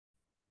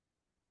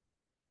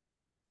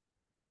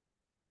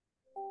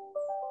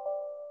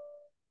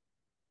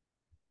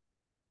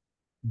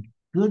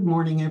Good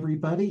morning,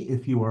 everybody.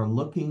 If you are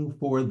looking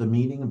for the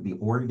meeting of the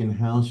Oregon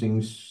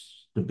Housing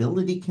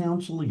Stability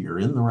Council, you're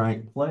in the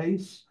right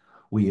place.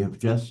 We have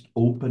just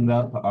opened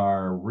up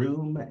our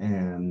room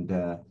and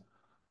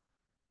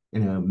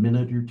in a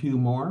minute or two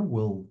more,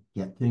 we'll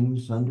get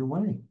things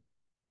underway.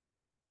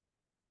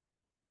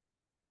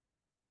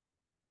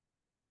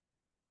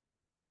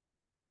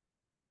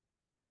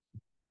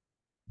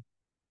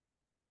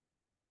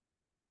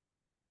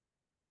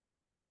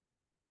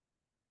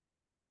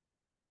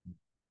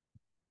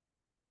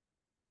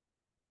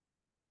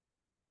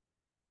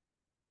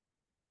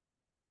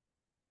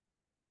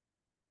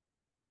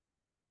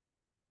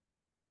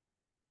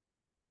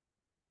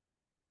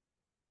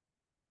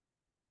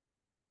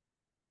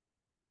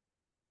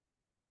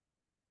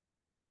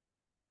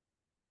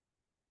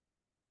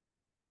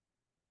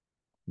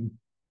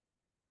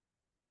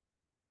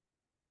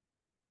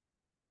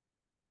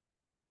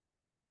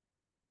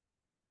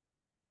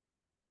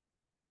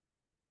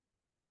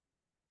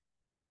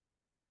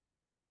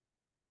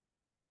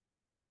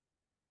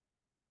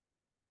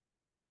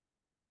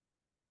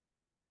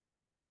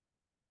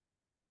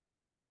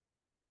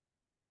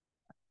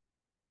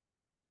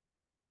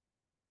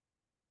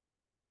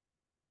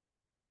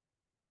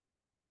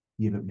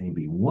 Give it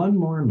maybe one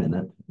more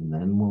minute and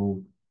then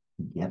we'll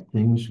get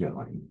things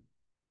going.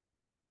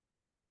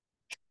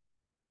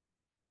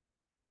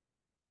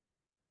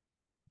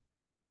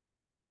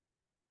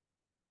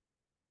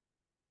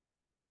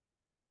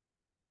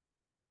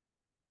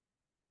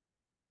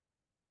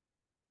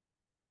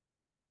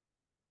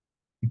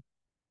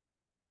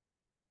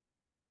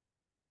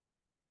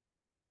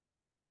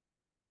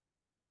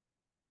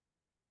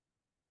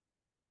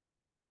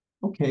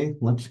 Okay,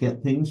 let's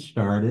get things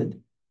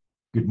started.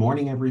 Good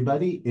morning,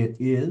 everybody. It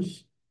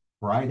is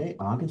Friday,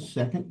 August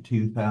 2nd,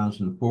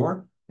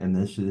 2004, and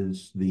this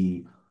is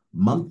the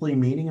monthly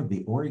meeting of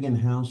the Oregon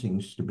Housing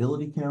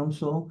Stability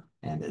Council.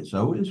 And as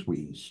always,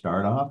 we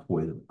start off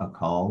with a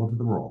call of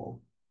the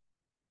roll.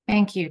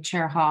 Thank you,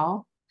 Chair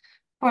Hall.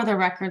 For the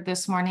record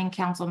this morning,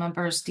 council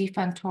members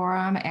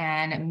DeFontorum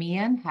and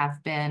Meehan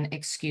have been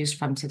excused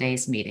from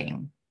today's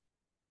meeting.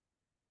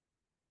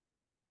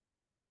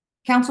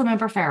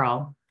 Councilmember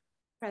Farrell.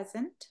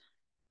 Present.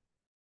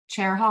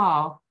 Chair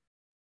Hall.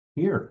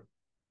 Here.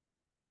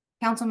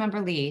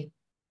 Councilmember Lee.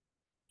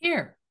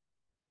 Here.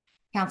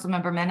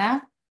 Councilmember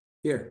Mena.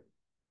 Here.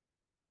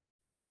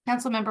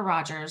 Councilmember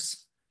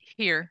Rogers.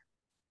 Here.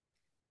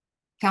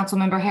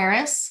 Councilmember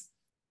Harris.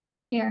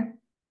 Here.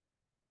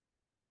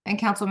 And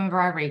Councilmember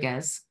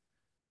Rodriguez.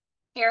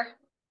 Here.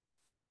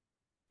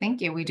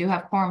 Thank you. We do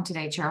have quorum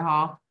today, Chair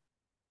Hall.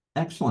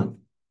 Excellent.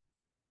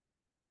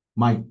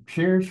 My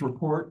chair's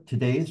report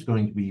today is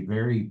going to be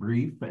very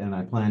brief, and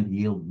I plan to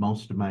yield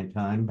most of my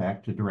time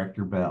back to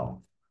Director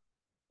Bell.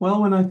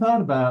 Well, when I thought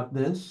about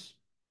this,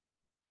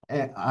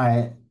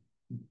 the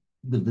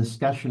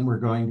discussion we're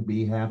going to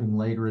be having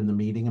later in the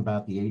meeting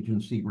about the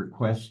agency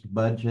request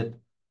budget,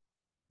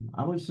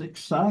 I was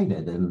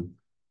excited and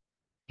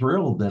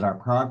thrilled that our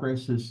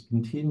progress is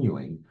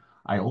continuing.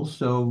 I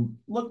also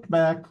looked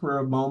back for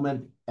a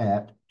moment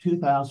at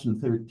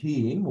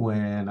 2013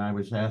 when I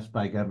was asked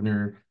by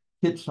Governor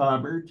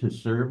Kitzhaber to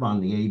serve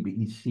on the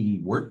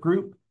ABC work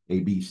group.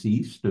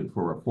 ABC stood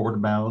for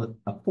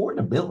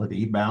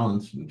Affordability,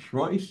 Balance, and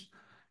Choice.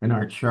 And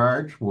our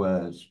charge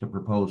was to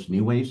propose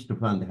new ways to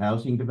fund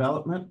housing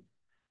development.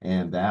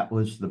 And that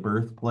was the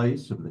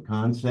birthplace of the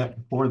concept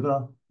for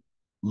the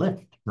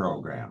LIFT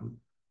program.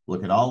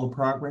 Look at all the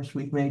progress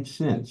we've made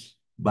since,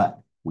 but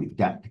we've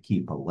got to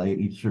keep a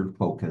laser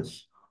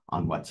focus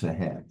on what's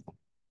ahead.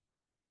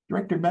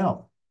 Director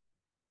Bell.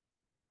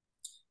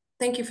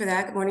 Thank you for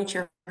that. Good morning,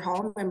 Chair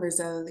Hall, members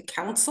of the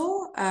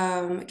council.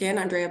 Again,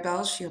 Andrea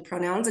Belsch, your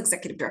pronouns,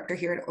 Executive Director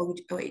here at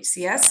OHCS.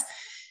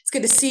 It's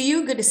good to see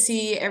you. Good to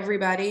see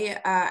everybody.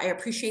 I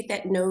appreciate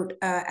that note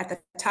at the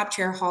top,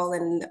 Chair Hall,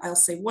 and I'll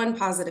say one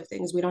positive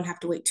thing is we don't have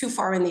to wait too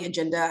far in the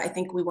agenda. I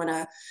think we want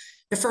to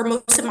defer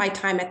most of my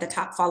time at the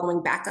top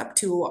following back up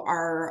to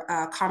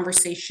our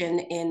conversation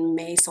in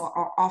May. So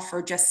I'll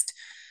offer just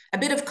a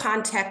bit of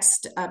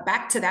context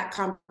back to that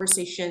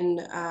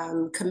conversation,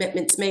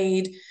 commitments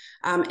made,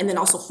 and then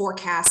also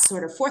forecast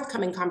sort of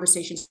forthcoming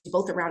conversations,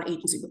 both around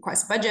agency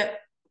request budget,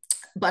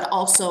 but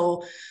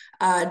also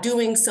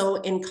doing so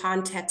in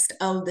context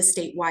of the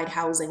statewide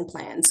housing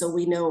plan. So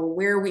we know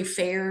where we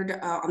fared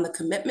on the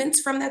commitments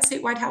from that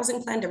statewide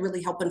housing plan to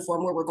really help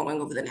inform where we're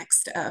going over the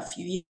next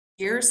few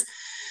years.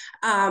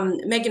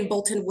 Megan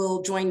Bolton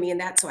will join me in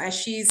that. So as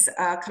she's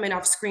coming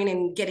off screen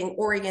and getting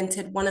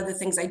oriented, one of the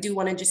things I do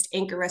want to just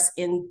anchor us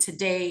in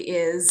today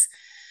is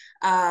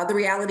the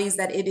realities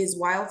that it is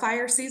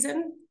wildfire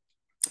season.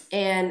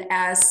 And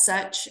as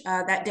such,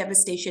 that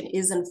devastation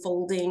is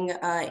unfolding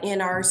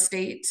in our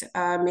state.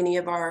 Many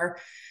of our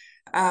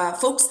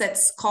folks that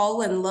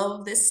call and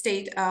love this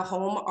state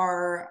home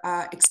are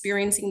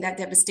experiencing that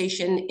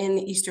devastation in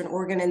Eastern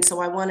Oregon. And so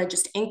I want to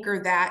just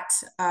anchor that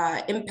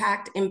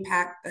impact,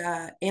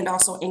 and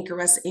also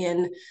anchor us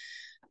in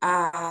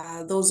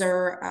Those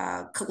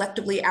are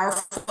collectively our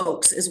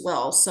folks as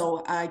well.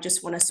 So I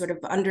just want to sort of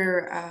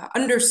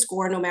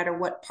underscore, no matter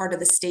what part of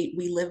the state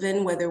we live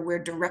in, whether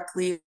we're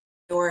directly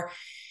or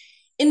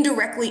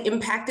indirectly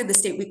impacted, the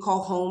state we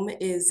call home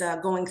is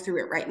going through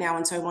it right now.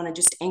 And so I want to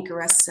just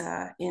anchor us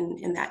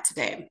in that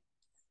today.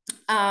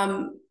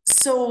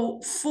 So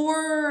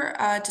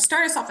to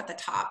start us off at the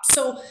top,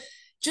 so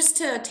just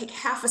to take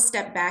half a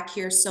step back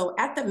here. So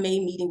at the May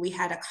meeting, we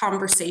had a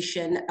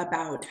conversation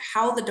about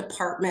how the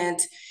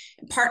department,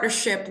 in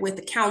partnership with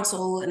the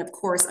council, and of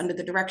course, under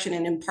the direction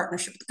and in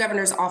partnership with the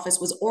governor's office,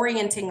 was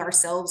orienting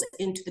ourselves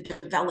into the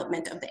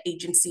development of the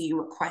agency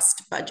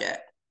request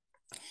budget.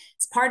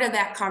 As part of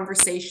that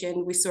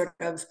conversation, we sort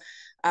of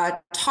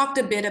talked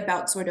a bit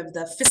about sort of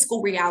the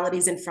fiscal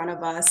realities in front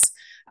of us,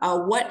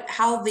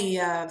 how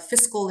the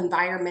fiscal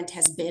environment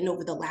has been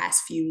over the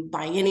last few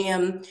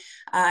biennium.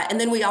 And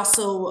then we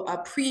also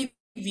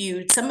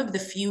previewed some of a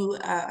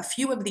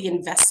few of the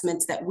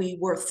investments that we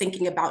were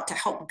thinking about to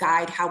help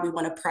guide how we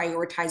want to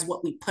prioritize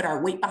what we put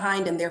our weight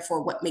behind, and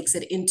therefore what makes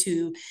it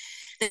into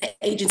the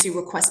agency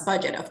request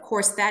budget. Of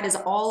course, that is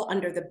all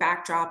under the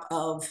backdrop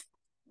of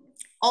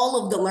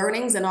all of the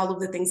learnings and all of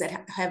the things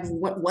that have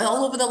went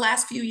well over the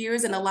last few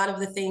years, and a lot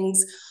of the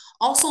things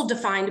also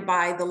defined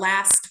by the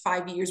last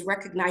 5 years,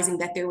 recognizing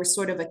that there was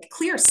sort of a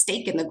clear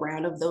stake in the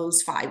ground of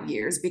those 5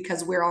 years,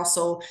 because we're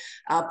also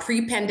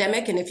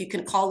pre-pandemic, and if you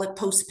can call it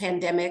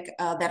post-pandemic,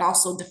 that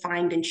also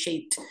defined and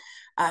shaped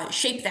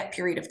that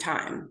period of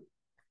time.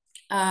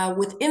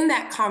 Within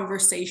that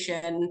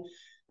conversation,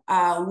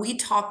 we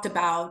talked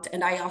about,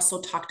 and I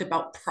also talked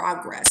about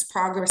progress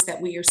that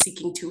we are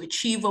seeking to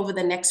achieve over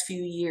the next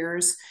few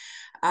years,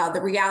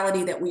 the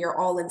reality that we are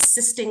all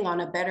insisting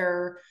on a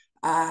better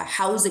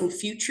housing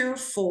future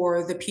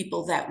for the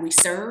people that we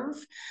serve.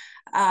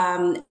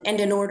 And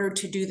in order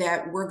to do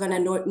that, we're going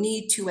to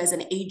need to, as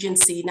an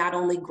agency, not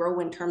only grow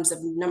in terms of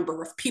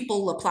number of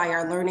people, apply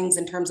our learnings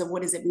in terms of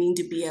what does it mean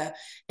to be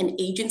an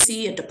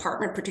agency, a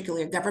department,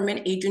 particularly a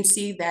government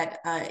agency that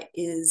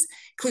is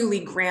clearly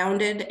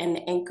grounded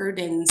and anchored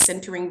in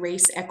centering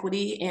race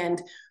equity.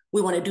 And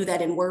we want to do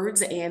that in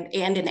words and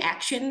in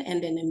action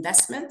and in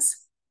investments.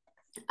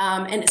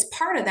 And as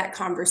part of that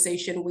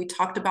conversation, we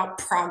talked about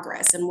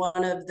progress. And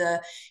one of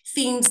the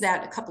themes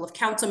that a couple of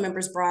council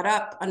members brought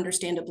up,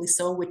 understandably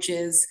so, which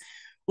is,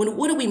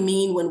 what do we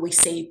mean when we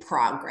say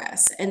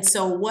progress? And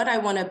so what I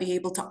want to be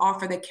able to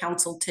offer the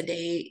council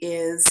today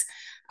is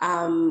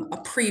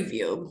a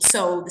preview.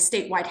 So the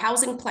statewide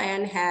housing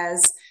plan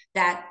has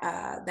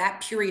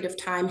that period of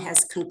time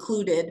has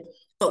concluded,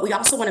 but we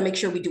also want to make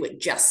sure we do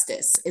it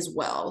justice as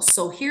well.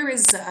 So here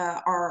is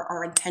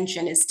our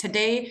intention is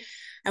today,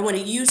 I want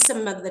to use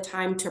some of the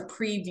time to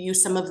preview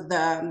some of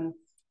the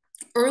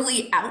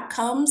early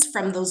outcomes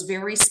from those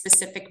very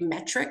specific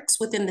metrics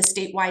within the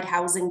statewide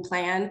housing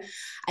plan.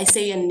 I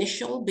say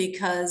initial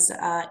because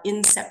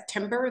in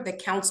September, the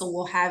council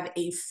will have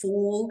a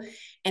full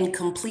and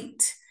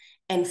complete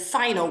and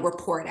final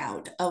report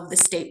out of the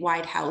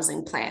statewide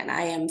housing plan.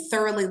 I am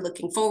thoroughly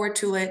looking forward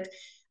to it.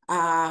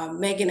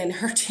 Megan and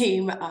her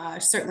team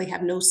certainly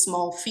have no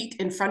small feat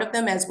in front of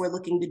them as we're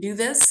looking to do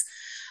this.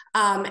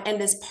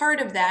 And as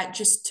part of that,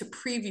 just to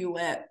preview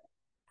it,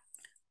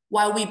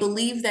 while we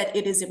believe that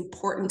it is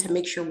important to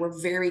make sure we're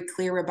very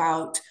clear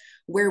about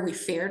where we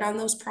fared on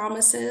those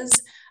promises,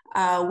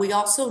 we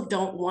also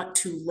don't want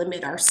to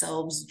limit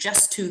ourselves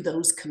just to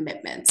those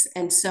commitments.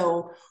 And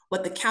so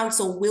what the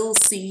council will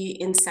see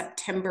in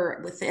September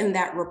within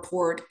that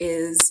report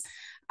is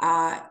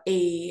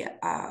a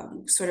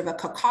sort of a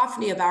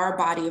cacophony of our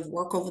body of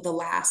work over the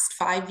last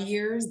 5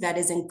 years that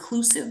is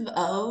inclusive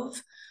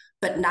of,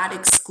 but not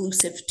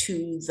exclusive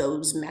to,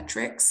 those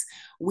metrics.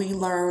 We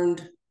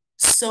learned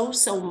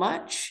so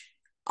much.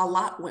 A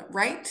lot went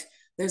right.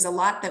 There's a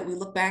lot that we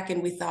look back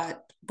and we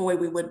thought, boy,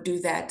 we would do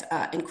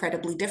that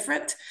incredibly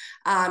different.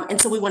 And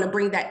so we want to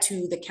bring that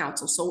to the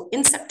council. So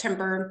in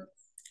September,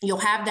 you'll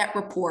have that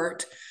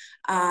report.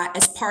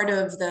 As part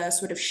of the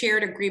sort of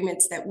shared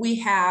agreements that we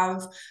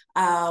have,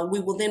 we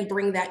will then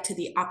bring that to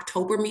the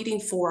October meeting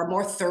for a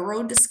more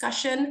thorough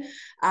discussion.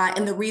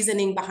 And the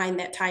reasoning behind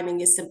that timing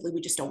is simply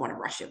we just don't want to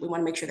rush it. We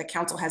want to make sure the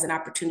council has an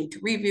opportunity to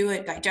review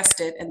it, digest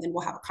it, and then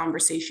we'll have a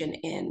conversation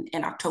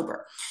in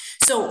October.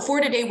 So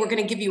for today, we're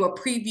going to give you a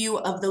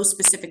preview of those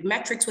specific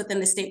metrics within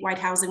the statewide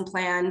housing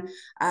plan.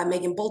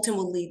 Megan Bolton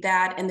will lead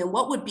that. And then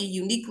what would be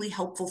uniquely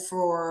helpful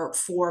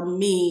for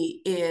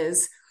me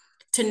is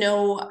to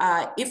know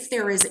if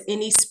there is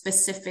any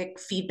specific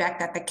feedback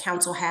that the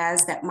council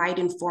has that might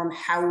inform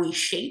how we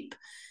shape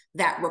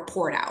that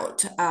report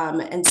out.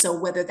 And so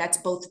whether that's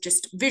both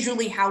just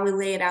visually how we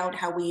lay it out,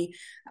 how we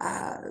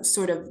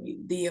sort of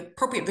the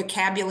appropriate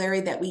vocabulary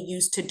that we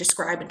use to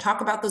describe and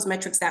talk about those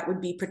metrics, that would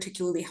be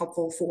particularly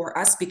helpful for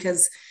us,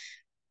 because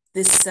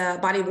this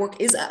body of work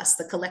is us,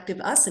 the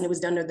collective us, and it was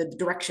done under the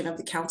direction of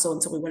the council.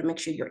 And so we want to make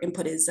sure your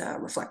input is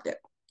reflected.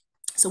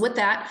 So with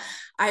that,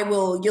 I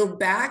will yield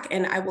back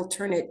and I will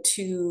turn it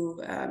to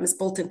Ms.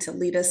 Bolton to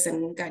lead us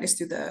and guide us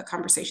through the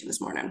conversation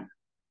this morning.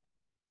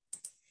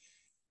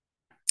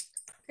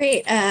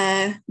 Great.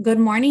 Good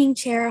morning,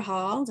 Chair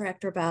Hall,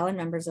 Director Bell, and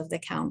members of the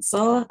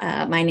council.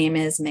 My name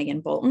is Megan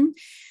Bolton.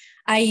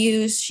 I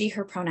use she,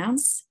 her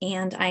pronouns,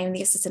 and I am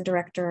the Assistant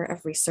Director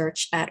of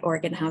Research at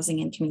Oregon Housing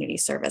and Community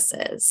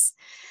Services.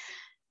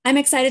 I'm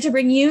excited to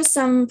bring you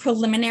some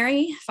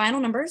preliminary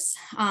final numbers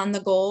on the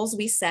goals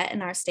we set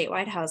in our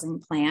statewide housing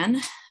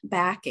plan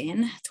back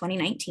in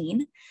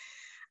 2019.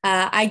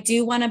 I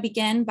do want to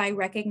begin by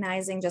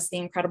recognizing just the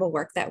incredible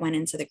work that went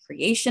into the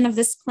creation of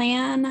this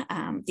plan,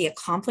 the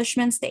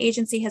accomplishments the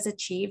agency has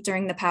achieved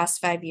during the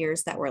past 5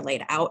 years that were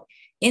laid out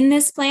in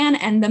this plan,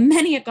 and the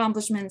many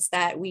accomplishments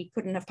that we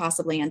couldn't have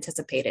possibly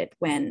anticipated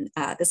when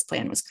this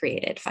plan was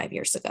created 5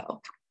 years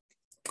ago.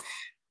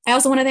 I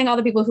also want to thank all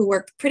the people who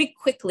worked pretty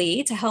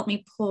quickly to help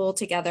me pull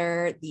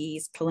together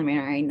these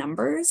preliminary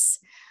numbers.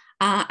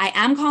 I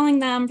am calling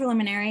them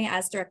preliminary,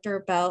 as Director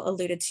Bell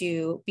alluded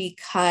to,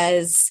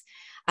 because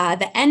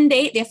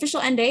the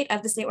official end date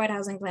of the statewide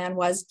housing plan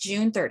was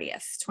June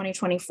 30th,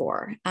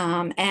 2024.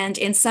 And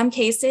in some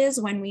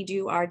cases, when we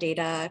do our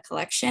data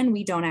collection,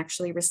 we don't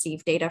actually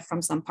receive data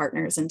from some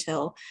partners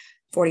until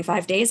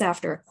 45 days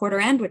after a quarter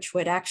end, which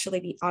would actually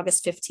be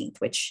August 15th,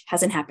 which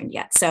hasn't happened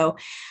yet. So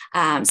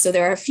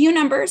there are a few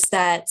numbers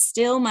that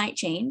still might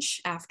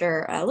change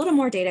after a little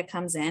more data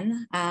comes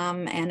in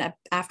and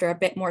after a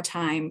bit more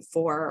time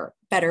for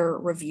better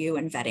review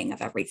and vetting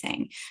of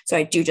everything. So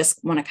I do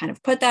just want to kind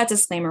of put that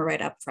disclaimer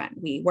right up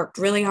front. We worked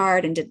really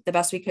hard and did the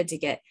best we could to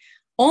get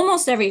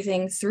almost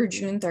everything through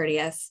June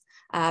 30th,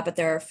 but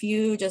there are a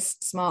few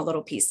just small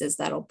little pieces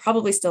that'll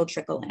probably still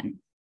trickle in.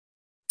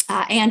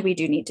 And we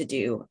do need to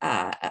do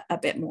a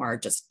bit more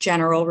just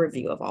general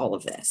review of all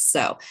of this.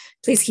 So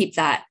please keep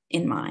that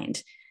in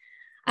mind.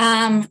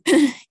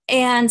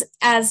 And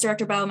as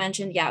Director Bell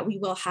mentioned, yeah, we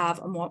will have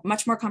a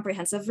much more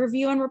comprehensive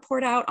review and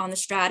report out on the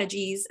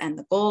strategies and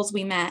the goals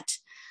we met,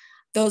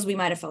 those we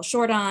might have fell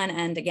short on,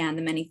 and again,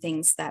 the many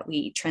things that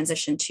we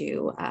transitioned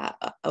to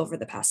over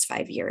the past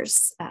 5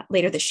 years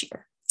later this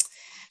year.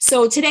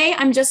 So today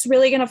I'm just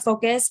really going to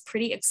focus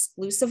pretty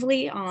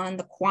exclusively on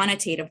the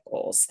quantitative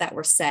goals that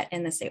were set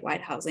in the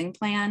statewide housing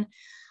plan.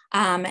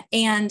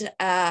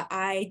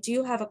 I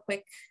do have a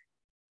quick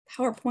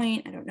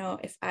PowerPoint. I don't know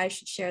if I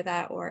should share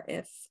that or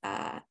if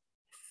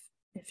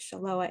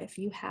Shaloa, if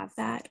you have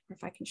that, or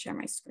if I can share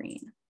my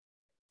screen.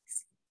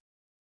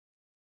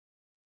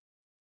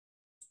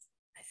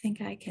 I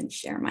think I can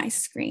share my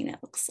screen, it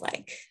looks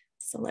like.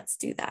 So let's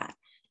do that.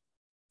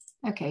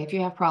 Okay, if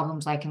you have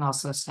problems, I can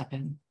also step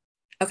in.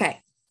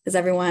 Okay, is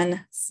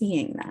everyone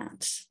seeing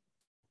that?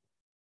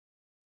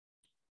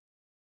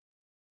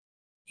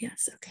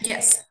 Yes, okay.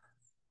 Yes.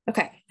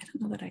 Okay, I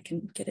don't know that I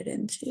can get it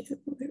into,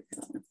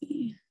 let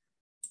me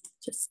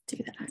just do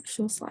the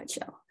actual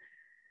slideshow.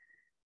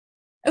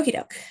 Okie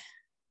doke.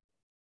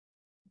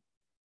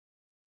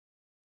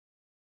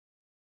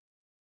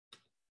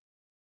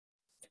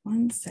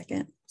 One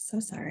second, so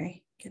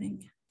sorry,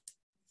 getting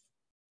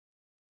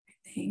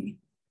everything.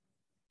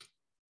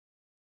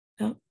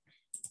 Oh,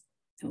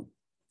 no.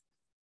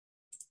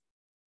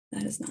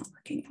 That is not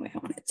working the way I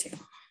want it to.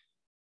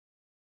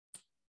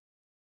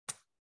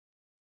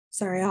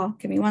 Sorry, y'all.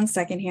 Give me 1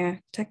 second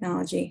here.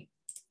 Technology.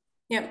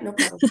 Yep, no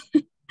problem.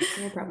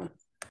 No problem.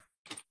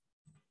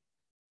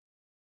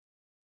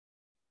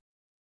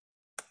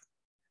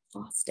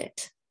 Lost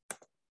it.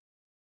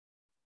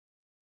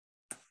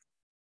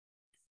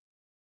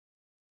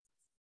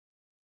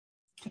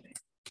 Okay.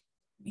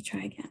 Let me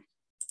try again.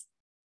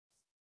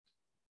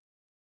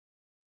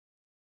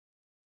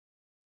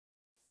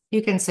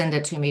 You can send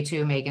it to me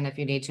too, Megan, if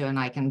you need to, and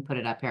I can put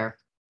it up here.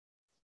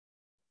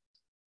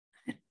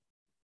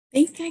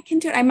 I think I can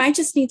do it. I might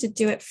just need to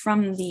do it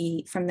from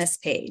this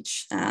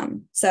page.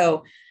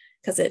 So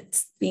because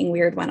it's being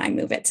weird when I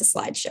move it to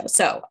slideshow.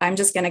 So I'm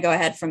just going to go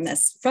ahead from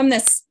this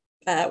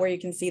where you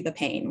can see the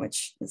pane,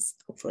 which is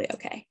hopefully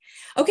okay.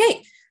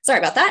 Okay, sorry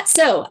about that.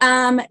 So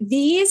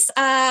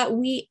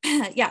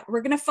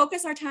we're going to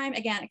focus our time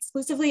again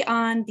exclusively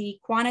on the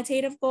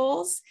quantitative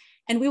goals,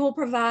 and we will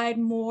provide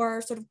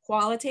more sort of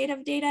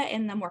qualitative data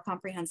in the more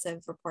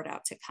comprehensive report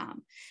out to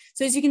come.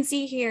 So as you can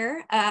see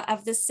here,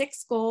 of the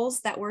 6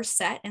 goals that were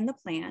set in the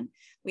plan,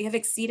 we have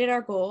exceeded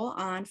our goal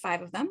on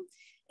 5 of them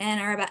and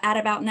are at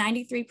about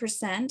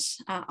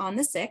 93% on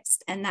the 6th.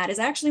 And that is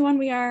actually when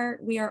we are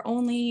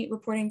only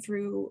reporting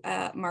through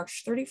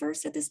March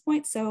 31st at this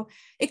point. So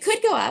it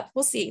could go up.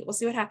 We'll see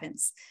what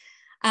happens.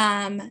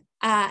 And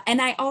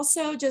I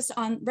also just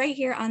right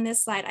here on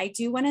this slide, I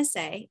do want to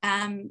say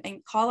and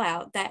call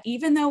out that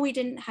even though we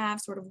didn't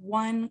have sort of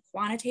one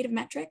quantitative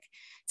metric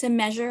to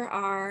measure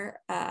our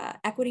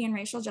equity and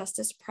racial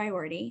justice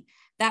priority,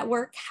 that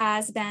work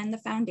has been the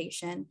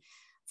foundation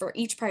for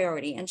each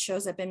priority and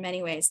shows up in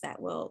many ways that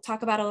we'll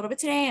talk about a little bit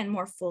today and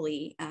more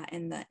fully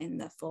in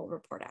the full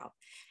report out.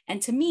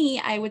 And to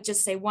me, I would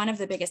just say one of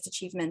the biggest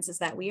achievements is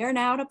that we are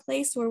now at a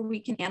place where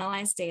we can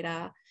analyze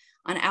data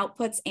on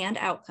outputs and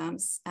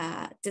outcomes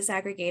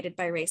disaggregated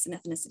by race and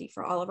ethnicity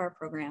for all of our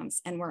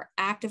programs. And we're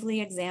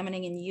actively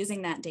examining and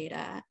using that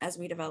data as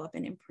we develop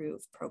and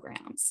improve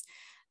programs.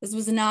 This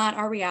was not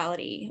our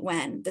reality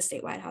when the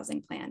statewide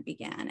housing plan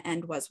began,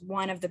 and was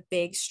one of the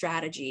big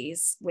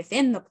strategies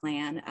within the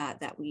plan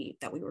that we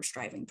were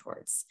striving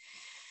towards.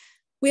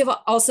 We have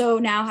also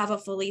now have a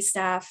fully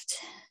staffed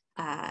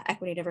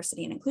Equity,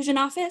 Diversity, and Inclusion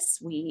Office.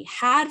 We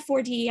had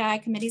 4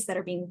 DEI committees that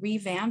are being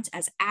revamped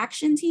as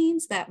action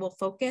teams that will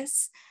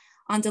focus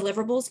on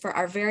deliverables for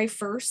our very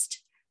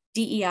first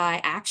DEI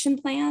action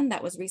plan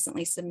that was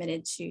recently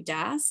submitted to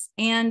DAS.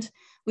 And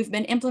we've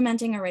been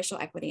implementing a racial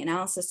equity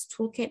analysis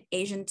toolkit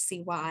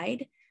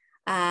agency-wide.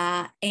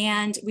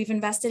 And we've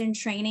invested in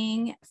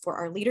training for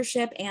our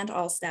leadership and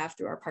all staff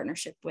through our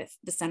partnership with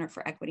the Center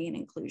for Equity and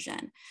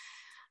Inclusion.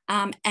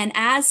 And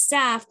as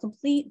staff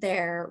complete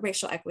their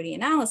racial equity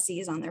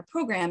analyses on their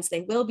programs,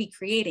 they will be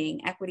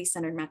creating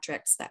equity-centered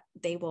metrics that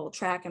they will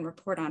track and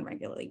report on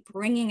regularly,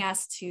 bringing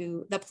us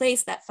to the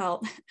place that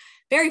felt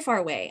very far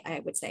away,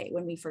 I would say,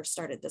 when we first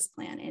started this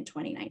plan in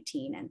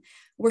 2019. And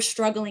we're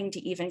struggling to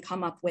even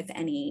come up with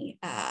any,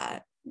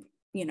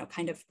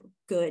 kind of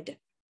good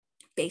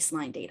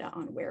baseline data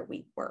on where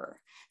we were.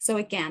 So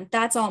again,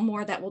 that's all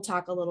more that we'll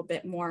talk a little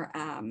bit more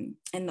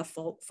in the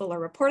fuller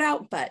report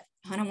out, but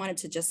I wanted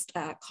to just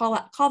call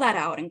that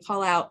out and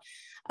call out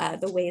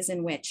the ways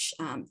in which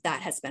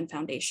that has been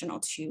foundational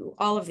to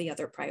all of the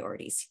other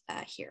priorities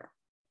here.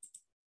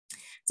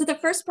 So the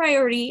first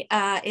priority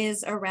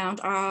is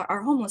around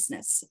our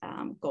homelessness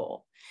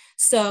goal.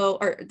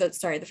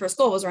 The first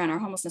goal was around our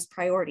homelessness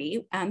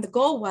priority. The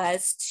goal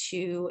was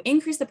to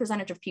increase the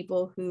percentage of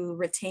people who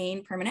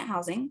retain permanent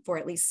housing for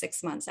at least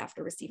 6 months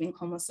after receiving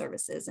homeless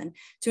services, and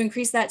to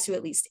increase that to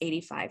at least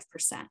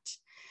 85%.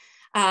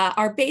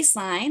 Our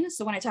baseline,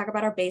 so when I talk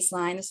about our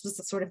baseline, this was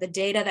sort of the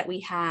data that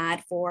we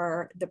had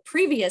for the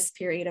previous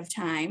period of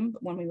time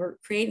when we were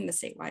creating the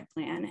statewide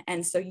plan,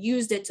 and so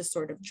used it to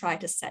sort of try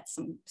to set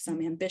some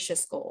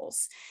ambitious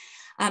goals.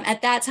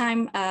 At that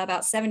time,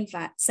 about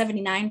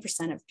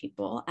 79% of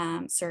people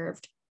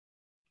served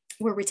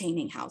were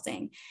retaining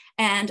housing,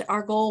 and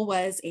our goal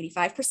was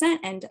 85%.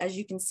 And as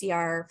you can see,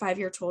 our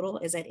 5-year total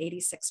is at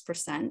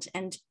 86%.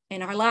 And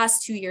in our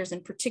last 2 years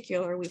in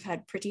particular, we've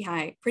had pretty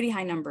high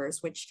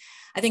numbers, which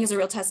I think is a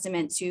real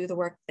testament to the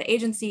work the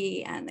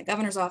agency and the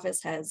governor's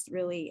office has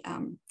really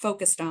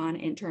focused on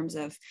in terms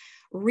of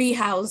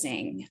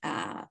rehousing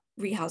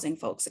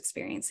folks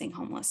experiencing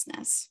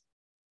homelessness.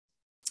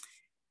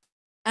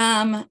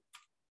 And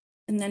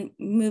then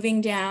moving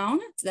down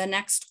to the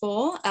next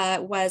goal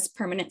was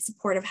permanent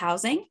supportive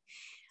housing.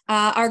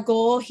 Our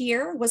goal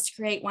here was to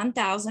create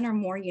 1,000 or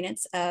more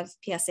units of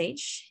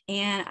PSH.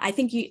 And I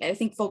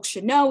think folks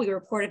should know we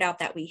reported out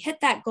that we hit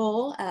that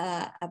goal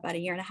about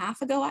 1.5 years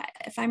ago,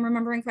 if I'm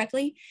remembering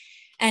correctly.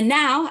 And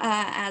now,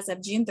 as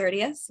of June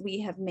 30th,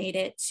 we have made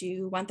it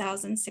to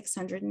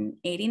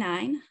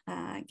 1,689,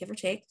 give or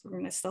take. We're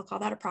going to still call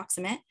that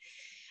approximate.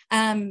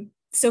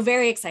 So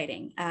very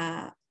exciting.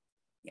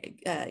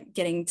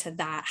 Getting to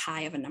that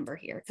high of a number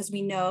here, because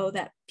we know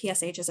that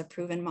PSH is a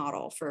proven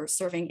model for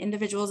serving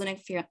individuals and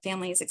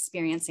families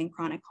experiencing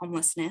chronic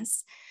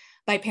homelessness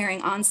by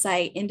pairing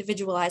on-site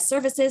individualized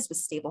services with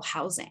stable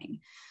housing.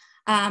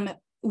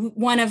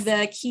 One of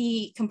the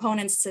key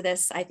components to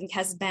this, I think,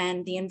 has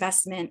been the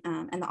investment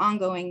and the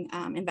ongoing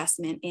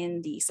investment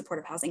in the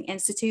Supportive Housing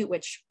Institute,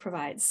 which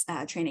provides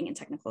training and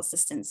technical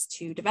assistance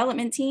to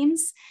development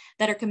teams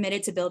that are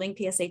committed to building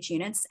PSH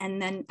units. And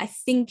then I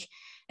think,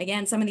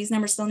 again, some of these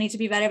numbers still need to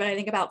be vetted, but I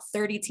think about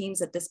 30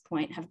 teams at this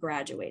point have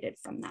graduated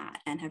from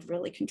that and have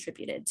really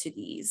contributed to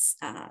these,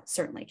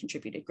 certainly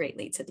contributed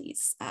greatly to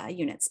these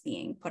units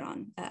being put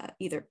on,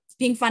 either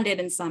being funded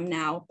and some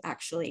now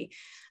actually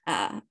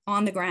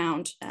on the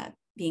ground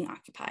being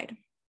occupied.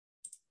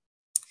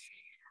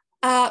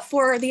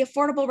 For the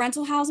affordable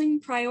rental housing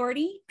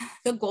priority,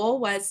 the goal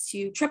was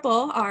to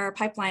triple our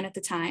pipeline at the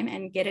time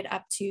and get it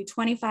up to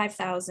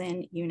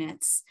 25,000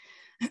 units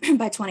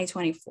by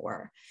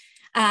 2024.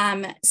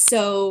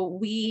 So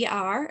we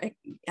are,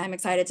 I'm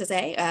excited to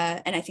say,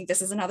 and I think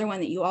this is another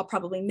one that you all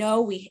probably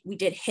know, we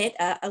did hit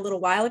a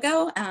little while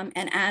ago.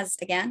 And as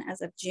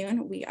of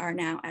June, we are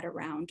now at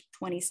around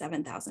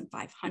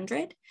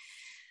 27,500.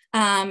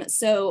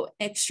 So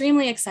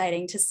extremely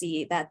exciting to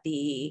see that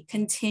the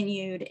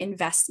continued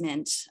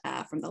investment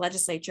from the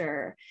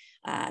legislature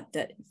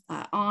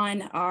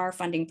on our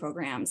funding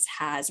programs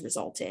has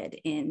resulted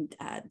in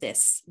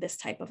this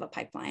type of a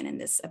pipeline and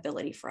this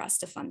ability for us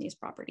to fund these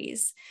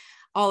properties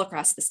all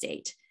across the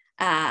state.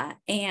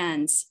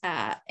 And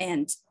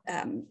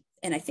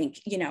I think,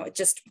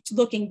 just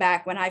looking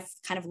back, when I've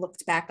kind of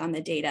looked back on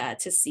the data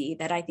to see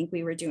that I think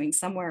we were doing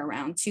somewhere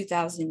around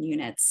 2,000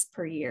 units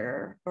per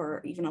year,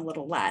 or even a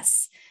little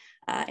less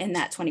in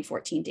that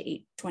 2014 to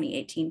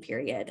 2018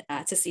 period,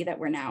 to see that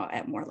we're now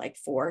at more like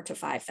 4,000 to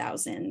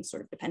 5,000,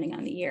 sort of depending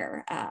on the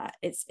year.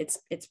 It's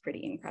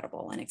pretty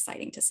incredible and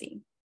exciting to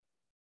see.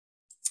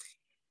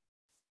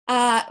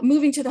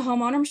 Moving to the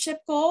home ownership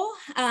goal,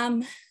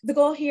 the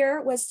goal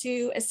here was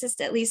to assist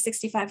at least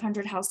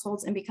 6,500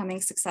 households in becoming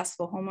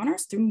successful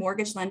homeowners through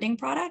mortgage lending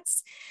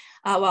products,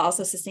 while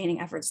also sustaining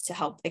efforts to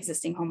help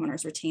existing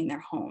homeowners retain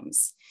their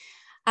homes.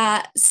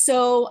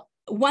 So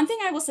One thing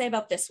I will say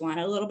about this one,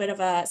 a little bit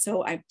of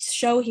so I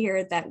show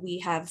here that we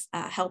have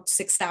helped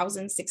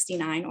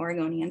 6,069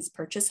 Oregonians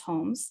purchase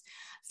homes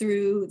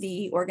through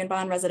the Oregon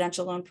Bond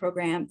Residential Loan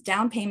Program,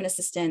 down payment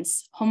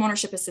assistance,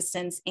 homeownership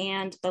assistance,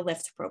 and the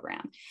LIFT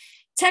program.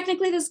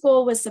 Technically, this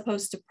goal was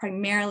supposed to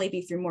primarily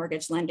be through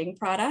mortgage lending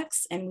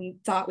products, and we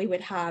thought we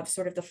would have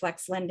sort of the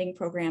flex lending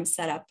program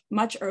set up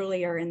much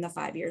earlier in the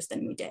 5 years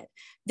than we did.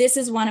 This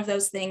is one of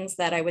those things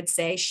that I would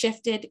say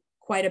shifted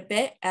quite a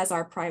bit as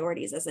our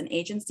priorities as an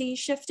agency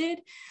shifted.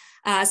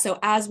 So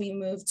as we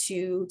move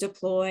to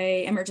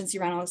deploy emergency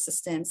rental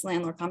assistance,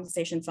 landlord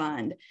compensation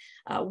fund,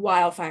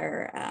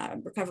 wildfire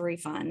recovery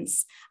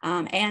funds,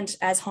 and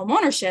as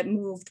homeownership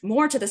moved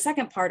more to the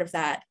second part of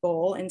that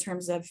goal in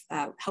terms of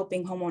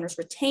helping homeowners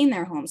retain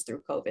their homes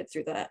through COVID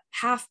through the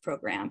HALF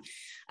program,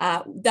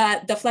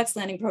 that the flex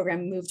lending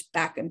program moved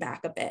back and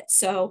back a bit.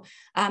 So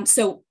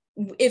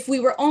if we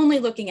were only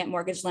looking at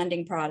mortgage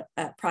lending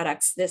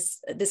products,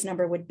 this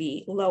number would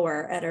be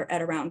lower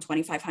at around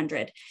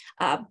 2,500.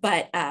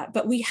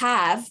 But we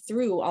have,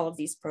 through all of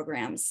these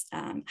programs,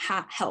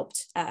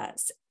 helped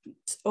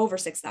over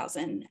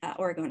 6,000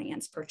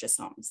 Oregonians purchase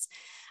homes.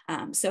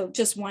 So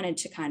just wanted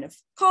to kind of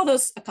call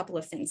those a couple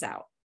of things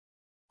out.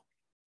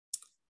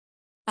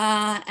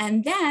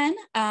 And then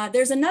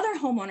there's another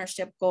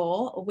homeownership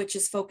goal, which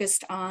is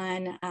focused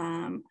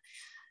on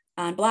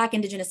Black,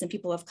 Indigenous, and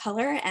people of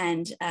color,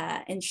 and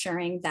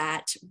ensuring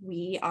that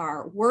we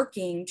are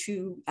working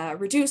to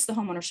reduce the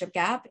homeownership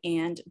gap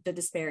and the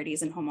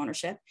disparities in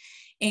homeownership,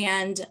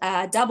 and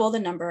double the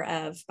number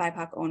of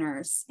BIPOC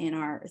owners in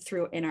our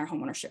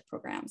homeownership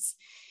programs.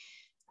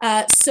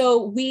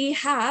 So we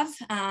have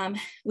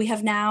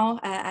now,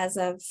 as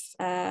of,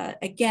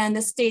 again,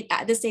 this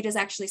data is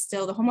actually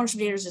still, the homeownership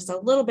data is just a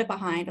little bit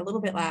behind, a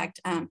little bit lagged.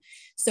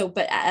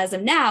 But as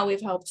of now,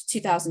 we've helped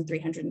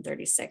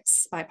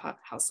 2,336 BIPOC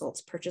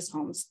households purchase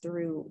homes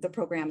through the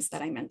programs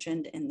that I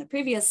mentioned in the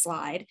previous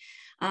slide.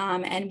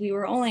 And we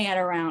were only at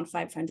around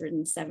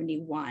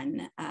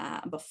 571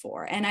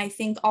 before. And I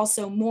think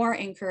also more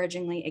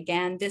encouragingly,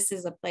 again, this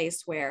is a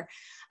place where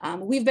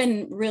we've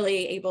been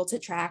really able to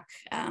track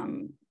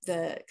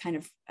the kind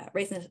of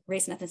race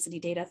and ethnicity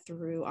data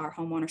through our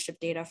homeownership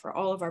data for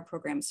all of our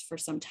programs for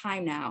some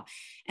time now.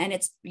 And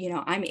it's,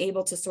 I'm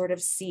able to sort of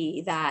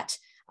see that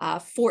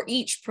for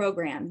each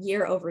program,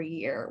 year over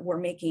year, we're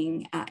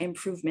making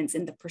improvements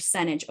in the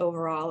percentage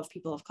overall of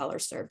people of color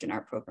served in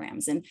our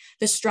programs. And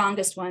the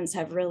strongest ones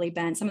have really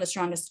been, some of the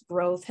strongest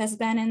growth has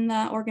been in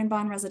the Oregon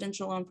Bond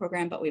Residential Loan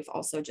Program, but we've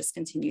also just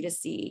continued to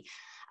see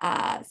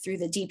through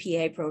the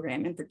DPA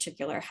program in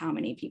particular, how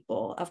many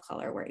people of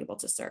color we're able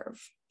to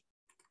serve.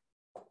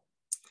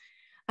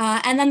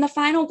 And then the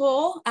final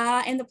goal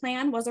in the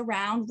plan was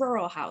around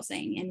rural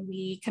housing, and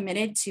we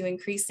committed to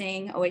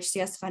increasing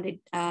OHCS funded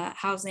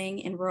housing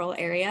in rural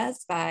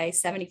areas by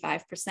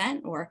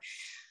 75%, or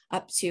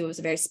up to, it was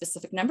a very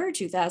specific number,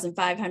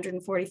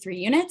 2,543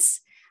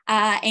 units.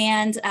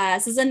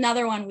 This is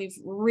another one we've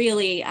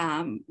really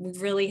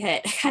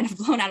hit, kind of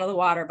blown out of the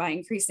water by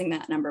increasing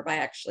that number by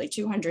actually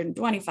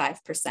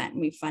 225%. And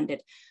we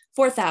funded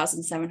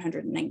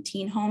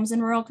 4,719 homes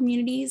in rural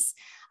communities.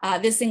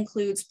 This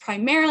includes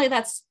primarily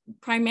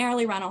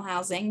rental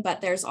housing,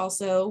 but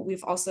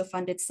we've also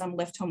funded some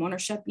LIFT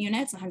homeownership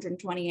units,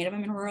 128 of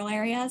them in rural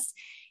areas.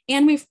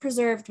 And we've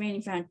preserved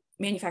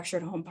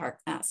manufactured home park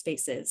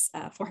spaces,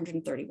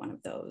 431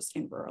 of those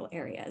in rural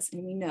areas.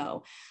 And we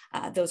know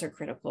those are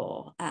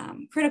critical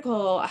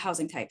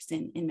housing types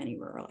in many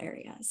rural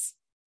areas.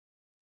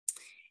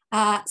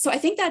 So I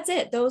think that's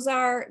it. Those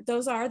are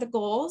the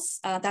goals.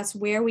 That's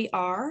where we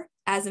are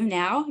as of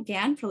now.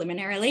 Again,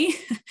 preliminarily,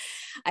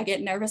 I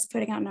get nervous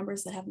putting out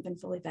numbers that haven't been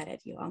fully vetted.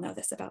 You all know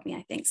this about me,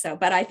 I think so.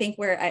 But I think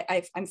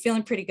I'm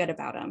feeling pretty good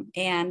about them.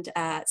 And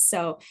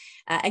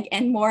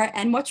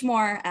and much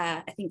more,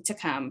 I think, to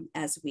come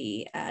as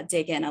we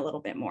dig in a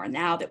little bit more.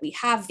 Now that we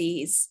have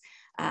these,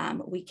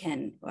 we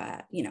can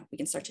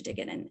start to dig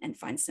in and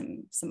find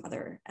some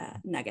other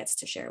nuggets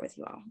to share with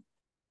you all.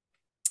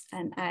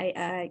 And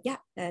I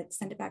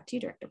send it back to you,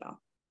 Director Bell.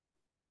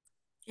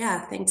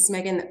 Yeah, thanks,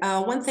 Megan.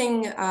 One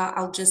thing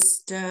I'll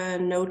just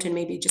note and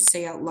maybe just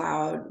say out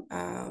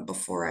loud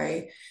before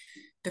I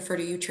defer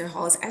to you, Chair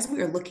Hall, is as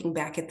we are looking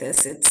back at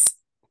this, it's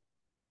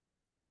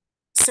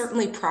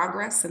certainly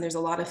progress, and there's a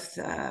lot of,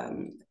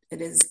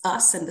 it is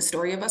us and the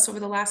story of us over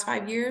the last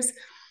 5 years.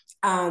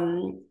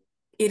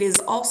 It is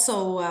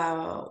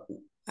also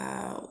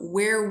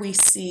where we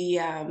see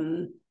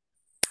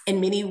in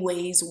many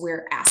ways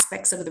where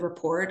aspects of the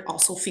report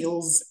also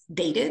feels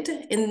dated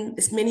in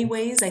many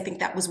ways. I think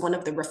that was one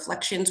of the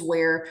reflections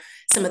where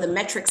some of the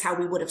metrics, how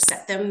we would have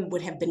set them,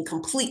 would have been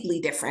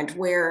completely different,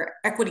 where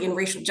equity and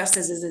racial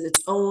justice is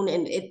its own,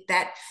 and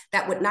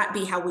that would not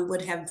be how we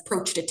would have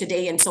approached it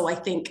today. And so I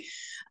think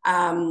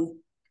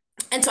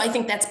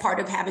that's part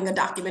of having a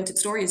documented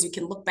story, is you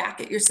can look back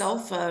at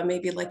yourself,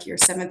 maybe like your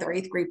 7th or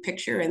 8th grade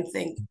picture, and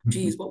think,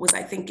 geez, what was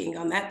I thinking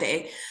on that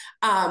day?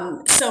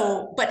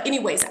 But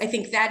anyways, I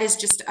think that is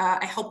just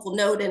a helpful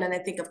note. And I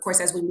think, of course,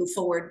 as we move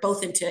forward,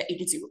 both into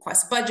agency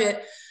request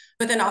budget,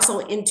 but then also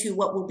into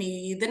what will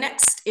be the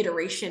next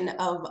iteration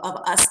of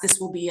us. This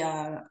will be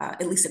at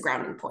least a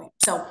grounding point.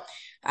 So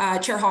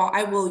Chair Hall,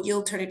 I will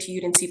yield, turn it to you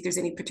and see if there's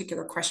any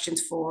particular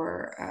questions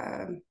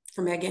for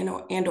Megan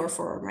or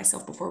for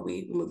myself before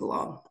we move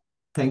along.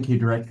 Thank you,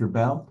 Director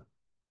Bell.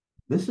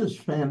 This is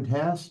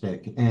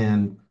fantastic.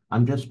 And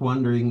I'm just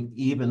wondering,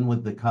 even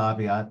with the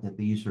caveat that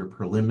these are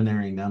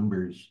preliminary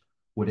numbers,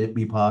 would it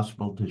be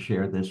possible to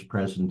share this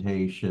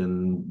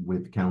presentation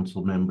with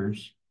council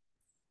members?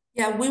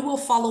 Yeah, we will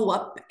follow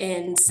up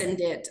and send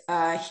it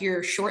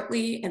here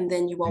shortly, and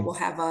then you all will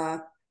have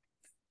a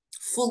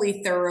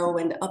fully thorough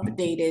and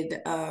updated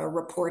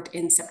report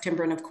in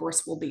September. And of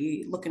course, we'll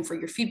be looking for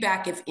your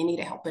feedback, if any,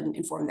 to help and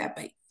inform that.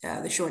 But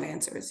the short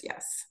answer is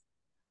yes.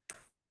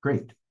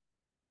 Great.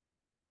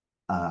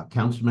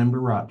 Councilmember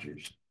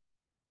Rogers.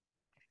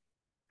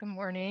 Good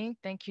morning.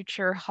 Thank you,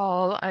 Chair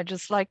Hall. I'd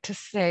just like to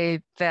say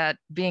that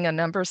being a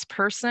numbers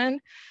person,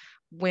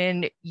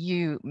 when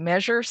you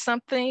measure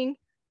something,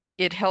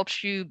 it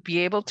helps you be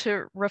able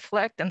to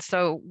reflect. And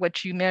so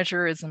what you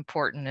measure is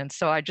important. And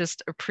so I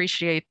just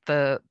appreciate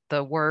the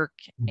work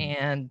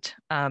and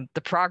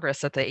the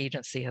progress that the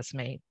agency has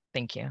made.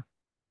 Thank you.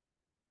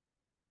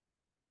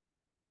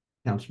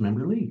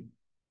 Councilmember Lee.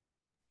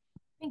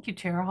 Thank you,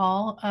 Chair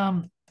Hall.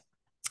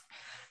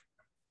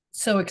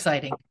 So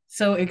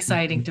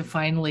exciting to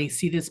finally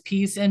see this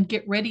piece and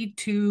get ready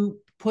to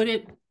put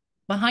it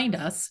behind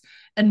us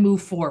and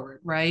move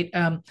forward, right?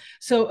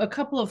 So a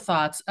couple of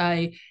thoughts.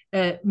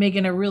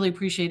 Megan, I really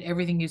appreciate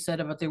everything you said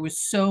about there was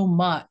so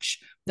much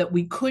that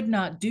we could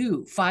not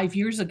do 5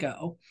 years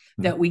ago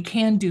that we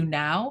can do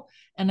now.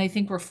 And I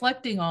think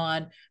reflecting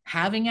on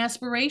having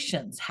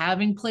aspirations,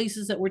 having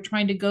places that we're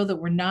trying to go that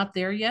we're not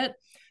there yet,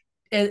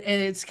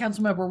 as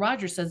Councilmember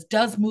Rogers says,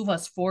 does move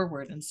us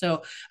forward. And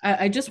so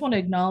I just want to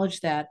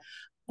acknowledge that.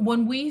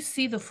 When we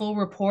see the full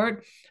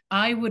report,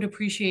 I would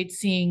appreciate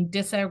seeing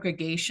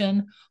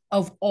disaggregation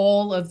of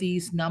all of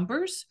these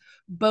numbers,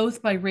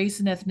 both by race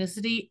and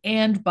ethnicity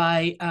and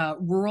by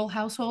rural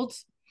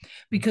households,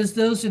 because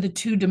those are the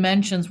two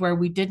dimensions where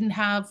we didn't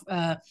have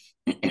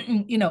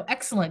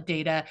excellent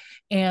data.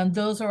 And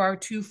those are our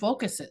two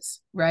focuses,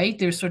 right?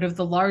 There's sort of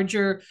the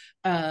larger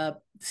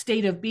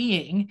state of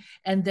being,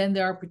 and then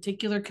there are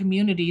particular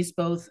communities,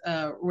 both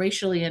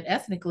racially and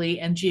ethnically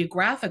and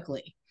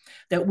geographically,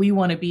 that we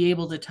want to be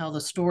able to tell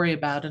the story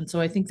about. And so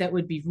I think that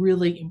would be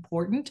really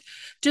important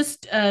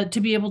just to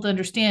be able to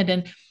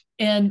understand.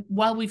 And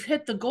while we've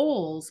hit the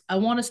goals, I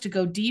want us to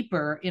go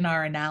deeper in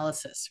our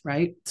analysis,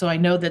 right? So I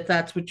know that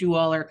that's what you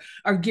all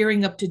are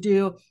gearing up to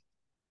do.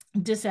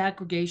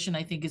 Disaggregation,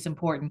 I think, is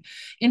important.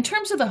 In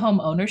terms of the home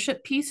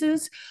ownership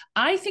pieces,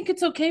 I think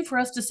it's okay for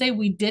us to say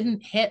we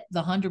didn't hit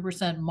the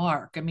 100%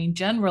 mark. I mean,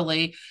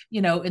 generally,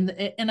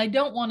 and I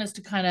don't want us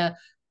to kind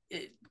of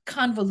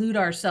convolute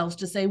ourselves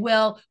to say,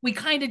 well, we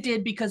kind of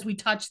did because we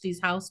touched these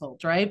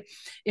households, right?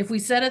 If we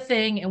said a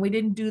thing and we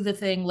didn't do the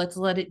thing, let's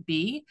let it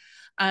be.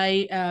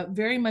 I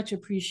very much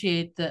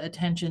appreciate the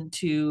attention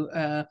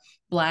to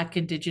Black,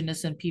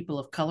 Indigenous, and people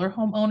of color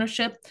home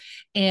ownership.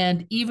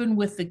 And even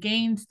with the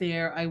gains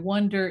there, I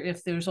wonder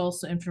if there's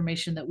also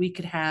information that we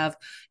could have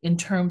in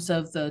terms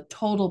of the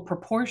total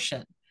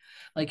proportion.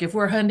 Like if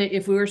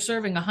we were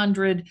serving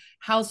 100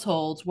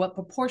 households, what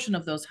proportion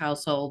of those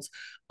households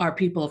are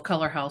people of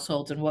color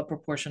households and what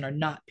proportion are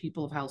not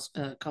people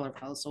of color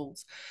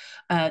households?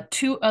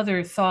 Two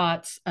other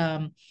thoughts.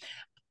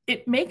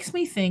 It makes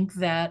me think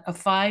that a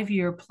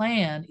 5-year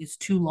plan is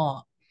too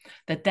long,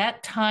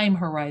 that time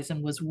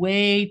horizon was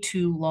way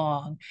too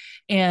long.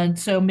 And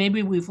so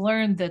maybe we've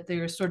learned that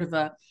there's sort of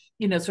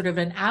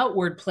an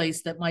outward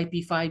place that might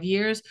be 5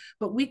 years,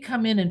 but we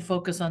come in and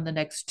focus on the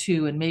next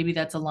 2, and maybe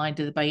that's aligned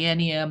to the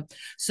biennium.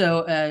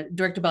 So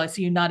Director Bell, I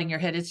see you nodding your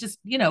head. It's just,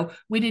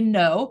 we didn't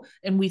know,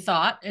 and we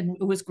thought, and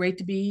it was great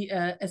to be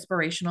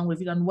aspirational.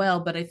 We've done well,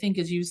 but I think,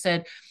 as you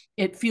said,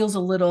 it feels a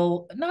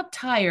little, not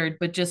tired,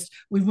 but just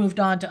we've moved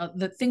on to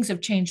that things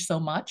have changed so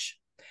much.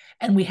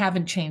 And we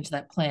haven't changed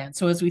that plan.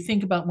 So as we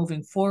think about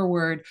moving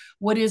forward,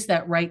 what is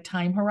that right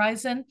time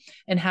horizon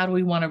and how do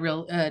we want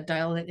to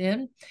dial it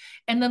in?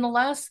 And then the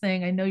last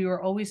thing, I know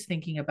you're always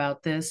thinking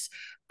about this,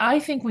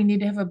 I think we need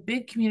to have a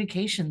big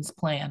communications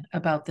plan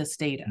about this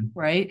data,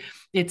 right?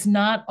 It's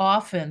not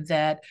often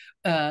that,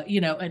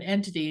 an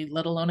entity,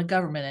 let alone a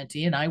government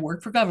entity, and I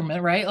work for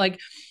government, right? Like,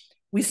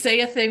 we say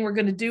a thing, we're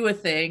going to do a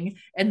thing,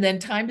 and then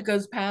time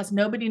goes past.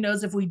 Nobody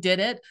knows if we did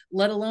it,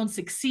 let alone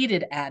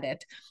succeeded at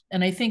it.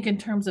 And I think in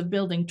terms of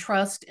building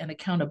trust and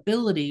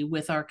accountability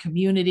with our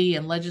community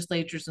and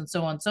legislatures and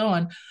so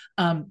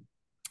on,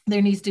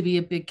 there needs to be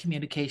a big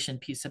communication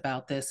piece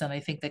about this. And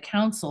I think the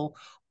council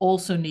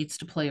also needs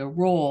to play a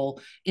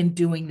role in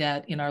doing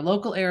that in our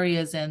local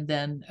areas and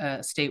then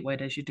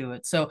statewide as you do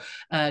it. So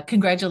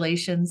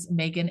congratulations,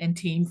 Megan and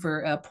team,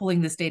 for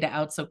pulling this data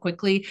out so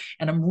quickly.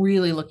 And I'm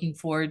really looking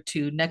forward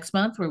to next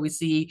month where we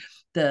see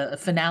the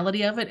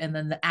finality of it. And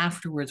then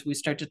afterwards, we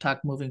start to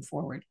talk moving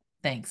forward.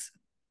 Thanks.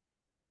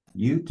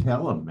 You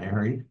tell them,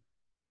 Mary.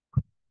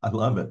 I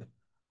love it.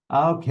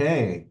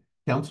 Okay,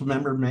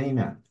 Councilmember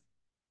Mena.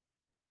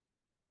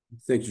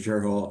 Thank you,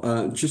 Chair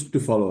Hall. Just to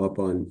follow up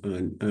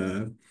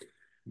on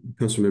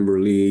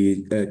Councilmember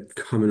Lee,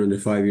 comment on the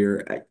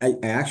 5-year. I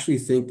actually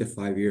think the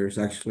 5 years is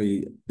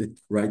actually the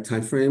right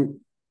time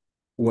frame.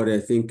 What I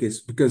think is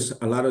because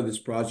a lot of these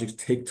projects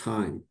take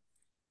time,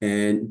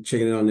 and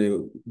checking it on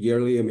a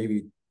yearly or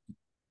maybe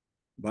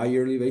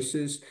bi-yearly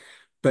basis,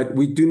 but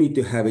we do need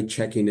to have a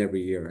check-in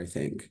every year, I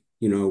think.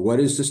 What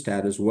is the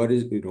status? What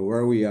is, where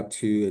are we up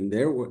to? And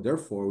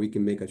therefore, we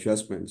can make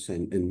adjustments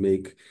and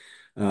make,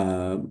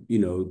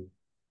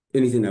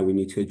 anything that we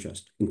need to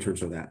adjust in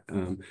terms of that.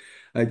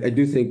 I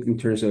do think in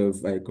terms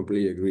of, I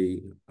completely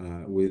agree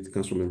with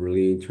Councilmember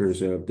Lee in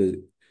terms of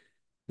the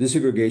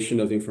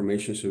disaggregation of the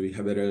information so we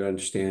have a better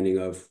understanding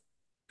of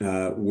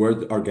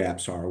where our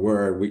gaps are,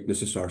 where our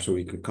weaknesses are, so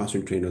we can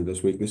concentrate on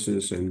those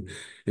weaknesses, and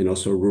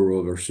also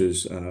rural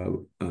versus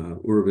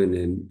urban,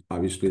 and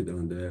obviously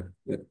on the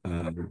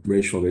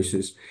racial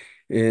basis.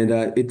 And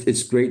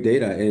it's great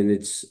data, and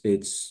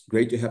it's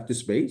great to have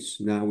this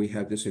base. Now we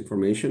have this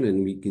information,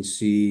 and we can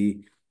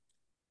see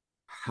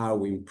how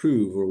we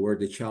improve or where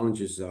the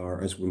challenges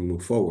are as we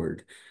move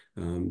forward.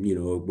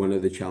 One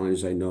of the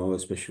challenges I know,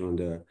 especially on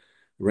the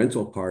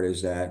rental part,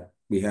 is that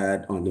we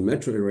had on the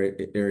metro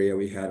area,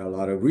 we had a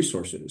lot of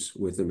resources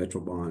with the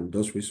Metro Bond.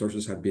 Those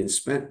resources have been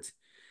spent.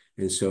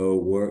 And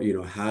so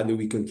how do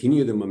we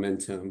continue the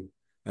momentum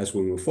as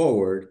we move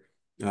forward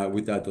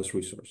without those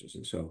resources?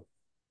 And so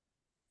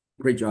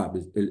great job.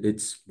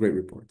 It's a great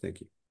report.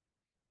 Thank you.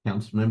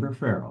 Councilmember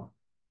Farrell.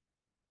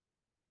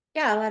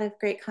 Yeah, a lot of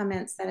great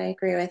comments that I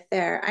agree with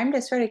there. I'm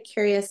just sort of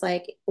curious,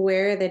 like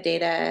where the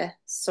data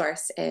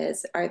source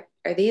is. Are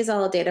these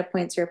all data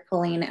points you're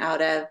pulling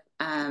out of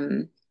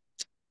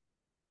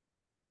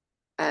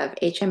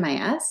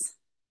HMIS?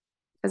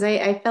 Because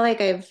I feel like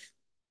I've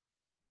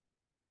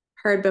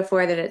heard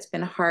before that it's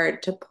been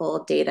hard to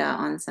pull data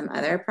on some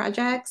other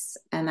projects,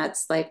 and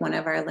that's like one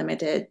of our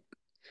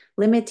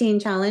limiting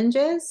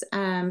challenges. But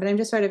I'm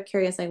just sort of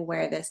curious, like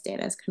where this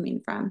data is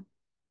coming from.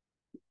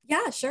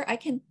 Yeah, sure. I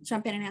can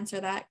jump in and answer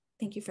that.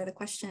 Thank you for the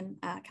question,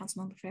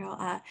 Councilmember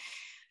Farrell.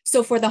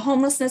 So for the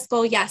homelessness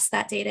goal, yes,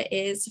 that data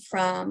is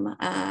from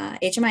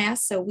HMIS.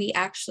 So we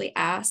actually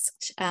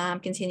asked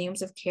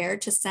Continuums of Care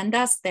to send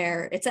us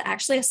it's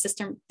actually a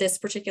system, this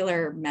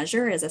particular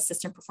measure is a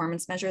system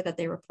performance measure that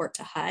they report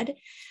to HUD.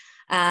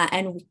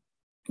 And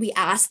we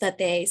asked that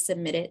they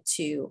submit it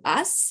to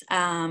us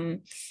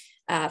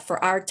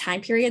for our time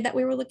period that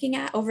we were looking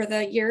at over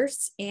the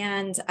years,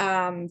 and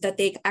that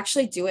they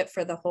actually do it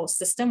for the whole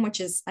system, which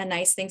is a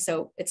nice thing.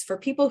 So it's for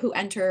people who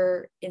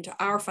enter into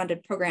our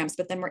funded programs,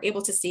 but then we're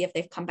able to see if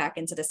they've come back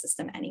into the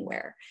system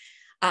anywhere.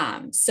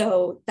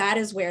 So that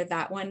is where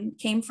that one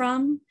came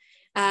from.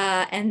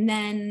 And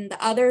then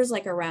the others,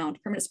 like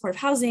around permanent supportive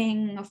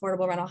housing,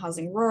 affordable rental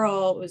housing,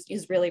 rural,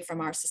 is really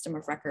from our system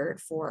of record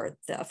for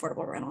the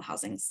affordable rental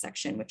housing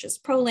section, which is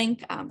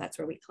ProLink. That's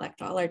where we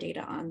collect all our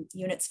data on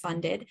units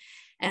funded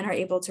and are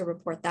able to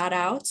report that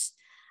out.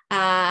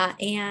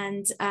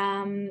 And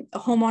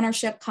home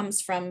ownership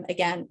comes from,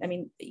 again, I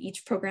mean,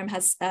 each program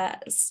has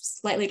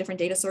slightly different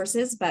data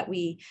sources, but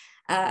we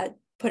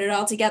put it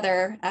all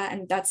together.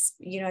 And that's,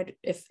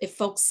 if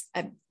folks,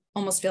 I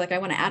almost feel like I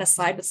want to add a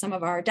slide with some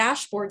of our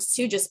dashboards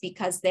too, just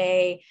because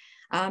they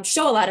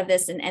show a lot of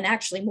this and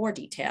actually more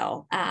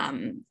detail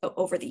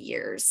over the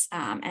years.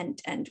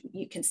 And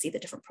you can see the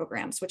different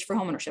programs, which for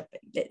homeownership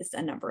is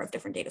a number of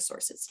different data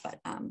sources, but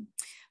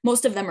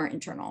most of them are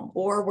internal,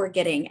 or we're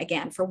getting,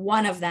 again, for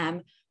one of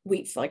them,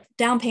 we for like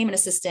down payment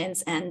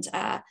assistance and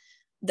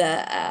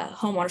the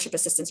homeownership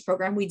assistance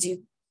program, we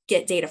do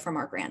get data from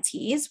our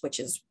grantees,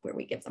 which is where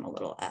we give them a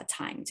little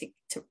time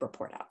to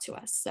report out to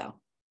us. So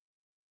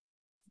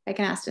I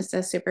can ask just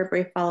a super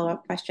brief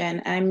follow-up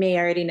question. I may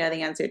already know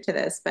the answer to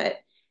this, but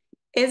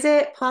is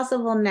it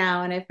possible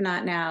now, and if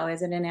not now,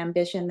 is it an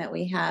ambition that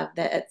we have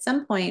that at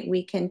some point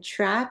we can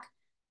track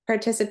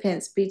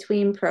participants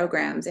between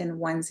programs in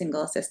one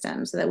single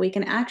system so that we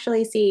can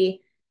actually see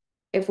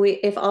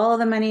if all of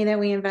the money that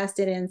we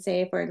invested in,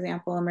 say, for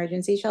example,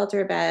 emergency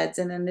shelter beds,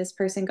 and then this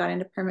person got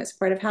into permanent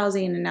supportive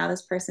housing, and now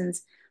this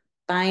person's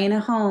buying a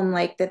home,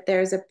 like that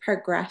there's a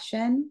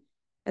progression?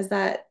 Is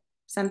that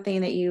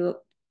something that you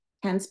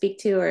can speak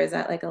to, or is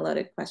that like a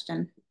loaded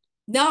question?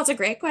 No, it's a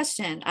great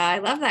question. I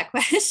love that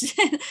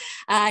question.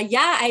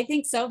 Yeah, I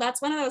think so.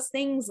 That's one of those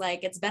things,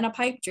 like it's been a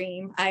pipe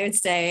dream, I would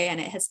say, and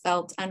it has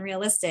felt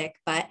unrealistic,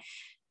 but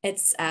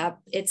it's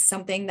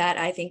something that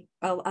I think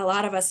a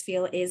lot of us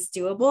feel is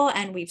doable,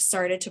 and we've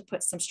started to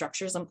put some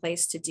structures in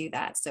place to do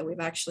that. So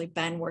we've actually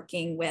been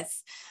working with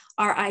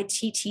our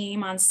IT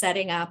team on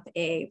setting up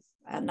a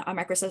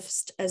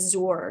Microsoft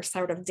Azure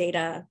sort of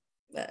data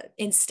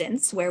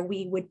instance where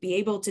we would be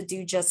able to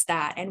do just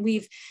that. And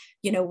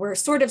we're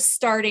sort of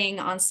starting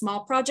on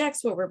small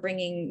projects where we're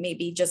bringing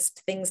maybe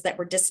just things that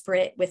were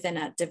disparate within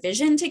a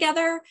division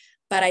together.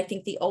 But I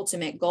think the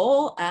ultimate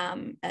goal,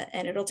 and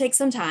it'll take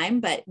some time,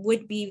 but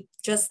would be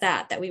just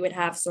that we would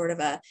have sort of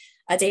a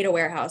data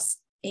warehouse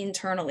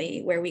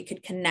internally where we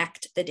could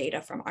connect the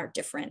data from our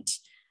different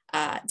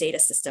data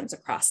systems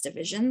across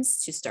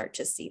divisions to start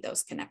to see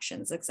those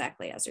connections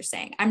exactly as you're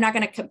saying. I'm not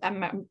going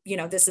to, you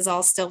know, this is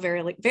all still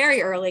very,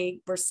 very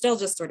early. We're still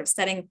just sort of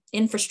setting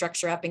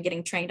infrastructure up and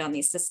getting trained on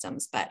these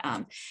systems. But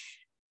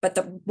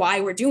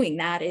why we're doing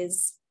that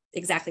is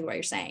exactly what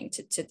you're saying,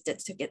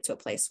 to get to a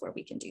place where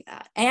we can do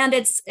that. And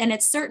it's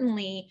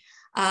certainly,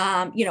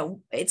 you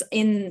know, it's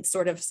in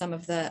sort of some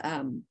of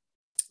the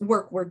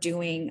work we're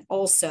doing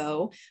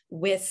also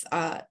with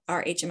our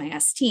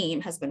HMIS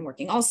team has been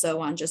working also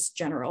on just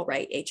general,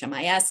 right,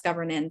 HMIS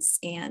governance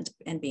and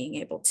being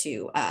able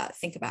to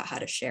think about how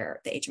to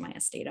share the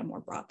HMIS data more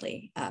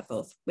broadly,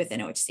 both within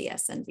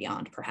OHCS and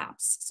beyond,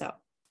 perhaps. So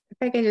if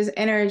I could just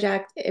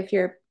interject, if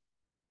you're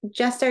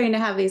just starting to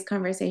have these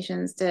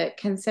conversations, to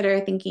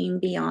consider thinking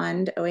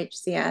beyond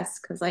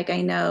OHCS, because like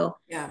I know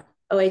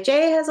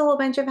OHA has a whole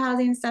bunch of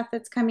housing stuff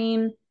that's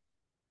coming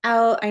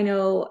out. I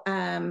know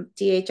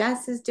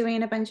DHS is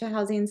doing a bunch of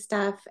housing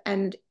stuff,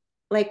 and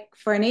like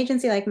for an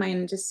agency like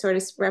mine, just sort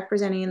of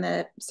representing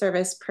the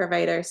service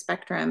provider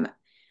spectrum,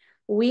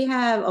 we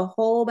have a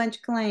whole bunch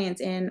of clients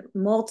in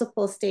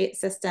multiple state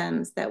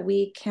systems that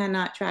we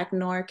cannot track,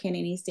 nor can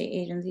any state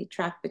agency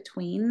track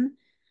between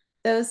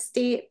those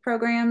state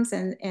programs,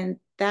 and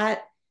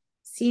that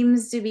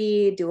seems to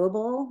be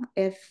doable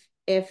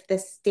if the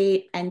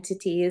state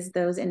entities,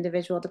 those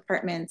individual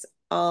departments,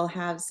 all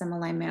have some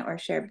alignment or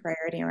shared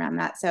priority around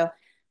that. So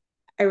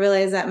I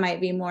realize that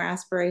might be more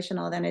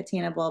aspirational than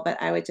attainable,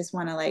 but I would just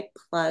want to like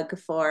plug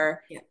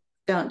for,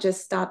 don't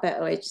just stop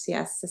at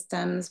OHCS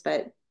systems,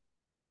 but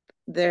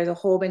there's a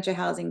whole bunch of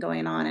housing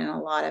going on in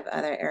a lot of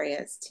other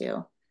areas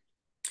too.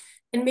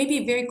 And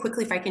maybe very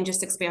quickly, if I can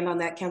just expand on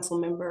that, Council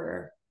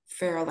Member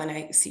Farrell, and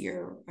I see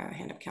your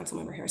hand up,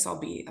 Councilmember Harris. I'll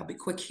be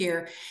quick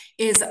here.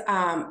 Is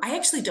I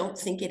actually don't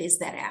think it is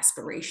that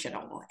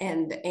aspirational,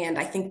 and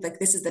I think like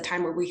this is the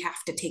time where we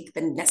have to take the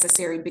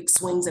necessary big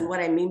swings. And what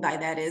I mean by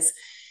that is,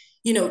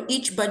 you know,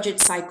 each budget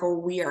cycle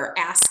we are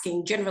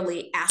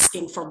generally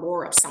asking for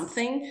more of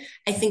something.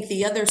 I think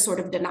the other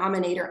sort of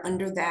denominator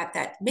under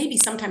that maybe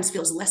sometimes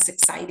feels less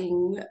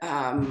exciting,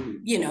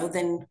 you know,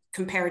 than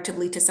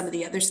comparatively to some of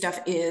the other stuff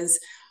is,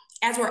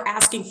 as we're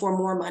asking for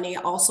more money,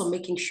 also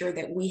making sure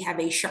that we have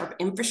a sharp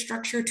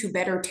infrastructure to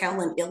better tell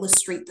and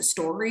illustrate the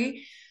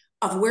story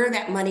of where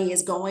that money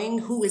is going,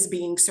 who is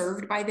being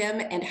served by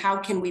them, and how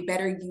can we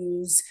better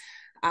use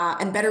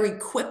and better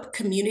equip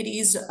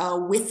communities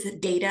with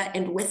data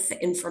and with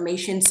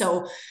information.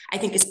 So I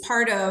think as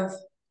part of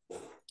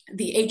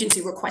the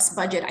agency request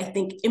budget, I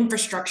think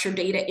infrastructure,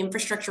 data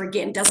infrastructure,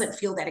 again, doesn't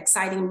feel that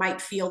exciting, might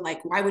feel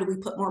like, why would we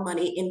put more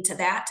money into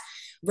that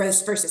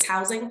versus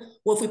housing?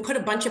 Well, if we put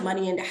a bunch of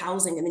money into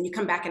housing and then you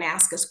come back and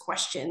ask us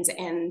questions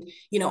and,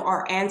 you know,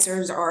 our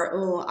answers are,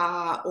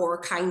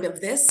 or kind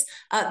of this,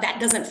 that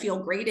doesn't feel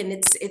great. And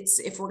it's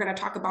if we're going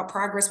to talk about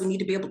progress, we need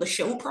to be able to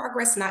show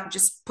progress, not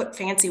just put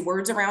fancy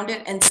words around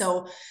it. And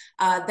so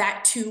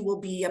that too will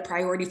be a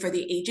priority for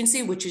the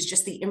agency, which is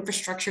just the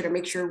infrastructure to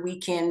make sure we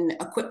can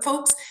equip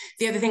folks.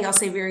 The other thing I'll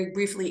say very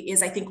briefly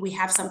is I think we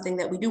have something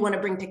that we do want to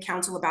bring to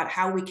council about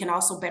how we can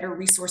also better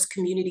resource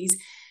communities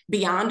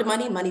beyond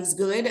money. Money's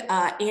good,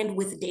 and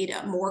with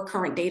data, more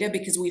current data,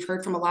 because we've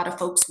heard from a lot of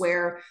folks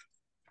where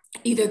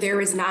either there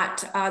is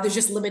not, there's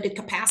just limited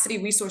capacity,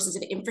 resources,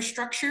 and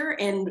infrastructure,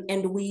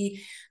 and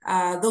we,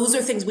 those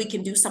are things we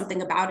can do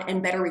something about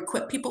and better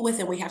equip people with,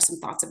 and we have some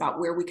thoughts about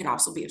where we can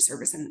also be of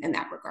service in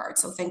that regard.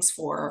 So thanks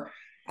for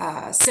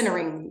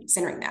centering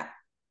that.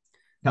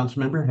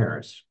 Councilmember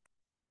Harris.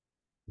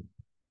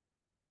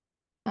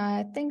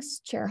 Thanks,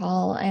 Chair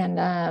Hall,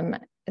 and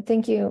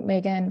thank you,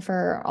 Megan,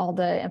 for all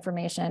the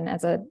information.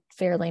 As a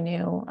fairly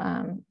new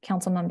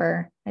council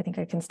member, I think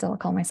I can still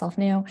call myself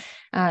new.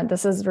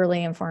 This is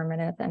really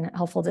informative and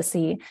helpful to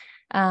see.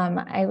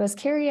 I was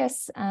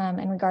curious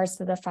in regards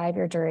to the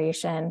 5-year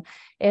duration,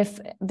 if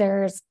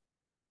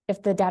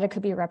the data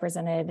could be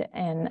represented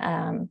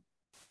in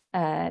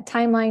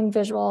timeline,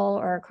 visual,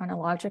 or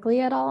chronologically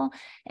at all,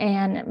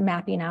 and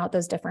mapping out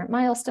those different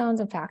milestones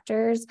and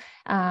factors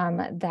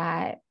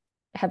that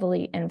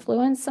heavily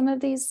influence some of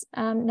these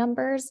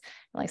numbers,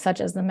 like such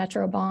as the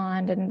Metro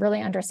bond, and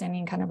really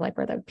understanding kind of like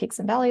where the peaks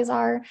and valleys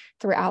are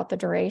throughout the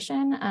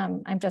duration.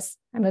 I'm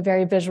a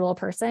very visual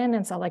person.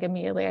 And so like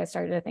immediately I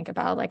started to think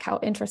about like how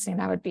interesting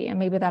that would be. And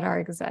maybe that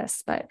already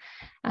exists, but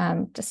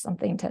just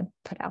something to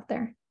put out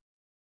there.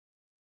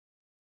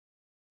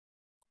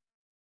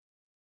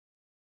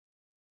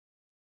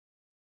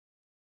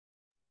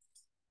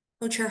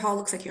 Oh, Chair Hall,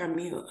 looks like you're on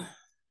mute.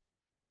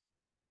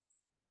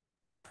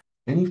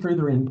 Any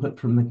further input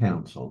from the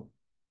council?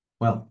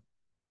 Well,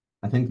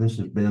 I think this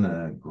has been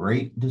a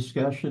great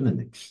discussion, an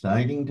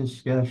exciting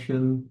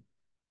discussion.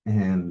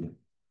 And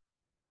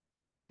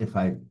if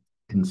I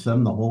can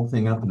sum the whole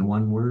thing up in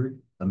one word,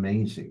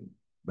 amazing.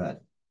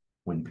 But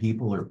when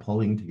people are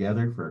pulling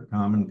together for a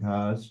common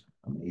cause,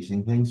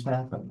 amazing things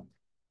happen.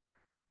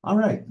 All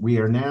right, we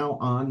are now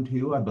on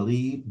to, I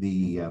believe,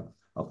 the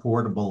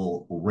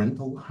Affordable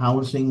Rental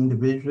Housing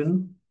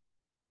Division.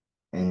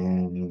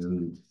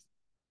 And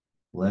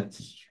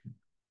let's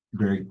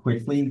very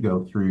quickly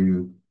go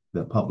through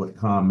the public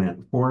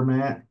comment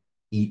format.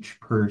 Each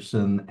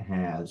person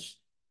has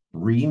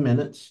 3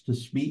 minutes to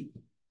speak,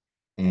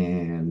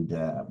 and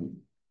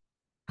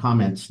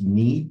comments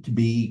need to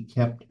be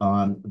kept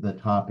on the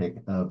topic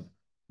of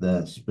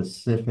the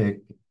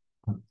specific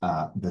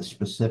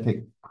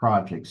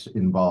projects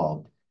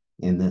involved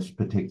in this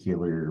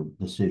particular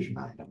decision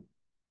item.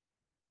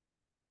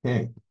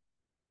 Okay.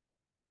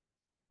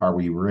 Are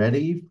we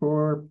ready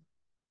for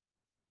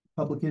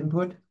public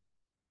input?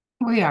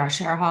 We are,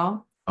 Chair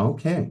Hall.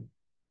 Okay,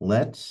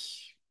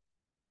 let's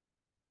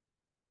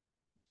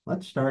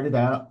start it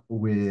out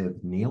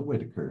with Neil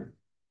Whitaker.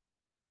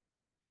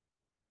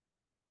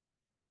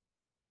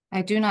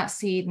 I do not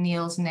see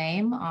Neil's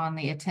name on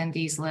the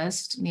attendees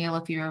list. Neil,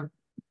 if you're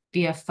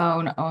via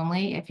phone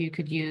only, if you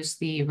could use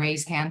the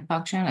raise hand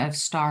function of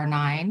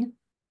 *9.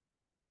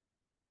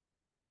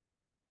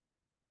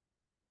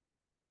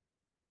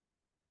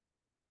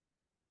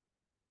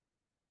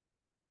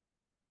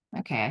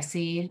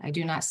 Okay, I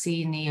do not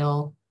see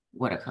Neil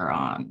Whitaker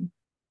on.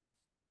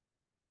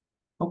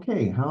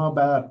 Okay, how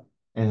about,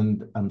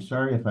 and I'm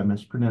sorry if I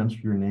mispronounced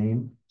your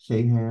name,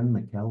 Seyhan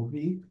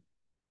McKelvey?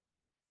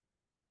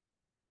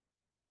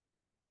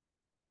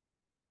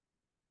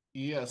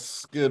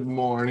 Yes, good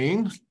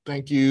morning.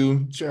 Thank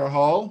you, Chair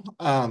Hall.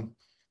 And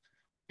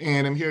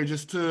I'm here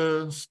just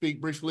to speak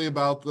briefly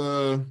about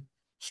the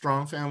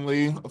Strong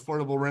Family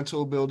Affordable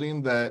Rental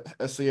Building that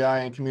SCI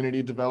and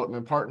Community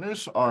Development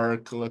Partners are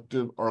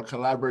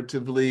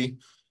collaboratively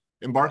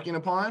embarking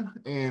upon,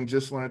 and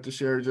just wanted to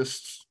share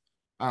just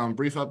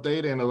brief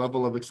update and a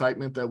level of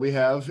excitement that we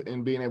have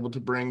in being able to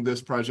bring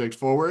this project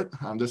forward.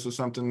 This is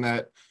something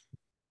that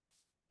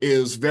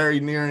is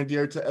very near and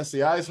dear to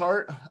SCI's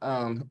heart,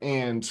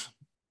 and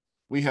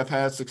we have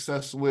had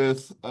success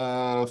with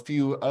a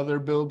few other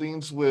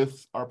buildings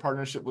with our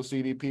partnership with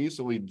CDP.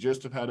 So we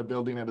just have had a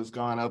building that has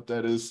gone up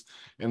that is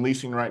in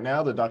leasing right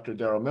now, the Dr.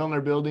 Darrell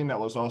Milner building. That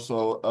was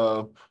also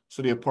a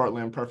City of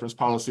Portland preference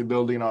policy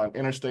building on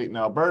Interstate in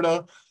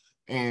Alberta.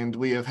 And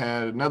we have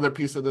had another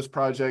piece of this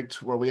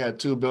project where we had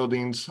 2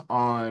 buildings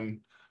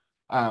on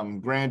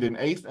Grand and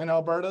 8th in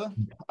Alberta,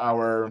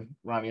 our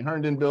Ronnie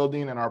Herndon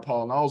building and our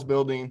Paul Knowles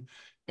building.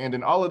 And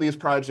in all of these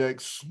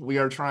projects, we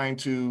are trying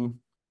to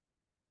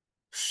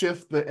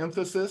shift the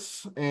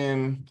emphasis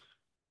in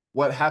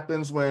what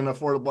happens when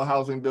affordable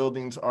housing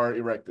buildings are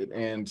erected.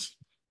 And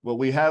what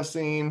we have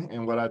seen,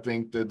 and what I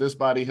think that this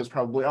body has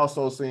probably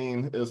also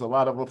seen, is a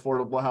lot of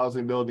affordable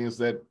housing buildings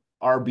that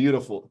are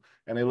beautiful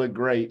and they look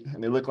great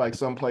and they look like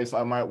someplace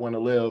I might want to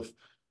live,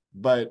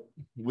 but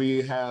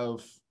we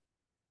have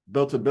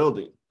built a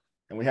building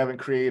and we haven't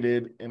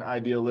created an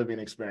ideal living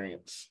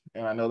experience.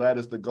 And I know that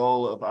is the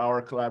goal of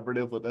our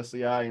collaborative with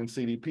SCI and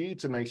CDP,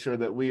 to make sure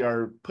that we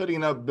are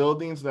putting up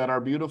buildings that are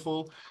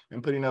beautiful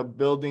and putting up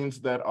buildings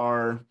that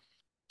are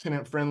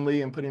tenant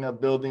friendly and putting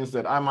up buildings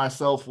that I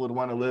myself would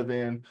want to live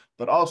in,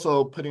 but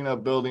also putting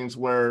up buildings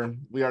where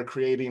we are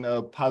creating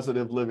a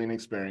positive living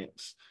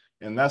experience.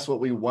 And that's what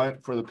we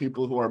want for the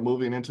people who are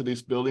moving into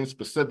these buildings,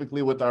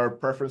 specifically with our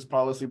preference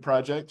policy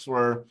projects,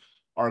 where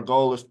our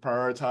goal is to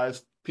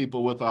prioritize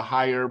people with a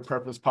higher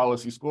preference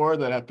policy score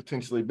that have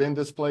potentially been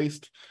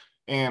displaced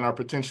and are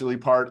potentially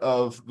part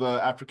of the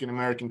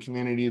African-American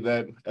community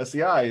that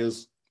SCI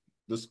is.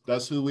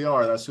 That's who we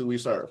are, that's who we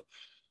serve.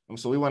 And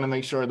so we want to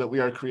make sure that we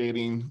are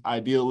creating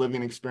ideal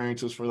living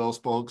experiences for those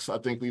folks. I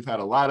think we've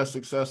had a lot of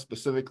success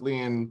specifically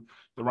in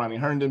the Ronnie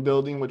Herndon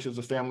building, which is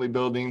a family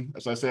building.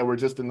 As I said, we're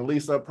just in the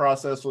lease up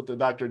process with the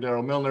Dr.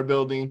 Darrell Milner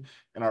building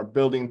and are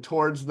building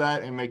towards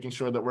that and making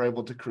sure that we're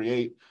able to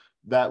create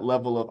that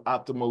level of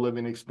optimal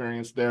living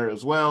experience there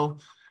as well.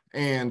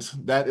 And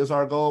that is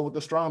our goal with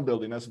the Strong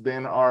building. That's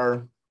been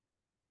our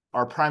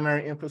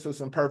primary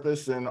emphasis and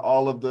purpose in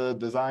all of the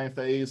design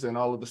phase and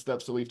all of the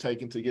steps that we've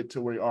taken to get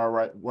to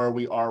where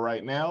we are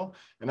right now.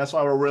 And that's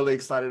why we're really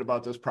excited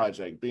about this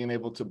project, being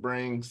able to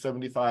bring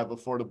 75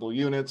 affordable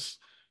units,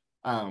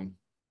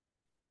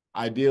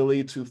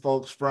 ideally to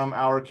folks from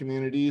our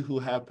community who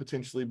have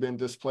potentially been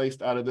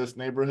displaced out of this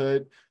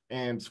neighborhood,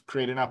 and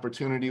create an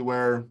opportunity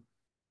where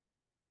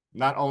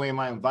not only am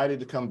I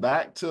invited to come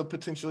back to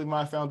potentially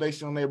my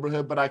foundational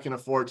neighborhood, but I can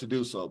afford to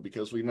do so,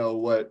 because we know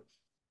what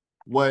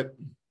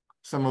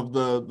some of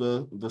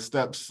the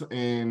steps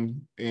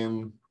in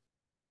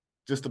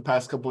just the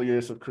past couple of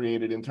years have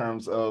created in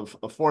terms of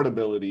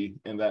affordability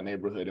in that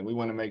neighborhood. And we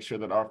want to make sure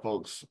that our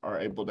folks are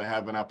able to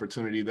have an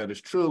opportunity that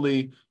is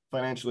truly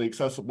financially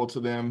accessible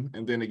to them.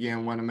 And then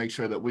again, want to make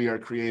sure that we are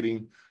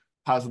creating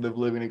positive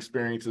living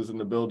experiences in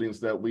the buildings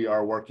that we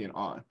are working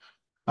on.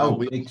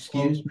 Oh,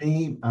 excuse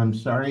me, I'm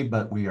sorry,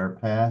 but we are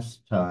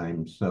past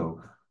time,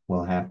 so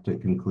we'll have to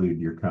conclude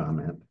your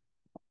comment.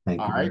 Thank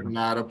you. All right,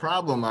 not a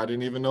problem. I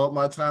didn't even know what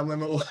my time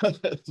limit was,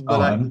 but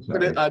Oh,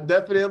 I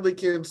definitely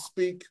can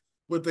speak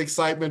with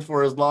excitement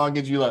for as long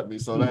as you let me.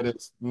 So that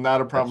is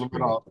not a problem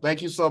at all.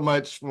 Thank you so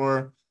much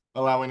for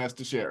allowing us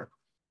to share.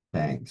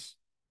 Thanks.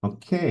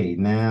 Okay,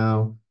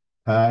 now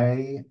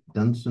Ty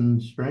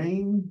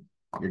Dunson-Strain,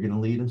 you're going to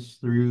lead us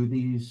through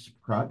these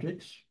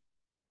projects.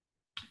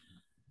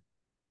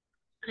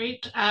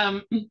 great.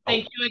 Thank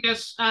you. I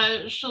guess,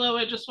 Shiloh,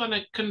 I just want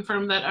to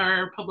confirm that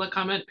our public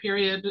comment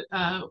period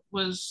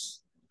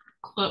was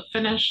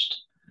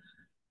finished.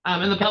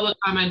 And the public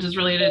comment is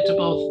related to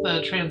both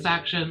the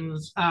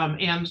transactions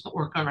and the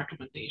ORCA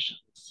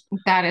recommendations.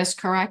 That is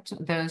correct.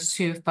 Those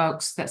two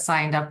folks that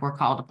signed up were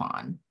called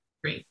upon.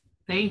 Great.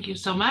 Thank you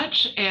so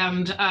much.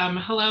 And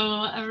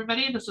hello,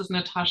 everybody. This is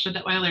Natasha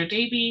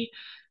Detweiler-Davy,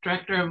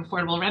 Director of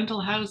Affordable Rental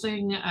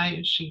Housing. I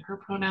use she, her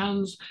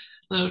pronouns.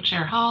 Hello,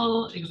 Chair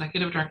Hall,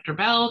 Executive Director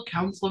Bell,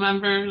 council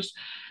members.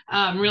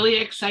 I'm really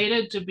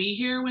excited to be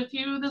here with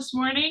you this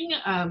morning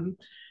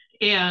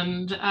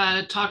and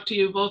talk to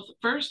you both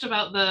first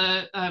about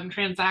the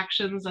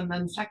transactions and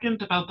then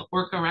second about the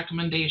ORCA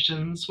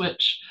recommendations,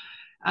 which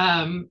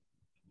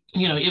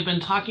you know, you've been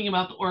talking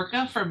about the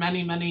ORCA for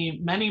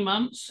many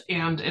months,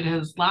 and it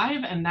is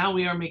live, and now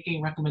we are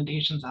making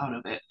recommendations out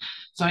of it.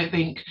 So I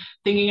think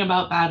thinking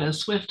about that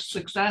as swift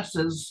success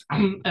is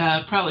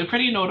probably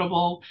pretty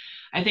notable.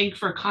 I think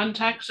for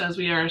context, as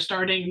we are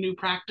starting new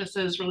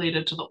practices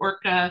related to the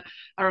ORCA,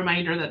 a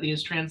reminder that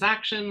these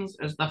transactions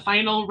is the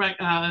final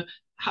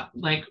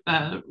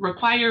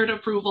required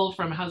approval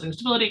from Housing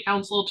Stability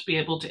Council to be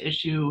able to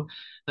issue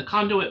the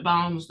conduit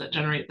bonds that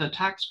generate the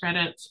tax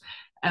credits.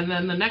 And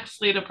then the next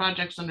slate of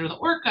projects under the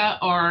ORCA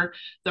are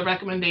the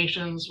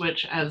recommendations,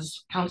 which as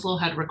council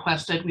had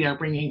requested, we are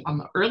bringing on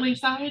the early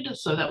side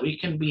so that we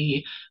can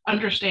be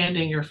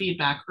understanding your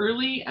feedback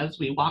early as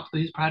we walk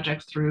these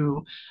projects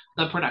through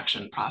the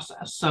production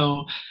process.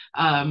 So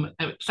I'm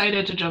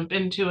excited to jump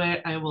into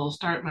it. I will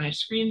start my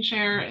screen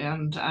share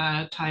and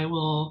Ty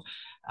will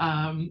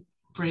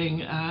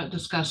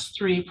discuss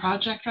 3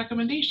 project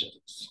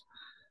recommendations.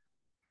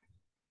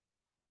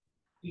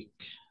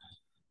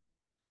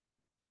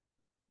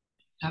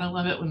 Gotta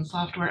love it when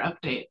software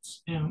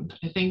updates. And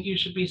I think you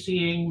should be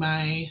seeing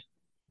my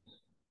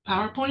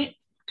PowerPoint.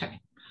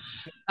 Okay.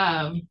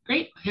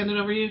 Great. Hand it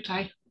over to you,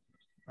 Ty.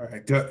 All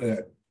right.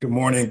 Good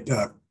morning,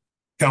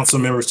 council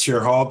members, Chair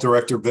Hall,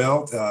 Director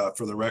Bell.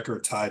 For the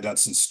record, Ty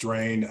Dunson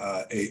Strain,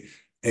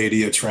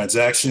 ADA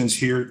Transactions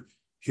here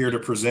to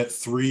present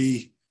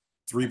three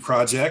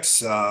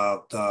projects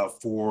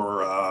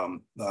for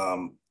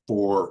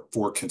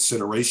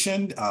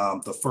consideration.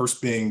 The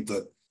first being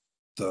the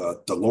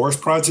Dolores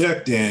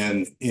project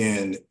in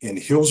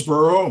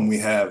Hillsborough, and we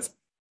have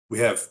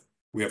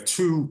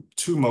two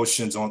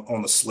motions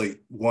on the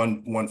slate.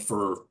 One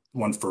for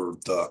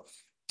the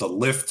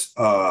lift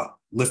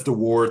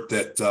award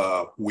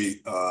that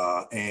we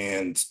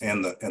and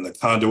the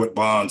conduit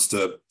bonds.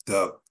 The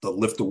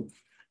lift.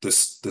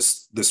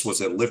 This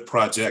was a lift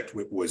project.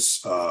 It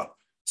was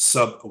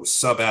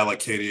sub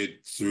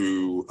allocated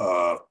through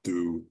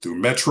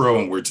Metro,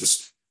 and we're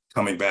just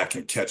coming back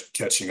and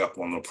catching up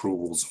on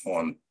approvals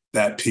on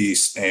that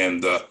piece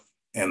and the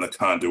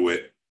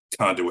conduit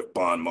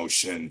bond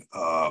motion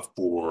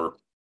for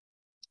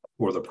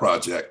the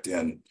project.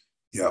 And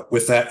yeah,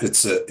 with that,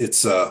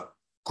 it's a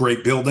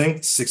great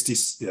building,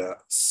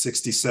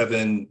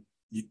 67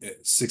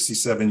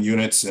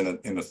 units in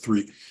a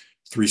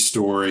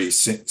three-story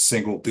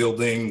single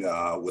building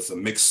with a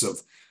mix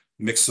of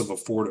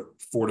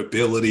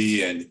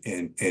affordability and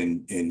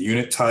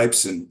unit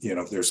types. And you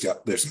know, there's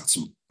got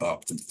some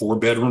 4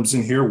 bedrooms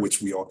in here,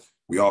 which we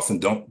often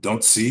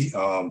don't see.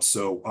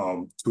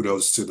 So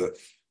kudos to the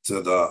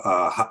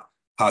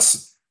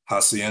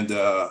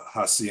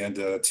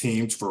Hacienda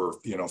teams for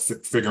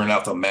figuring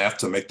out the math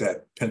to make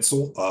that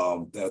pencil.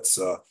 It's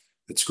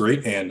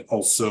great, and it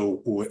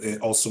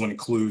also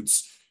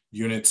includes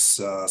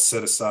units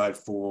set aside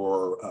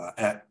for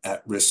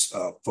at risk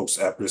folks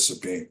at risk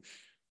of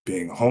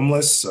being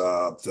homeless.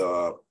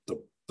 The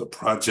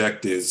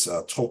project is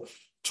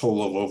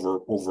total of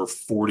over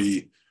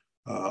 40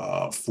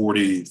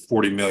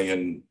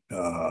 million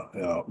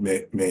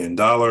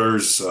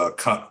dollars.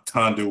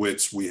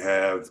 Conduits we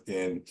have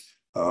in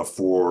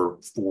for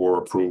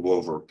approval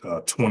over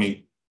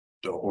 20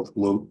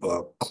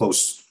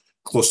 close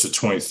to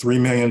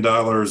 $23 million,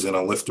 and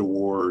a lift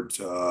award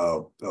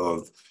of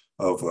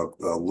a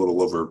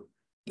little over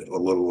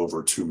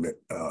 2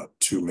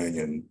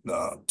 million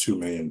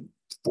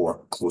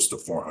for close to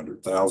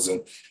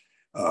 400,000.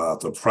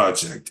 The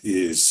project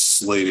is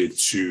slated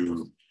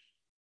to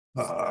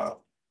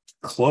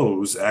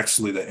close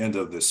actually the end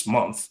of this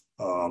month.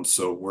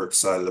 So we're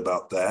excited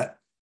about that.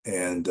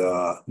 And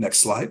next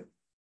slide.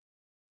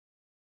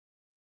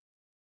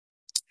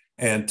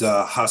 And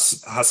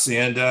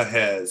Hacienda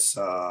has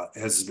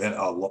been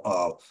a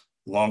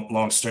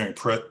long-standing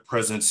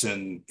presence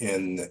in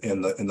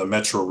the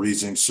metro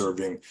region,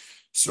 serving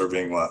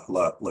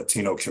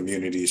Latino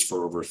communities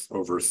for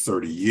over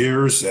 30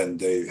 years, and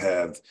they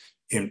have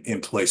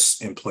in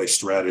place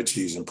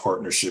strategies and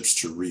partnerships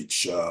to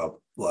reach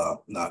not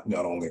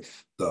only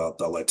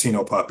the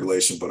Latino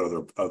population but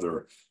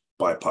other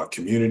BIPOC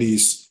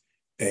communities.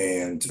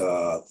 And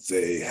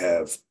they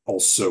have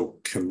also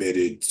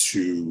committed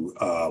to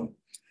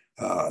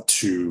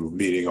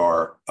meeting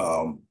our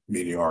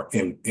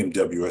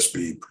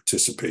MWSB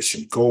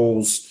participation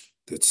goals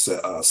that's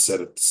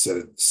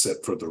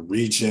set for the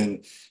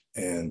region.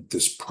 and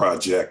this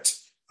project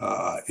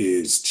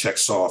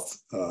checks off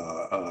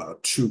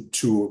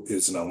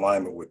is in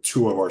alignment with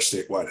 2 of our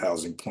statewide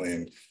housing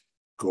plan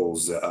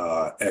goals,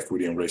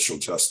 equity and racial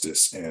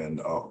justice and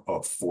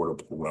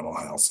affordable rental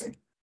housing.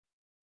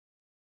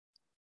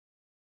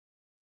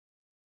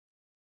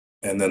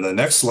 And then the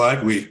next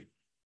slide, we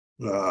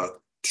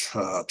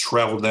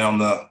travel down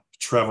the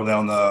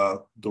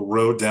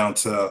road down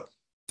to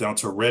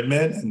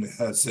Redmond, and it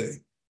has the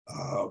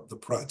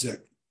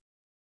project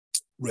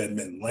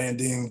Redmond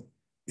Landing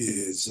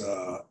is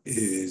a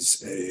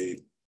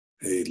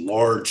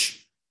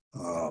large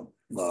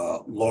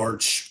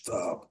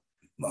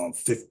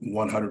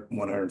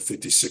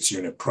 156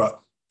 unit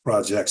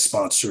project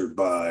sponsored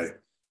by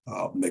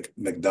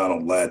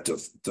McDonald Ladd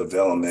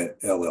Development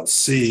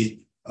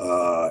LLC.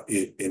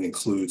 It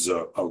includes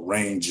a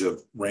range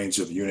of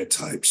unit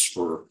types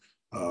for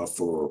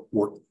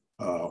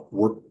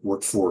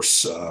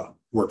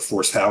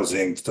workforce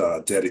housing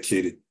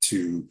dedicated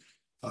to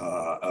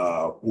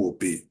will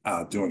be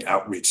doing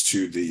outreach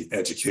to the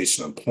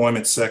education and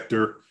employment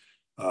sector.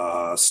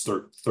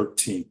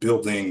 13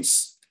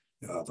 buildings.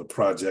 The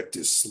project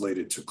is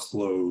slated to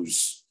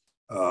close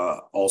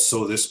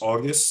also this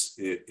August.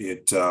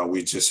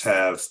 We just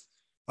have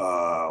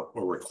a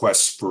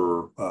request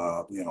for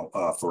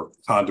for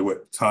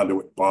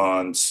conduit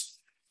bonds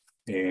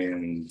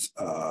and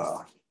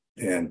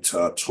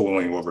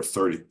totaling over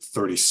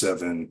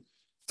 37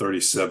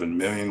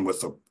 million,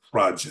 with a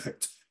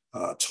project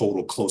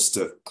total close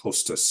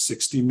to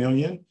 60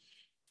 million.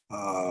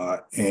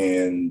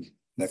 And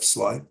next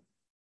slide.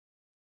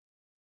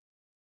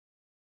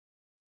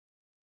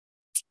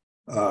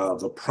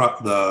 The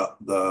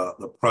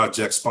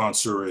project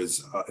sponsor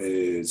is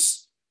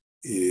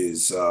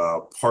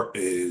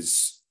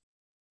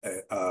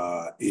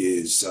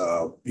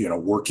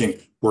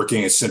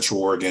working in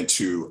Central Oregon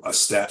to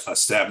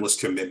establish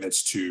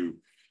commitments to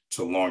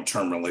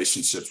long-term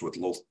relationships with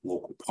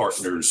local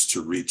partners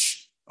to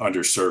reach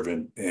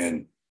underserved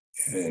and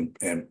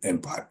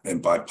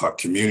BIPOC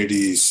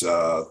communities.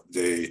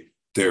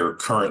 They're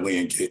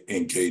currently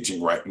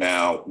engaging right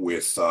now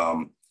with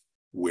a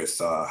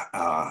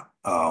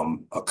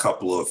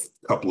couple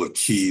of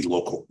key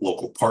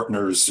local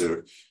partners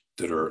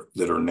that are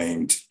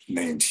named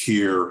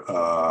here,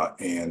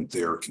 and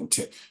they're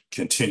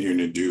continuing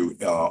to do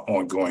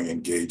ongoing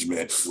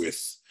engagement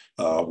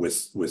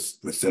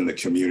within the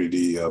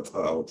community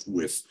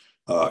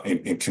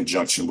in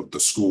conjunction with the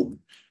school,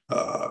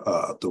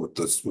 with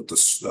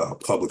the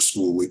public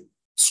school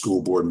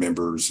board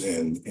members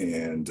and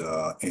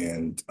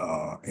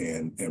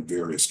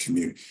various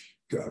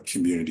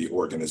community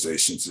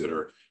organizations that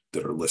are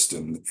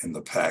listed in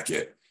the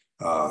packet.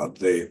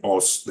 They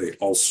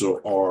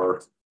also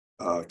are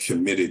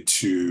committed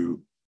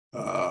to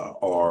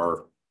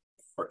our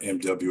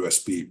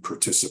MWSB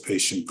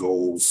participation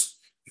goals,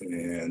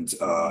 and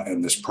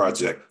this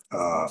project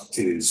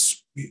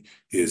is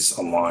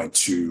aligned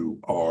to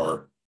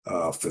our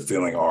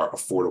fulfilling our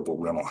affordable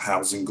rental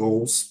housing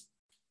goals.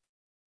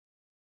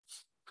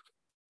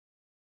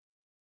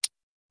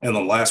 And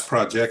the last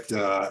project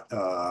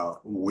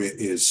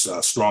is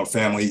Strong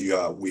Family.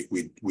 You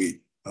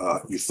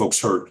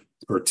folks heard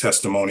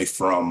testimony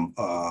from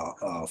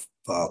the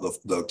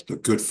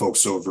good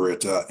folks over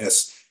at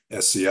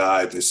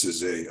SCI. This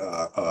is a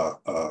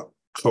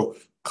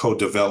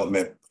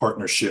co-development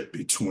partnership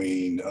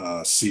between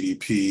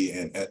CDP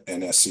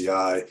and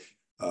SCI.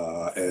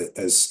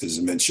 As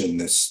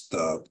mentioned,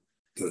 the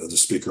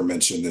speaker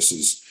mentioned, this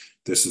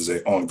is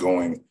an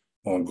ongoing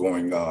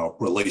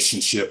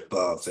relationship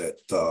that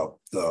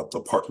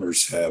the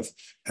partners have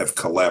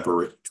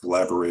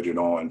collaborated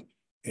on,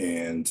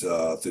 and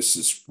this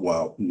is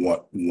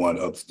one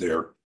of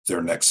their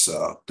next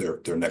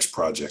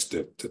projects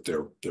that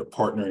they're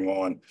partnering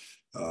on.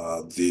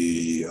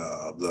 The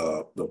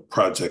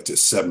project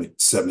is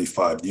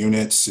 75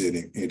 units.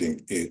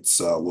 It's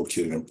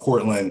located in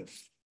Portland.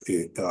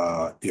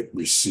 It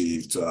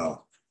received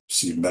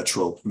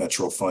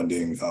Metro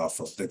funding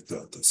from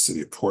the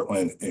city of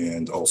Portland,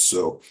 and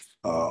also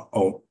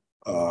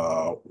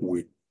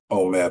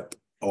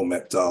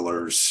OMEP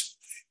dollars,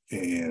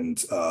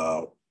 and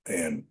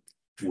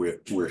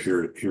we're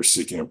here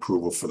seeking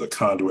approval for the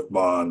conduit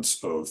bonds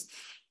of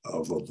a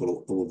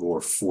little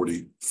over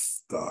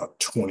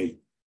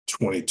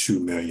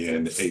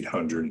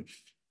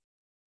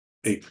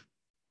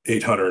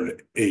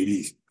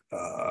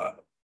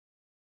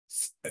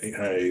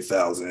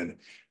 880,000,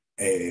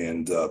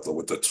 and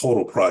with the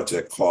total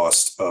project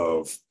cost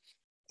of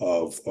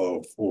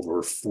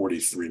over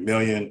 43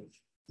 million.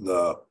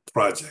 The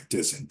project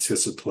is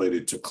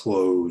anticipated to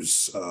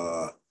close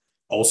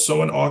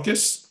also in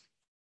August,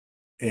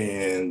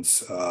 and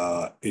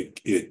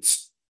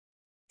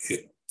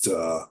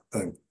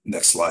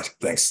next slide,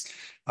 thanks.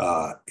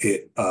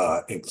 It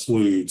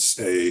includes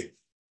a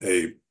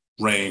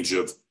range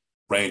of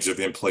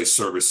in-place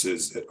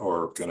services that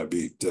are going to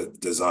be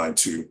designed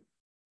to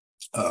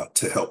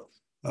help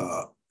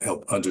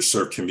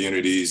underserved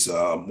communities,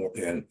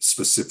 and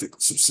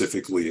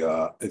specifically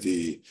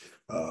the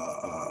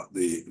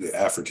the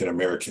African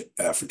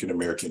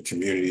American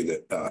community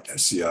that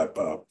SCI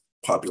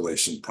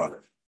population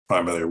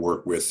primarily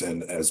work with,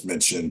 and as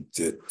mentioned,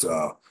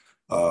 that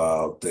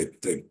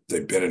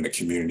they've been in the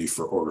community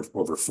for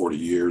over 40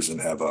 years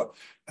and have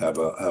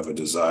a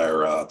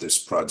desire. This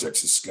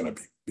project is going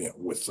to be,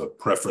 with the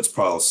preference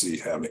policy,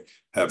 having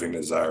a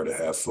desire to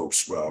have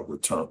folks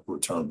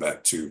return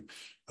back to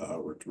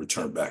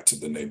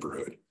the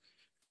neighborhood.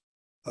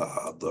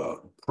 The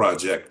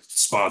project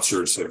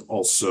sponsors have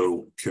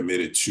also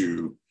committed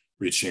to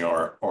reaching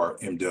our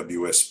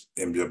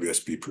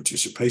MWSB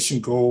participation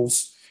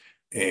goals.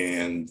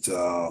 And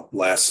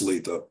lastly,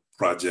 the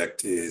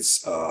project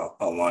is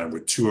aligned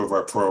with two of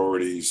our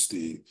priorities: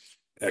 the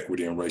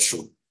equity and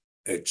racial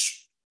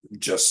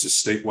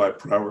justice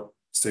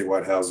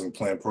statewide housing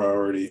plan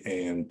priority,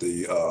 and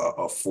the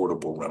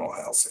affordable rental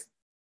housing.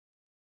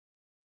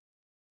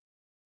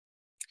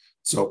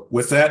 So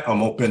with that,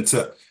 I'm open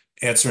to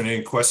answering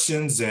any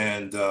questions,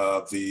 and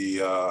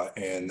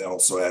and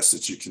also ask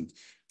that you can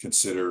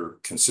consider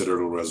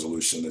the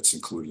resolution that's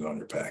included on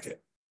your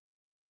packet.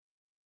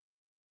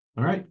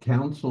 All right,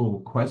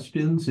 council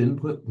questions,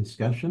 input,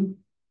 discussion.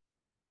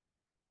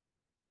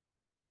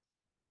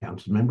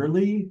 Councilmember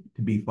Lee,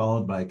 to be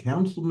followed by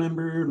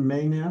Councilmember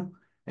Mena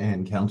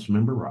and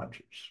Councilmember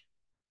Rogers.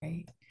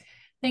 Great.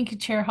 Thank you,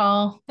 Chair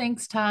Hall.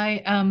 Thanks,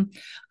 Ty.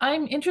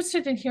 I'm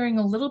interested in hearing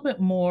a little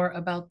bit more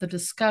about the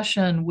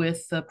discussion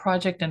with the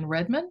project in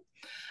Redmond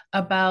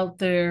about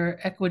their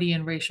equity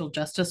and racial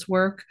justice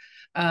work.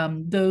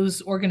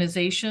 Those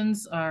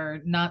organizations are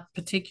not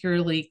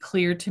particularly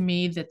clear to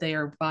me that they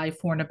are by,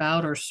 for, and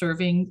about or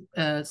serving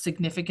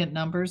significant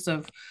numbers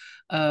of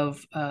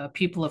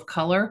people of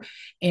color.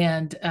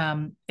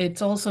 And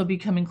it's also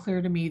becoming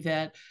clear to me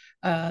that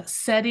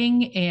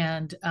setting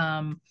and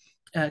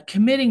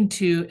committing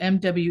to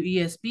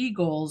MWESB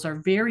goals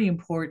are very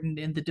important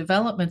in the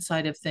development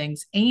side of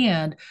things.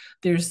 And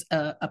there's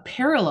a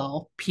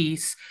parallel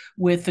piece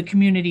with the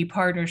community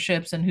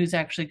partnerships and who's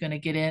actually going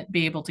to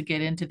be able to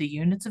get into the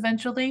units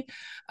eventually.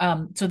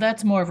 So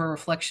that's more of a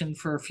reflection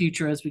for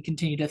future as we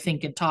continue to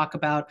think and talk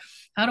about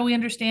how do we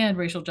understand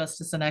racial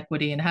justice and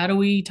equity, and how do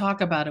we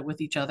talk about it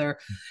with each other.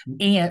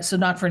 And so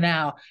not for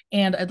now.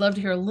 And I'd love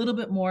to hear a little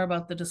bit more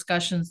about the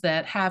discussions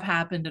that have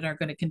happened and are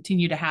going to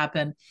continue to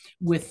happen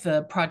with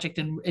the project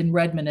in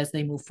Redmond as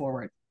they move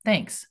forward.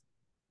 Thanks.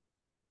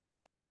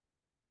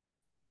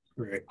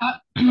 Great.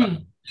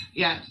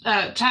 Yeah,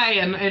 Ty,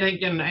 and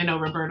again, I know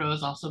Roberto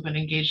has also been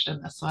engaged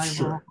in this, so I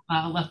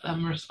will let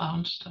them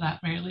respond to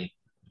that, Mary Lee.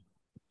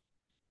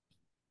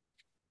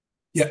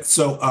 Yeah,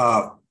 so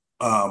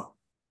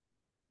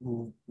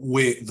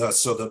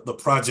the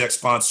project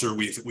sponsor,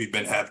 we've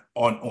been having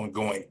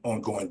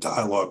ongoing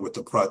dialogue with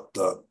the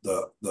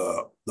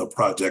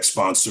project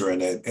sponsor,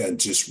 and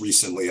just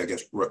recently, I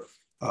guess,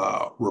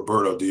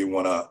 Roberto, do you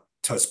want to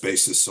touch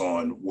basis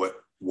on what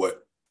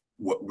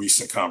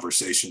recent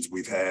conversations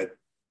we've had?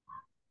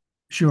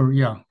 Sure,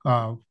 yeah.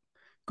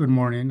 Good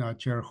morning,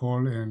 Chair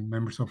Hall and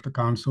members of the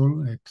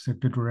council,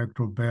 Executive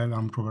Director Bell.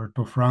 I'm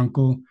Roberto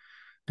Franco,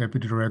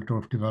 Deputy Director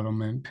of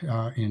Development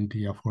in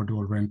the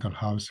Affordable Rental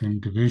Housing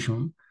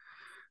Division.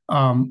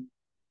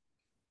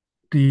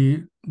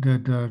 The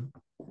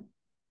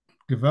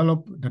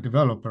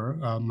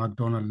developer,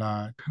 McDonald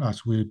Ladd,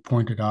 as we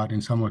pointed out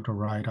in some of the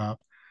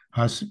write-up,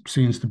 has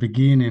since the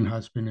beginning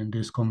has been in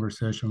these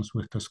conversations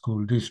with the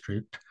school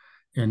district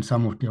and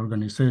some of the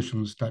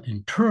organizations that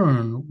in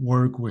turn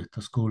work with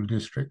the school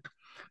district.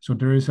 So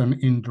there is an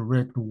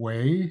indirect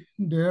way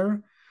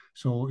there.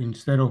 So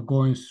instead of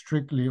going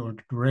strictly or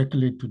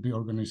directly to the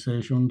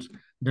organizations,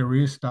 there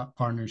is that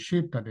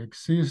partnership that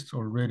exists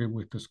already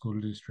with the school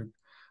district.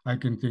 I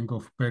can think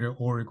of Better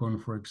Oregon,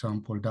 for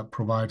example, that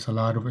provides a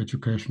lot of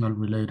educational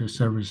related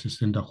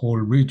services in the whole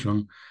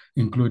region,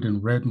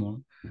 including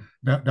Redmond.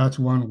 That's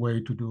one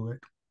way to do it.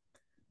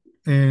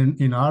 And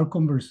in our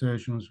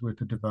conversations with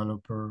the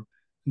developer,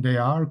 they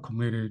are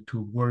committed to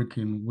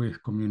working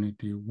with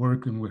community,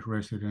 working with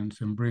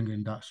residents, and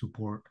bringing that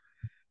support.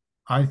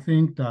 I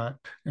think that,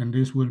 and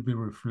this will be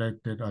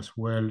reflected as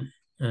well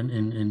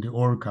in the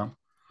ORCA,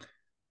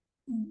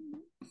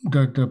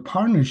 the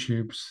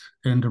partnerships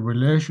and the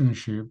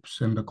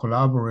relationships and the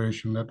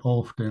collaboration that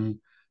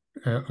often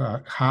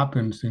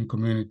happens in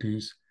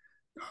communities,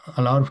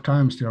 a lot of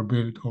times they are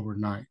built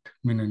overnight,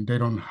 meaning they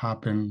don't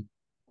happen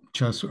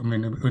just,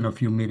 in a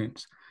few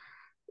minutes.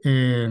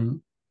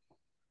 And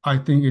I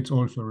think it's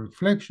also a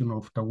reflection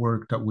of the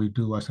work that we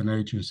do as an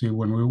agency.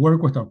 When we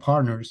work with our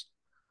partners,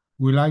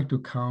 we like to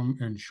come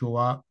and show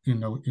up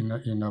in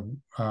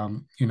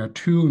a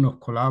tune of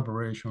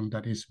collaboration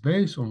that is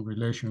based on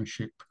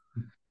relationship.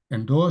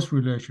 And those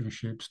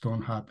relationships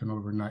don't happen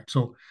overnight.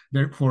 So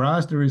for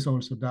us, there is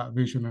also that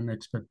vision and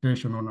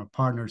expectation on our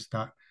partners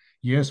that,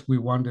 yes, we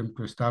want them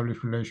to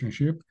establish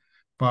relationship,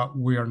 but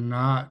we are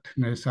not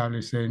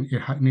necessarily saying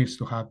it needs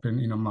to happen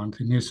in a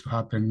month. It needs to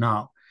happen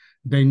now.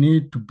 They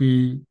need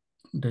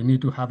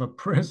to have a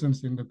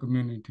presence in the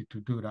community to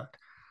do that.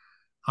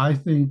 I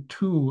think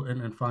too, and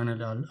then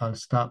finally I'll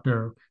stop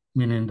there,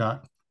 meaning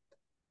that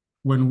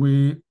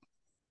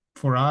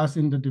for us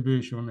in the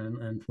division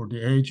and for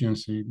the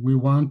agency, we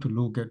want to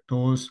look at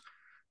those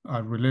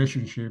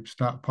relationships,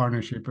 that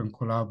partnership and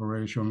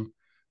collaboration,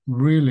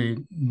 really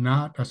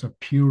not as a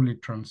purely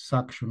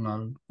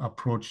transactional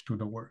approach to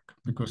the work,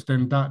 because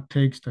then that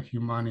takes the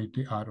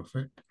humanity out of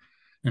it.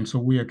 And so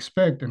we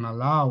expect and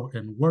allow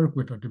and work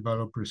with our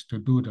developers to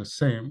do the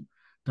same,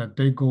 that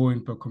they go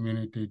into a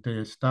community, they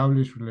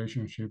establish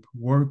relationship,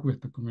 work with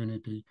the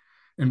community,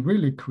 and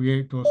really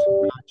create those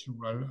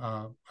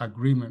natural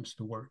agreements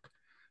to work.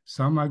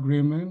 Some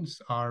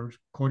agreements are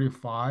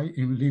codified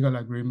in legal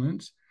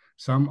agreements.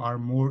 Some are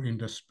more in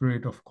the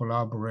spirit of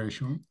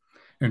collaboration.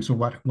 And so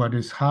what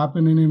is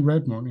happening in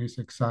Redmond is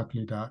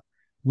exactly that,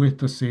 with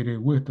the city,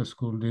 with the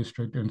school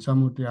district, and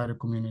some of the other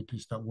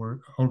communities that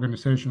work,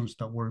 organizations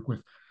that work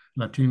with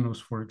Latinos,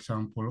 for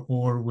example,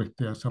 or with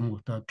some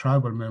of the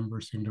tribal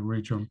members in the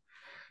region.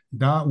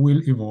 That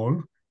will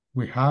evolve.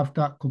 We have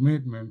that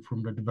commitment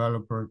from the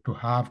developer to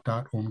have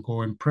that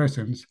ongoing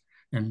presence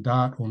and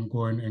that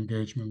ongoing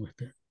engagement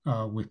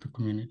with the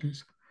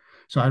communities.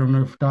 So I don't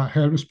know if that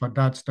helps, but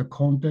that's the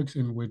context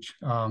in which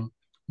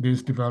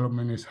this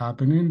development is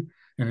happening.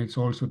 And it's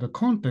also the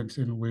context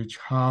in which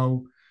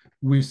how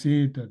we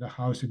see the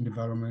housing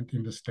development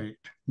in the state,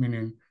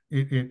 meaning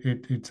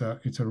it's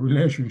a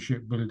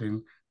relationship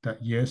building that,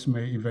 yes,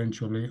 may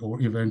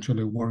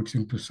eventually works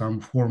into some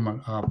formal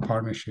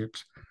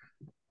partnerships.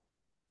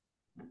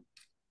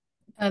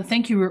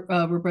 Thank you,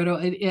 Roberto.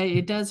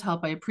 It does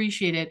help. I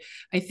appreciate it.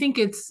 I think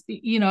it's,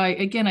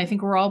 I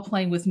think we're all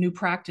playing with new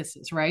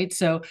practices, right?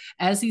 So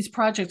as these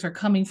projects are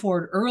coming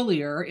forward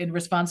earlier in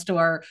response to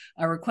our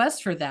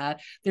request for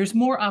that, there's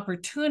more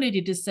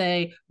opportunity to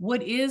say,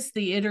 what is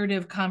the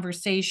iterative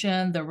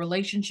conversation, the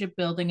relationship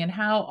building, and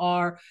how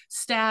are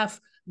staff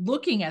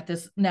looking at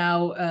this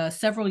now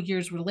several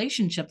years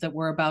relationship that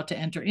we're about to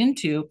enter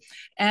into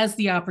as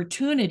the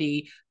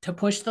opportunity to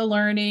push the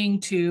learning,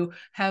 to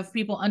have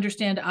people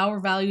understand our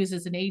values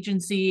as an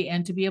agency,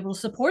 and to be able to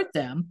support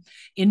them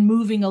in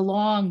moving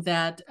along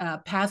that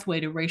pathway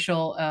to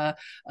racial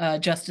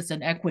justice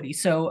and equity.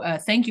 So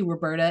thank you,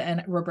 Roberto.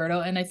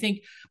 And I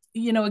think,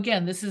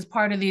 again, this is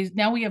part of these.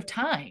 Now we have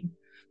time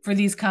for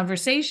these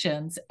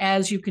conversations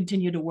as you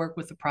continue to work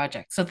with the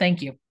project. So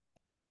thank you.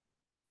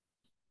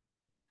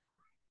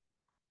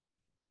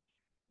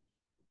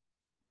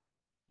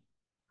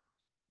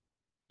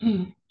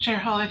 Chair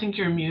Hall, I think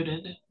you're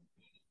muted.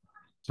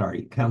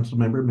 Sorry,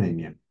 Councilmember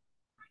Mania.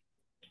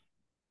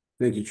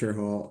 Thank you, Chair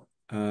Hall.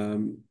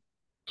 Kind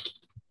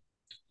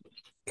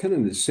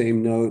of the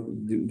same note,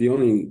 the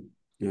only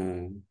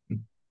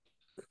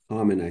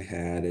comment I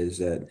had is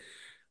that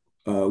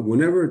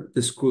whenever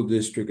the school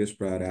district is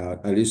brought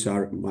out, at least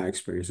my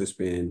experience has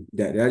been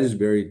that is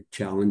very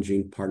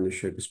challenging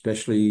partnership,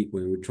 especially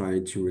when we're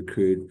trying to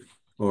recruit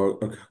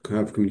or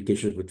have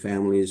communications with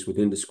families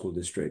within the school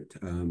district.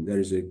 That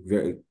is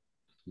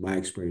my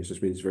experience has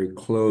been, it's very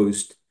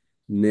closed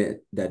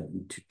knit,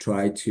 that to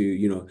try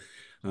to,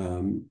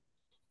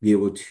 be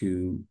able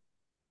to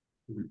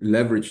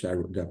leverage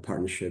that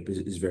partnership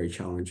is very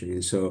challenging.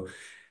 And so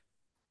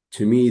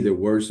to me,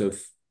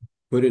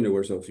 putting the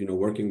words of,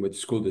 working with the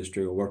school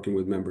district or working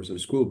with members of the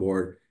school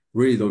board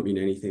really don't mean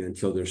anything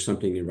until there's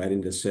something in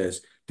writing that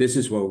says, this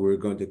is what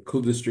the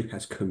school district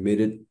has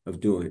committed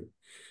of doing.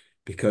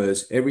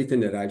 Because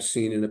everything that I've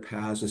seen in the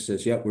past that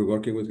says, yeah, we're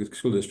working with the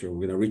school district, we're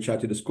going to reach out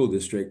to the school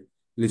district,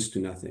 leads to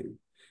nothing.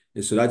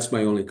 And so that's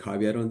my only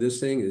caveat on this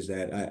thing, is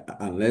that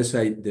unless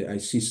I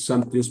see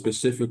something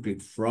specifically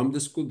from the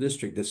school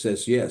district that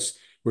says, yes,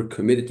 we're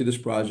committed to this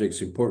project,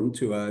 it's important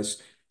to us,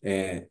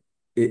 and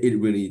it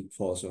really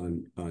falls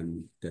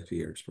on deaf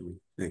ears for me.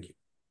 Thank you.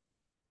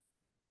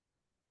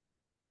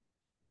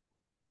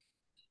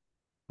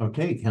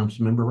 Okay,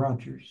 Councilmember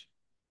Rogers.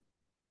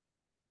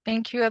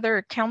 Thank you,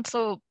 other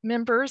council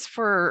members,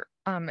 for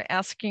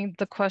asking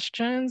the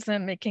questions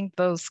and making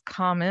those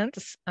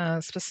comments,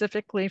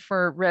 specifically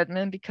for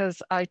Redmond,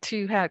 because I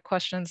too had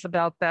questions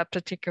about that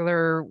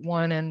particular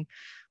one and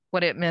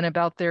what it meant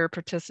about their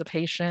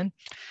participation.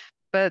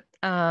 But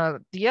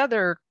the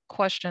other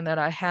question that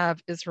I have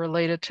is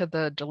related to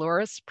the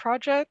Dolores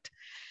project.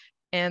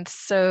 And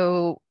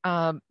so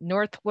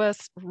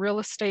Northwest Real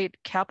Estate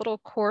Capital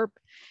Corp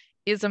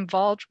is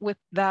involved with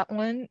that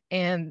one,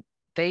 and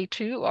they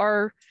too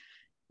are,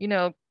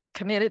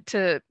 committed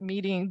to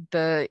meeting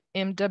the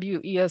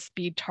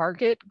MWESB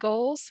target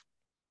goals.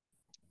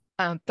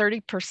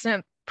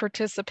 30%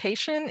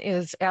 participation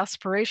is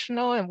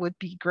aspirational and would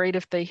be great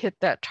if they hit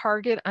that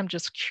target. I'm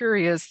just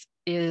curious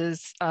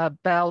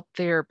about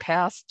their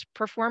past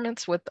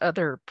performance with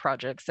other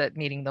projects at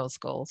meeting those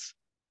goals.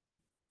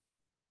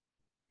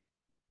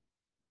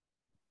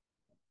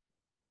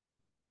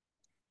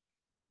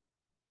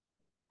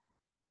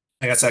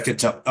 I guess I could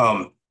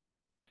tell.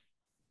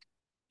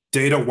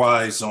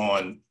 Data-wise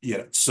on,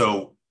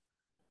 so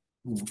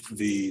what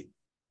we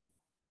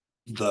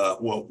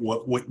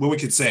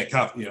could say,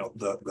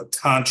 the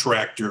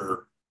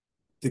contractor,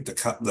 I think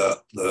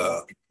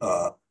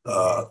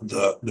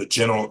the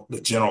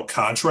general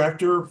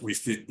contractor, we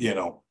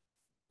feel,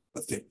 I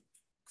think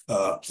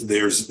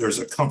there's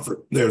a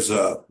comfort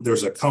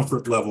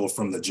level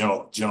from the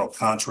general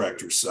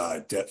contractor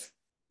side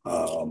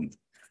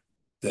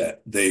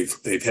that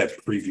they've had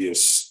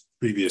previous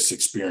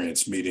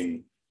experience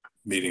meeting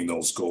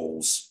those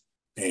goals,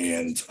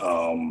 and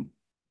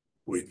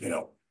we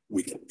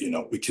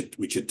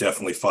could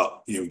definitely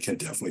follow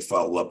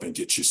up and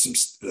get you some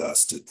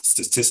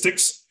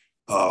statistics,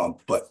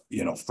 but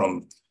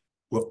from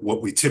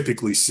what we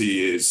typically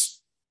see is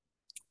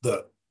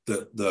the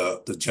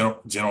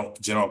general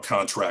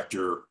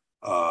contractor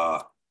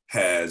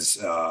has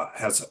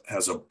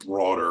a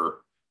broader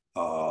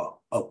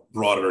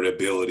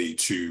ability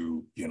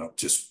to,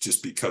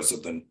 just because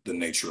of the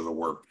nature of the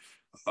work,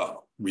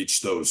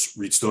 reach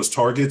those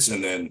targets,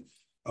 and then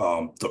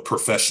the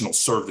professional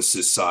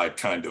services side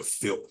kind of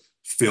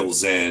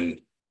fills in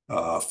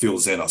a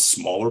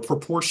smaller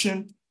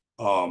proportion,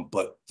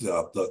 but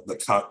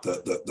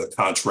the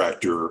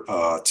contractor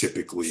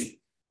typically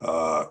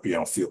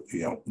there's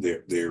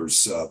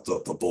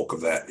the bulk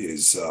of that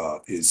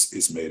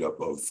is made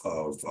up of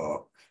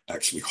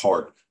actually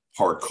hard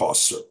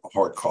cost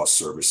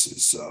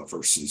services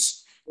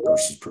versus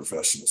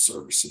professional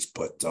services.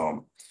 But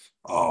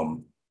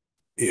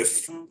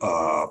if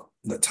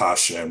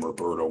Natasha and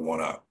Roberto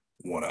wanna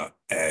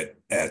add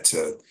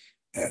to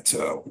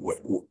what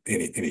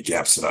any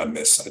gaps that I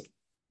missed.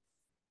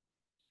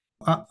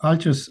 I'll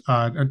just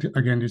add,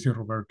 again, this is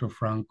Roberto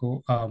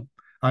Franco. I'll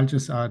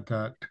just add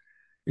that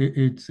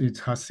it's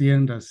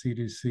Hacienda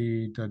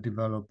CDC, the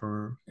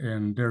developer,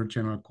 and their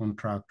general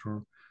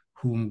contractor,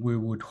 whom we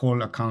would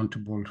hold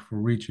accountable for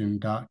reaching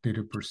that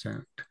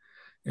 30%.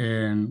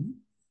 And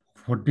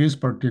for this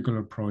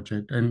particular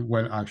project, and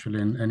well, actually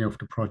in any of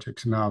the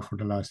projects now for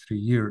the last 3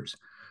 years,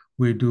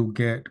 we do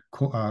get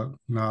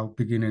now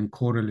beginning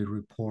quarterly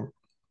report.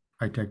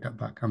 I take that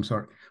back, I'm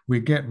sorry.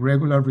 We get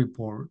regular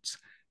reports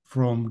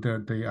from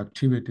the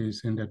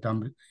activities in the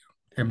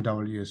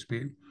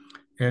MWSB.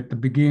 At the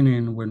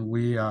beginning, when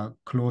we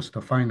close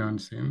the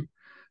financing,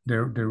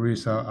 there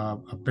is a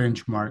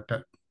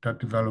benchmark that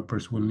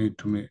developers will need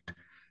to meet.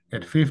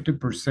 At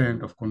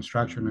 50% of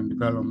construction and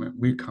development,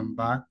 we come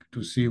back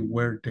to see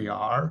where they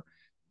are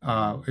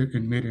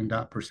in meeting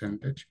that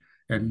percentage.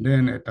 And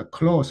then at the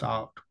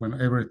closeout,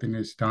 when everything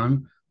is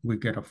done, we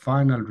get a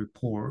final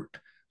report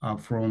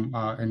from,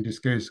 in this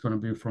case, it's going to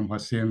be from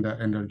Hacienda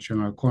and the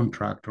general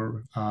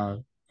contractor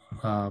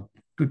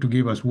to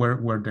give us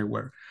where they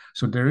were.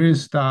 So there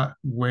is that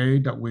way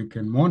that we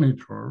can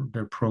monitor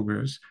their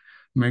progress,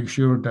 make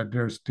sure that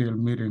they're still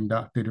meeting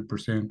that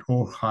 30%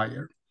 or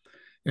higher.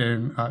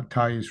 And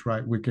Ty is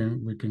right, we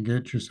can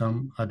get you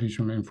some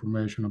additional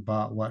information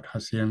about what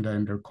Hacienda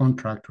and their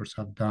contractors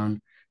have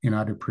done in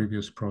other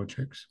previous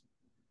projects.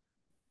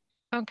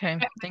 Okay,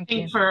 thank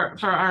you. For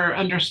our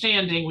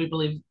understanding, we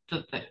believe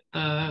that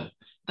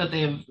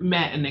they have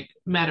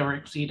met or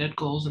exceeded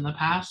goals in the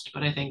past,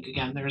 but I think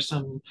again there's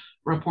some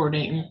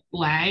reporting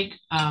lag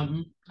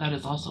that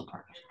is also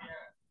part of it.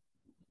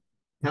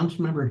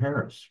 Councilmember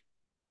Harris.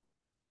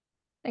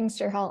 Thanks,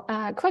 Chair Hall.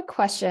 Quick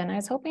question. I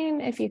was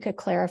hoping if you could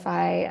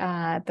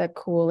clarify the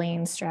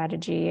cooling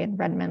strategy in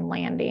Redmond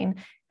Landing,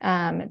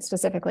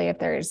 specifically if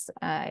there's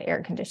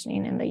air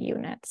conditioning in the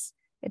units.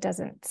 It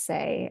doesn't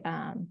say,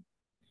 I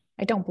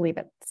don't believe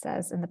it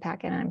says in the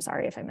packet, and I'm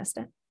sorry if I missed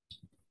it.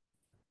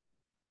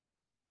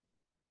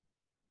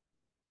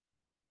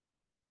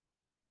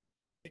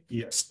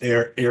 Yes,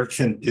 air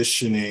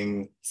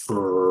conditioning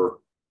for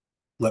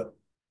I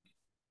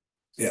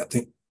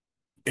think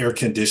air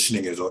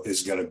conditioning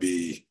is going to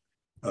be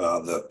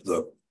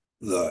the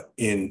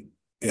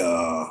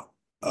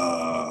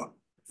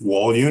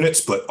wall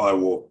units, but I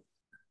will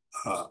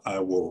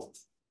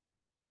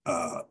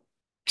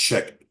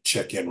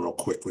check in real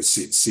quick with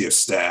see if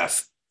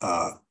staff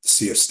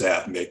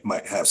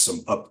might have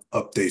some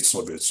updates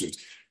on it. So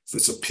if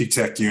it's a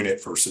P-TEC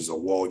unit versus a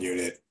wall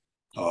unit.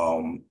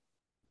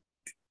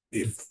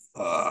 If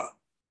I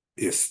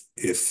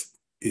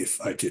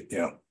could,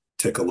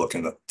 take a look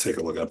at the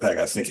pack.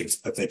 I think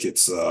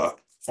it's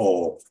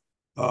all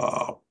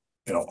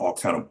all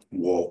kind of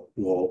wall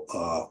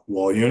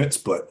units,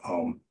 but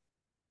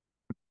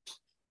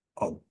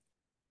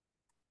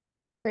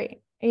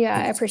great. Yeah,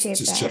 I appreciate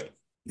that. Check.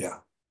 Yeah.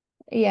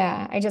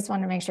 Yeah, I just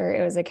want to make sure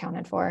it was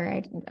accounted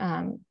for.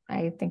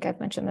 I think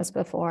I've mentioned this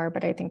before,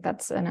 but I think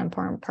that's an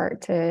important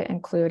part to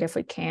include if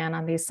we can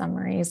on these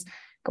summaries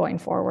going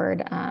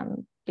forward.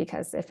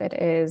 Because if it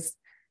is,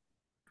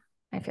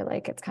 I feel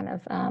like it's kind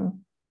of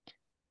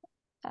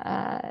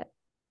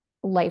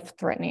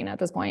life-threatening at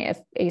this point if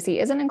AC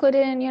isn't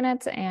included in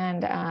units,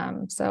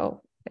 and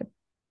so it'd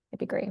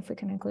be great if we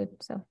can include.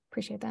 So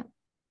appreciate that.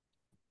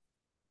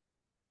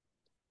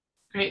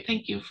 Great,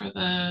 thank you for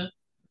the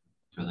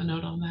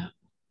note on that.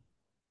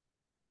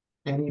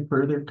 Any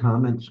further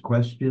comments,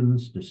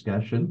 questions,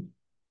 discussion?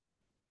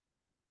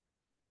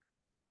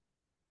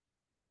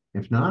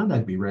 If not,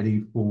 I'd be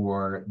ready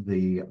for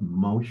the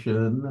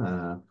motion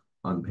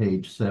on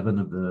page 7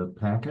 of the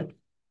packet.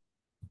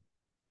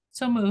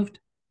 So moved.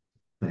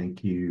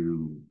 Thank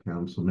you,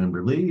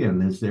 Councilmember Lee.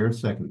 And is there a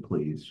second,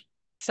 please?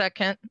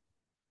 Second.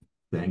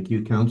 Thank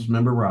you,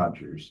 Councilmember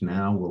Rogers.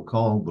 Now we'll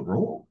call the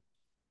roll.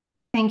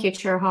 Thank you,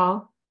 Chair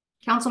Hall.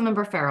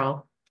 Councilmember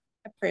Farrell.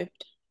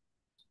 Approved.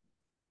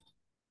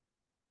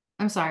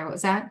 I'm sorry, what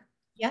was that?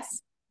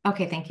 Yes.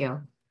 Okay, thank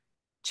you.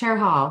 Chair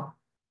Hall.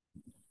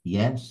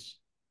 Yes.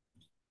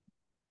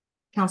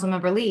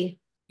 Councilmember Lee.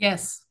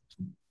 Yes.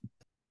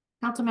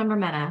 Councilmember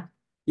Mena.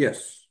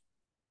 Yes.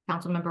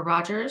 Councilmember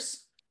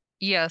Rogers.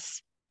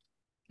 Yes.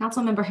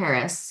 Councilmember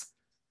Harris.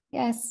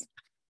 Yes.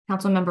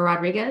 Councilmember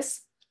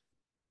Rodriguez.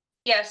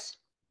 Yes.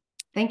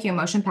 Thank you.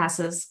 Motion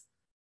passes.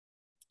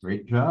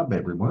 Great job,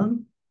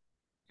 everyone.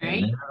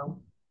 Great. And now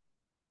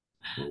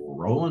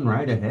we're rolling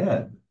right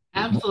ahead.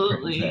 with more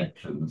Absolutely.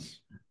 transactions.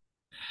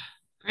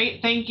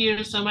 Great, thank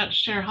you so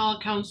much, Chair Hall,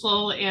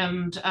 Council,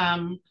 and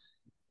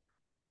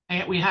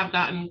we have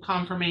gotten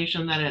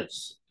confirmation that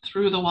it's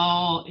through the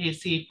wall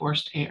AC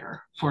forced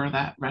air for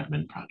that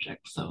Redmond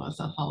project. So as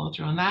a follow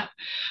through on that.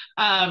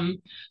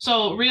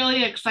 So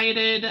really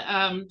excited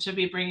to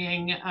be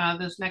bringing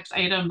this next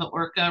item, the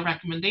ORCA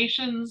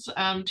recommendations,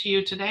 to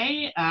you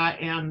today.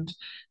 And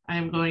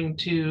I'm going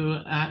to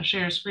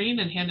share a screen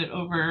and hand it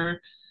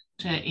over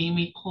to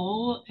Amy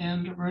Cole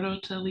and Roberto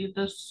to lead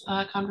this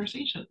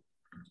conversation.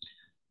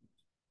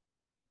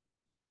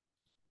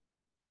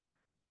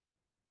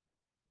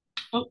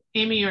 Oh,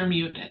 Amy, you're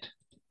muted.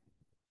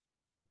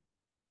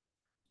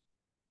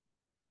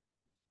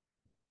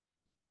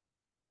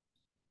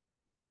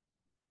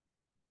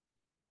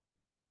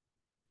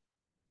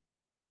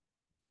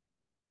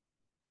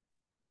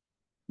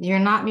 You're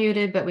not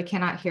muted, but we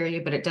cannot hear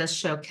you, but it does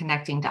show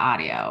connecting to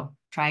audio.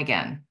 Try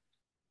again.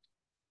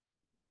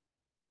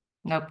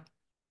 Nope.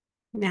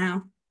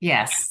 Now.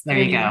 Yes, there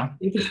you go.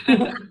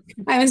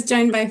 I was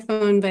joined by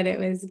phone, but it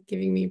was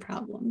giving me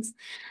problems.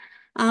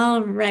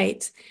 All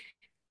right.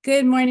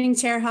 Good morning,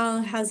 Chair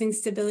Hall, Housing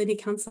Stability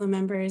Council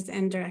members,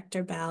 and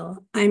Director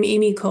Bell. I'm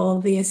Amy Cole,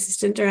 the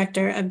Assistant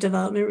Director of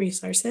Development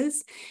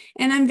Resources,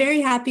 and I'm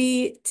very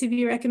happy to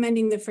be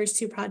recommending the first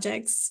two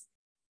projects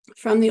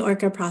from the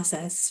ORCA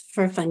process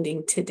for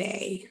funding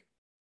today.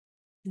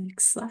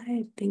 Next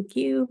slide, thank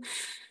you.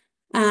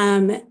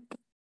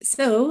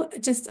 So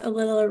just a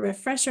little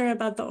refresher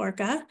about the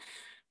ORCA.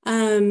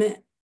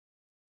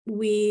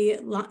 We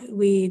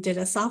did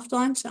a soft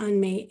launch on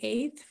May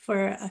 8th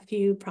for a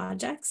few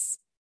projects,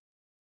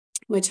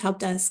 which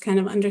helped us kind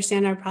of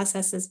understand our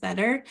processes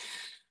better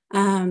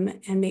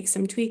and make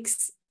some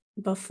tweaks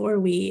before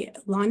we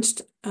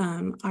launched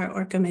our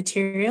ORCA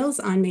materials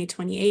on May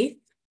 28th.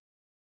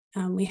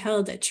 We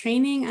held a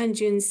training on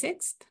June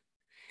 6th.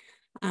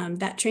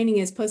 That training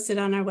is posted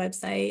on our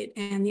website,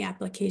 and the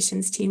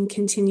applications team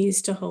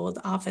continues to hold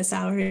office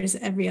hours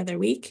every other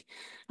week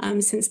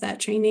since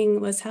that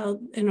training was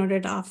held in order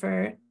to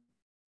offer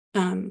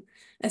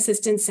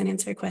assistance and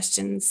answer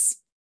questions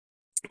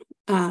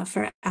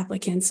for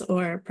applicants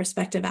or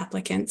prospective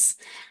applicants.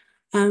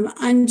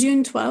 On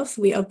June 12th,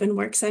 we opened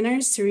work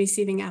centers to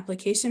receiving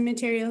application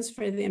materials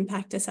for the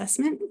impact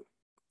assessment.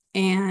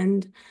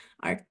 And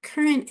our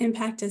current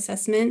impact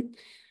assessment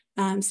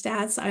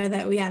stats are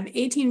that we have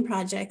 18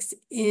 projects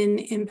in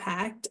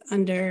impact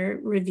under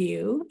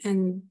review,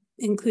 and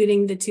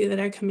including the two that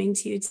are coming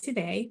to you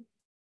today.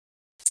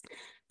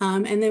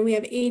 And then we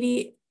have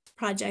 80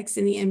 projects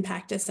in the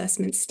impact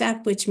assessment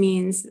step, which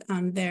means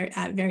they're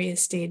at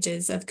various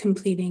stages of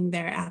completing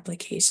their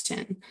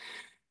application.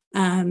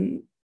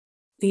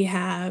 We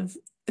have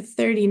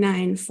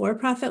 39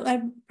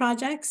 for-profit-led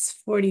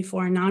projects,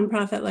 44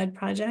 nonprofit-led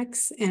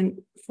projects,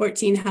 and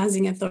 14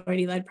 housing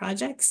authority-led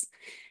projects,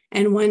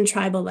 and 1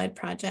 tribal-led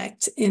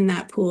project in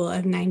that pool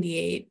of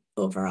 98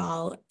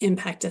 overall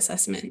impact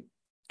assessment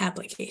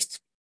applications.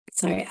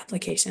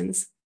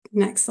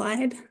 Next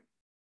slide.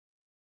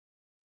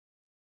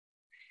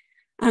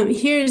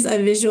 Here's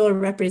a visual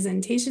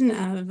representation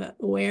of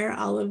where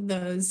all of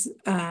those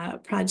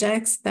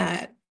projects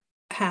that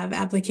have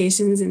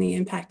applications in the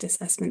impact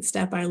assessment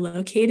step are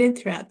located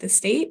throughout the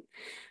state.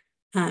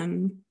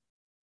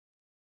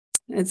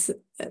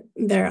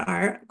 There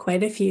are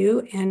quite a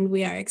few, and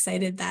we are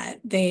excited that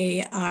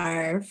they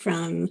are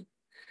from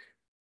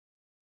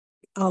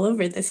all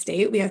over the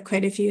state. We have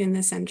quite a few in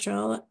the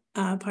central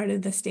part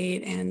of the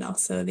state, and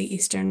also the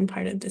eastern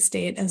part of the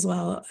state, as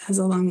well as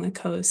along the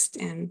coast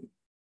and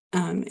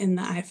in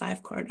the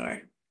I-5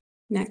 corridor.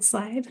 Next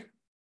slide.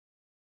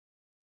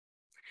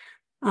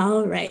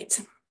 All right.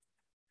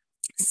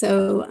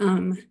 So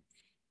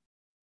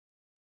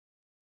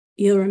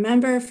you'll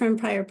remember from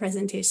prior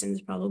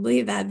presentations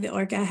probably that the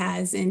ORCA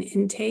has an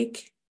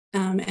intake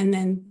and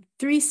then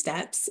 3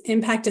 steps: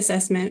 impact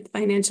assessment,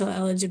 financial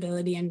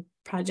eligibility, and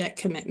project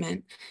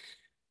commitment.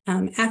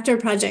 After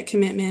project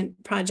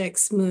commitment,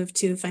 projects move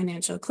to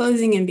financial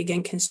closing and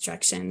begin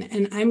construction.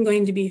 And I'm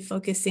going to be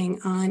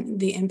focusing on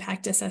the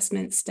impact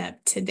assessment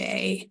step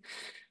today.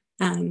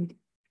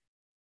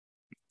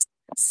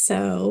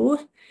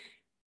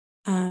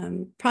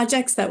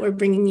 Projects that we're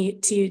bringing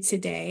to you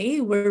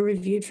today were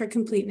reviewed for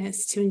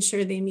completeness to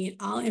ensure they meet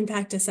all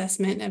impact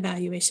assessment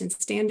evaluation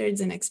standards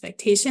and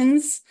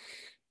expectations.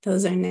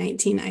 Those are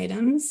 19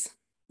 items.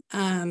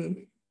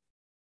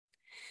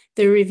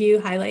 The review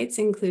highlights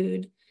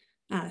include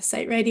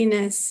site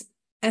readiness,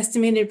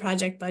 estimated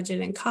project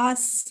budget and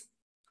costs,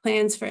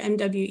 plans for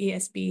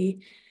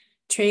MWESB,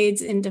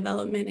 trades in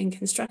development and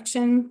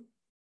construction,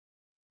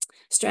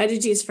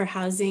 strategies for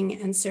housing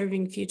and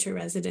serving future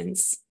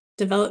residents,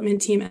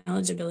 development team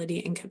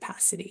eligibility and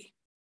capacity.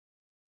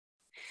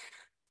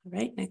 All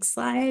right, next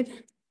slide.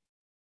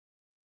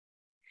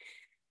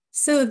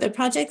 So the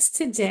projects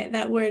today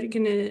that we're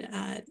going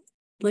to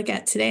look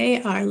at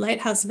today are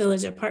Lighthouse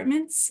Village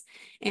Apartments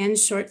and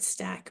Short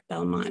Stack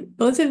Belmont.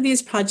 Both of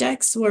these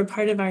projects were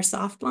part of our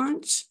soft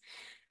launch,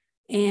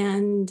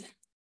 and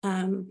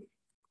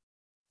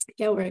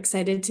yeah, we're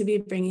excited to be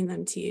bringing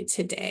them to you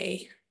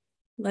today.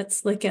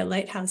 Let's look at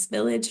Lighthouse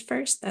Village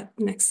first. That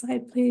next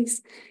slide,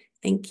 please.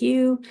 Thank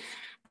you.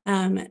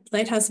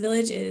 Lighthouse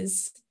Village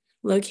is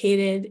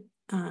located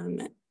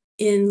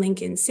in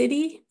Lincoln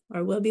City,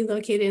 or will be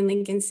located in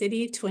Lincoln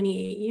City,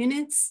 28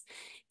 units.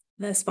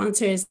 The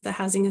sponsor is the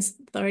Housing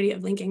Authority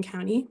of Lincoln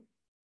County.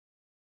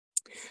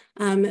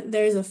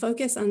 There's a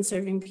focus on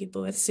serving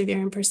people with severe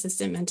and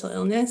persistent mental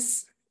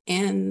illness,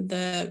 and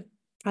the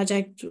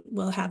project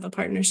will have a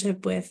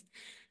partnership with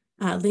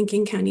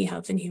Lincoln County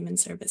Health and Human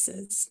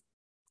Services.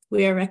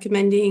 We are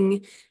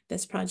recommending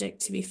this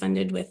project to be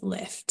funded with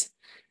LIFT.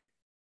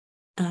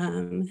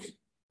 And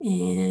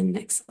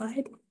next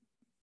slide.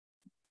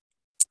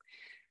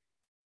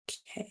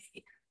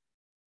 Okay.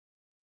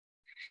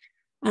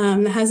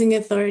 The Housing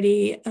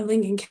Authority of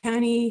Lincoln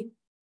County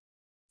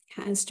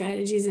has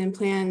strategies and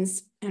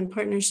plans and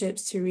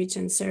partnerships to reach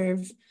and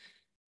serve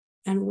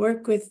and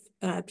work with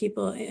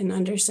people in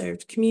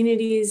underserved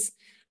communities.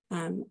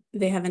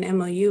 They have an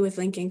MOU with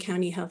Lincoln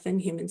County Health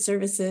and Human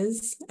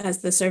Services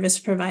as the service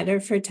provider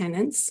for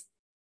tenants.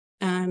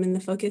 And the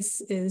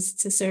focus is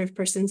to serve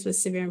persons with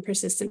severe and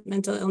persistent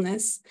mental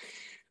illness.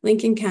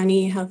 Lincoln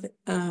County Health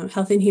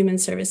and Human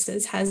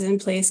Services has in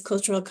place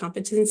cultural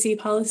competency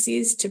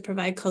policies to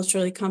provide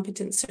culturally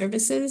competent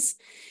services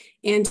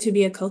and to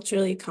be a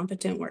culturally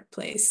competent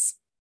workplace.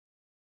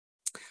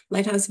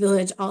 Lighthouse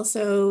Village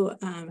also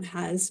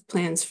has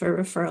plans for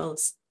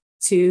referrals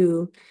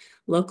to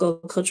local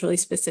culturally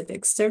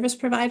specific service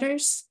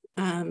providers.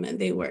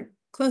 They work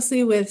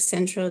closely with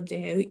Centro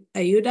de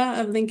Ayuda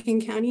of Lincoln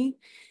County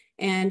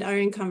and are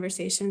in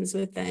conversations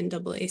with the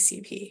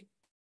NAACP.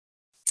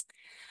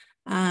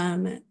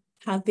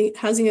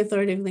 Housing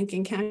Authority of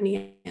Lincoln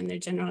County and their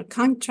general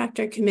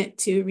contractor commit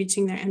to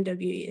reaching their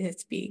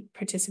MWESB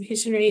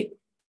participation rate.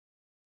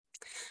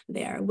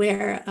 They are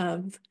aware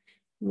of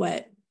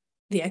what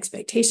the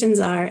expectations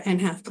are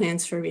and have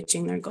plans for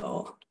reaching their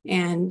goal.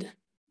 And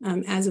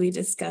as we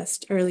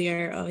discussed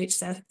earlier,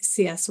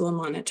 OHCS will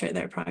monitor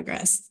their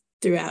progress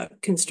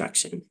throughout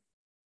construction.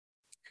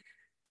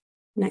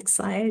 Next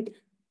slide.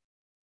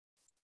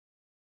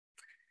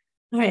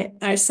 All right,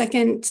 our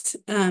second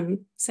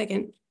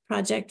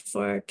project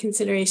for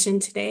consideration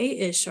today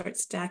is Short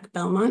Stack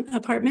Belmont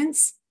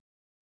Apartments.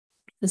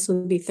 This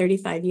will be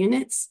 35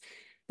 units.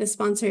 The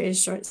sponsor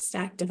is Short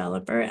Stack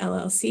Developer,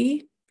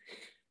 LLC.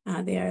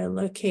 They are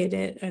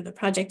located, or the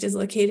project is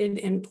located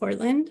in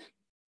Portland,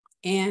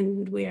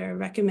 and we are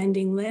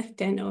recommending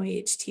LIFT and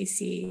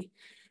OHTC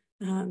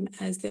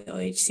as the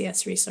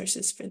OHCS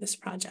resources for this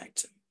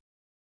project.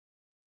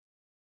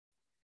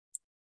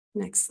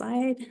 Next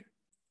slide.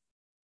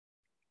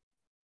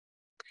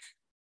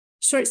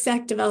 Short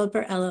Stack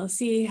Developer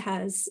LLC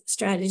has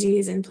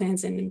strategies and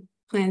plans in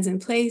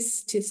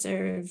place to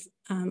serve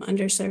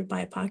underserved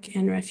BIPOC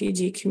and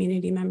refugee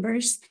community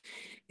members.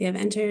 They have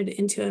entered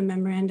into a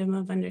memorandum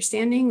of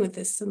understanding with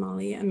the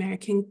Somali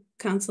American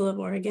Council of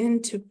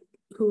Oregon,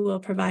 who will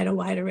provide a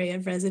wide array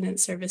of resident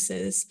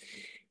services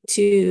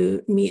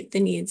to meet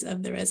the needs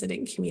of the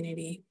resident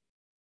community.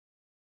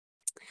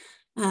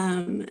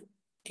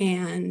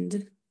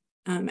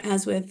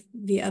 As with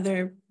the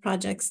other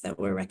projects that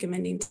we're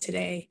recommending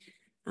today,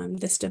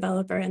 this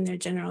developer and their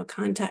general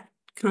contractor,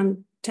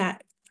 commit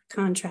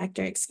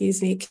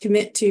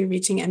to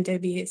reaching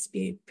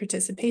MWESB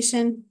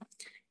participation.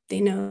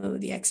 They know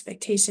the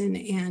expectation,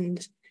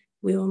 and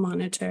we will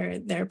monitor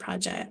their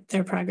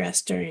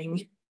progress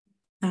during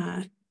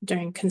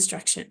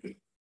construction.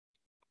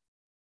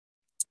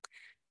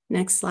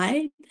 Next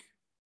slide.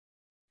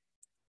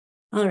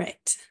 All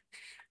right.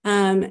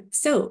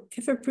 So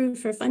if approved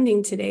for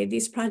funding today,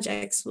 these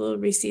projects will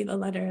receive a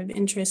letter of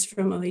interest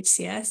from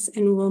OHCS,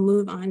 and we'll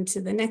move on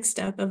to the next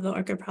step of the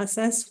ORCA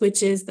process,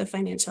 which is the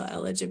financial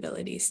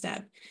eligibility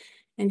step.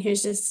 And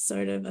here's just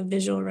sort of a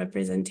visual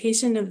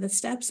representation of the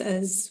steps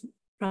as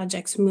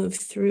projects move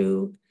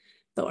through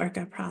the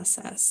ORCA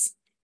process.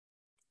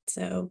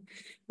 So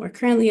we're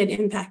currently at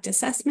impact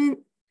assessment,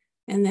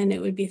 and then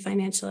it would be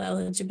financial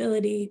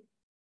eligibility.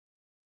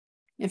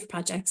 If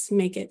projects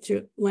make it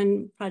through,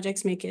 when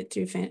projects make it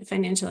through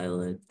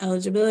financial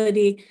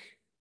eligibility,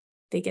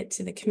 they get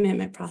to the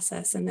commitment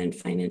process and then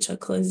financial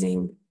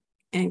closing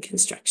and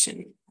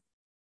construction.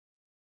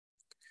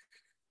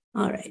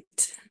 All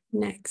right,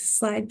 next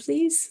slide,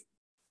 please.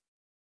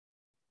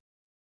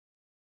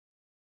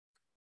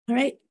 All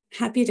right,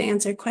 happy to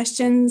answer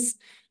questions.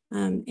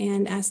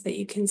 and ask that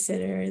you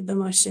consider the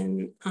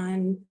motion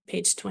on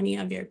page 20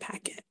 of your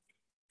packet.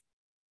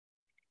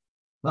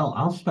 Well,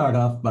 I'll start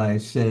off by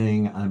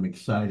saying I'm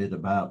excited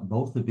about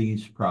both of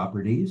these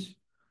properties,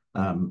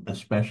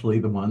 especially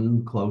the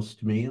one close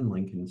to me in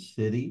Lincoln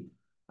City.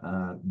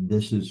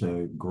 This is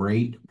a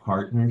great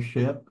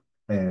partnership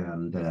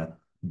and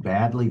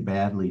badly,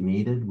 badly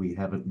needed. We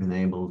haven't been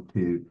able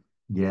to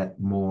get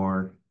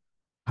more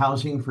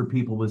housing for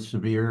people with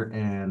severe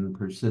and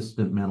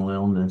persistent mental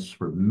illness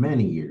for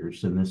many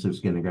years, and this is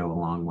going to go a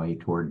long way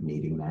toward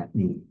meeting that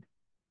need.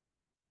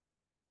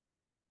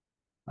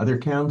 Other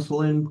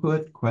council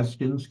input,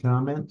 questions,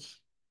 comments?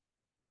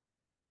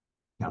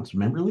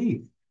 Councilmember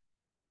Lee.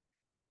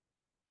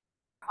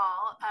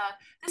 Paul,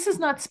 this is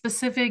not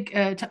specific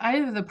to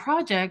either of the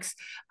projects.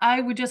 I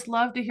would just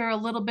love to hear a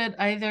little bit,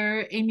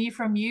 either Amy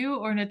from you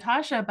or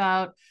Natasha,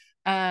 about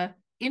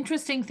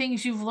interesting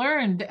things you've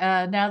learned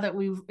now that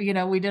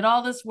we did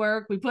all this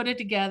work, we put it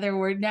together,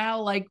 we're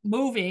now like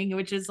moving,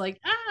 which is like,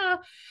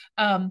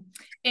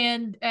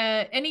 and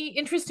any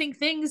interesting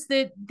things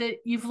that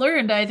you've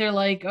learned, either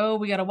like, oh,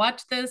 we got to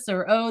watch this,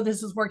 or, oh,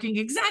 this is working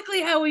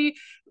exactly how we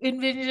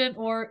envisioned it,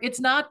 or it's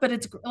not, but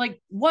it's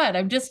like, what?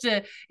 I'm just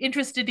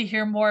interested to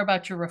hear more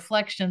about your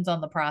reflections on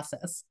the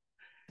process.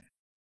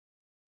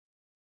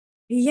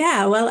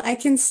 Yeah, well, I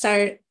can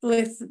start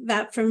with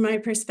that from my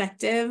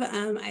perspective.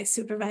 I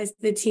supervise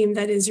the team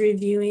that is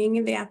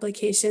reviewing the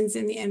applications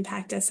in the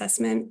impact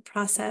assessment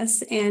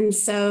process. And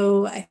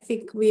so I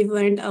think we've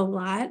learned a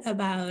lot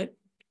about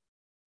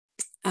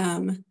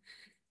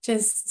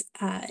just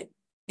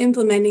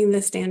implementing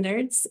the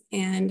standards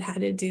and how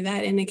to do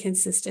that in a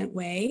consistent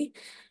way.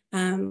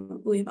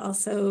 We've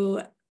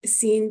also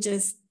seen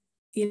just,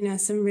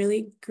 some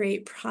really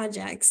great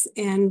projects,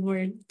 and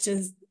we're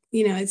just,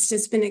 it's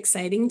just been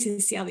exciting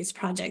to see all these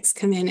projects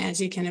come in,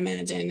 as you can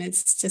imagine.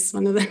 It's just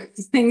one of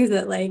those things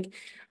that, like,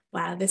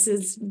 wow, this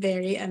is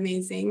very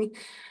amazing.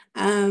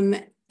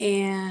 And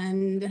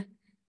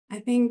I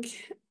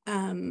think,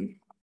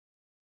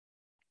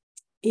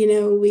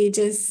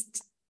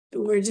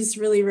 we're just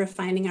really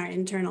refining our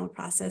internal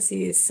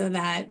processes so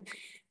that,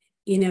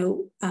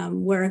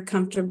 we're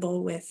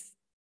comfortable with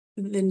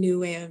the new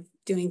way of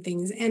doing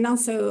things, and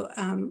also,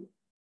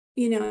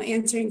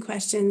 answering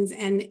questions.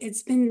 And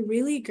it's been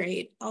really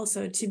great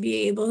also to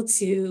be able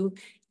to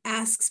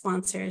ask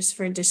sponsors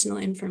for additional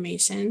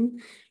information,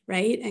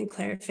 right, and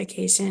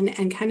clarification,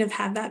 and kind of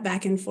have that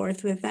back and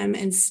forth with them,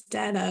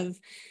 instead of,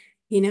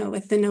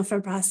 with the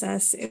NOFA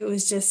process, it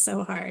was just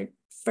so hard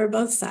for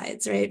both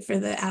sides, right, for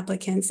the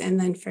applicants and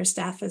then for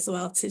staff as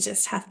well, to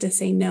just have to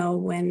say no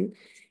when,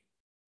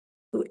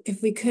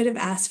 if we could have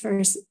asked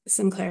for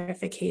some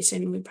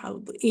clarification, we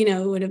probably,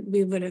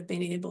 we would have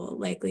been able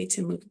likely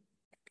to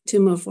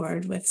move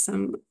forward with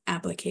some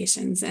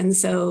applications. And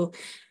so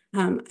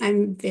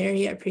I'm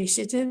very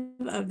appreciative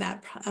of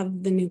that,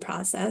 of the new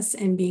process,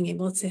 and being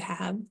able to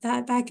have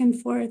that back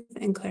and forth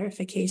and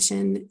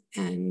clarification.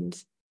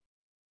 And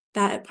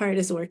that part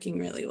is working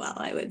really well,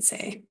 I would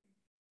say.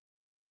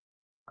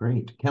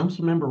 Great.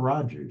 Councilmember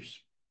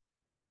Rogers.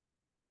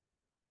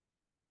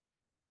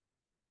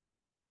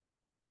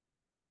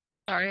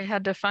 Sorry, I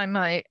had to find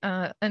my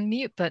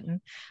unmute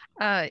button.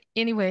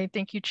 Anyway,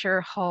 thank you,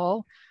 Chair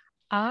Hall.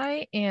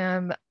 I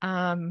am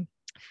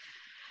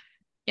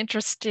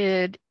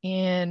interested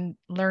in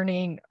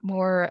learning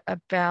more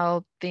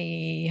about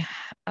the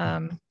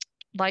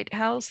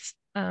Lighthouse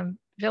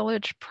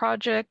Village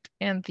project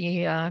and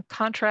the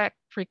contract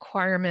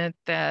requirement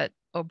that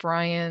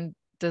O'Brien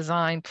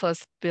Design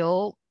Plus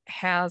Build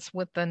has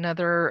with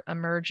another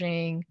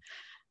emerging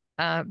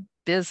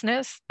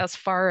business, as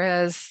far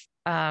as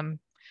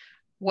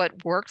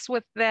what works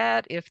with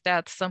that, if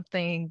that's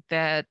something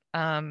that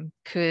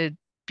could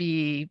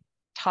be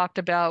talked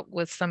about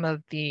with some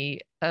of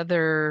the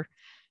other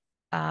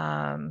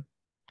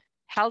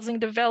housing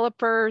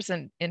developers,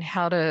 and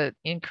how to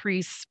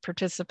increase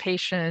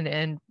participation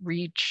and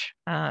reach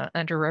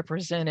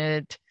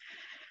underrepresented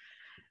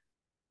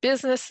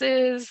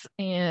businesses,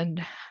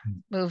 and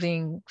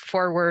moving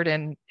forward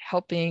and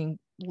helping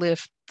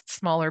lift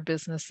smaller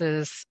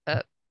businesses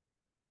up.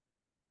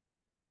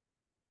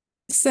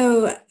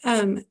 So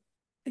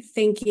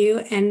thank you.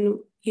 And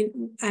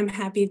I'm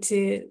happy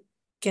to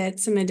get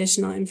some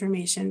additional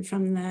information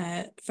from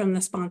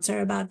the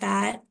sponsor about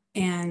that.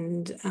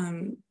 And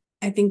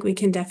I think we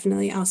can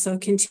definitely also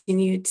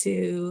continue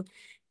to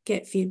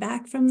get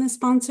feedback from the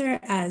sponsor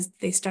as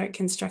they start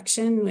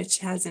construction, which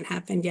hasn't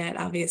happened yet,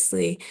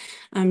 obviously,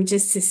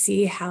 just to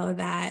see how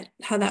that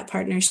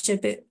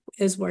partnership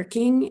is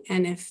working,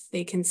 and if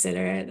they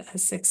consider it a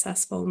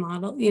successful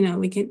model.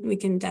 We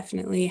can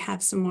definitely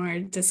have some more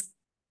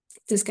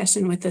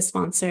discussion with the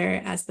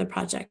sponsor as the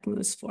project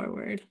moves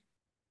forward.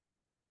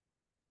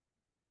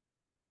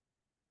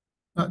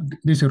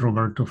 This is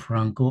Roberto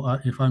Franco.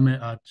 If I may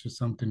add just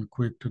something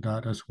quick to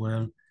that as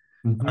well.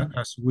 Mm-hmm.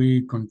 As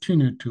we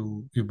continue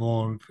to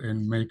evolve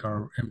and make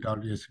our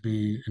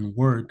MWSB and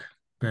work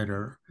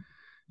better,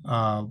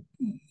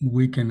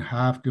 we can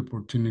have the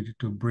opportunity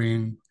to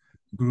bring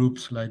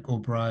groups like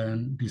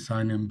O'Brien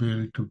Design and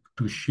Build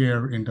to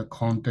share in the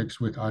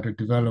context with other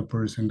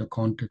developers, in the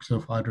context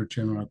of other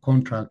general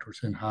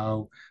contractors, and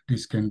how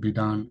this can be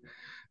done.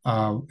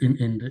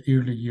 In the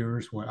early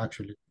years, well,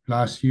 actually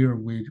last year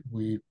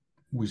we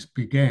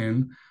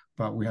began,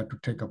 but we had to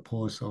take a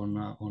pause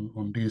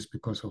on this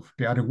because of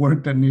the other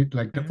work that need,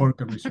 like the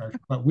Orca research.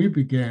 But we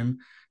began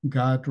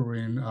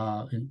gathering,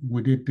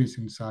 we did this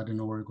in Southern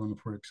Oregon,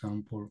 for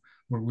example,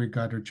 where we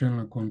gathered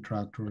general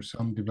contractors,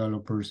 some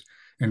developers,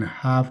 and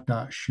have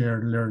that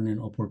shared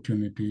learning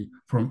opportunity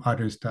from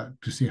others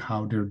to see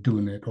how they're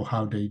doing it or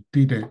how they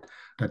did it,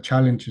 the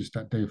challenges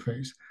that they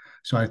face.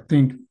 So I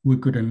think we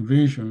could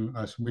envision,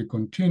 as we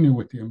continue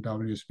with the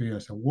MWSB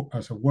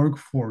as a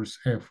workforce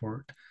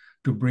effort,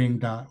 to bring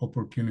that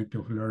opportunity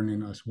of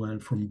learning as well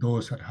from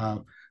those that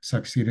have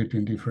succeeded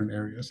in different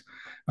areas.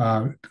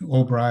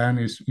 O'Brien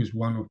is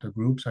one of the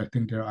groups. I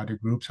think there are other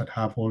groups that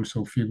have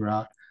also figured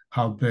out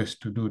how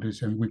best to do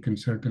this, and we can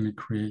certainly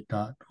create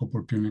that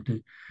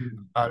opportunity.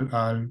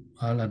 I'll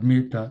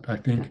admit that I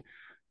think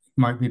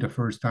might be the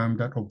first time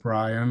that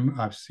O'Brien,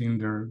 I've seen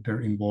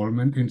their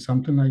involvement in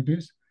something like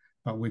this,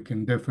 but we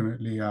can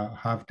definitely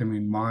have them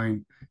in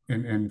mind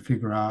and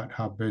figure out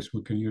how best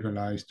we can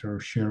utilize their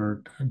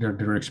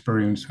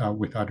experience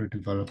with other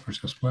developers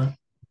as well.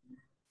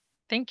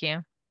 Thank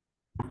you.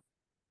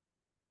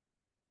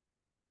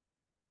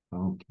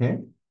 Okay.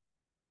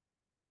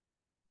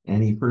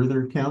 Any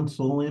further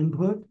council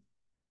input?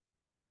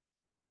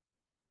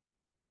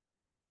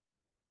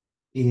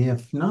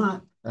 If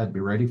not, I'd be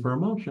ready for a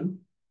motion.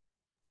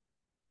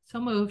 So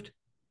moved.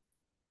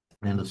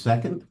 And a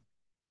second?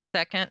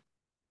 Second.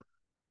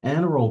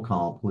 And a roll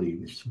call,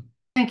 please.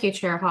 Thank you,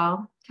 Chair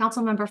Hall.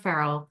 Councilmember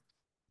Farrell.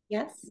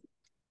 Yes.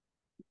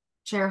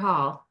 Chair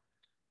Hall.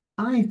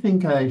 I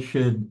think I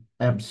should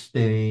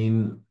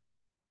abstain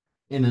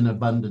in an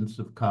abundance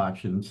of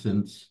caution,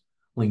 since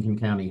Lincoln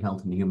County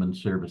Health and Human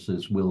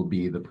Services will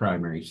be the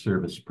primary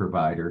service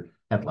provider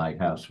at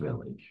Lighthouse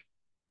Village.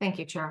 Thank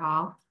you, Chair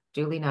Hall.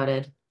 Duly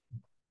noted.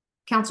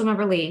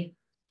 Councilmember Lee.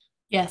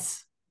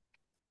 Yes.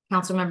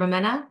 Councilmember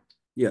Mena.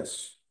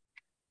 Yes.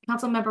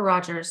 Councilmember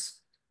Rogers.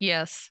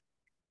 Yes.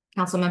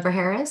 Councilmember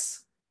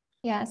Harris.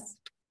 Yes.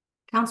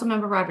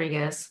 Councilmember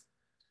Rodriguez.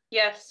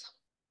 Yes.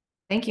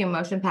 Thank you.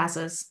 Motion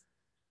passes.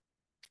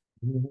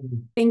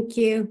 Thank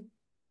you.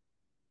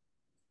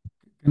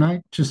 Can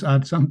I just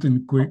add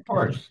something quick? Of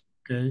course.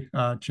 Okay,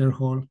 Chair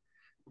Hall.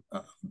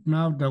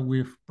 Now that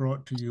we've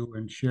brought to you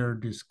and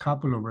shared this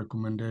couple of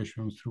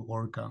recommendations through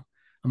ORCA,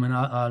 I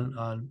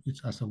mean,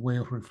 it's as a way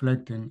of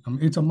reflecting. I mean,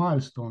 it's a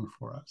milestone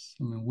for us.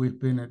 I mean, we've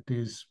been at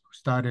this,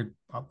 started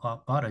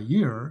about a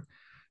year,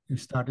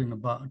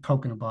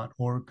 talking about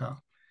ORCA.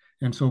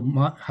 And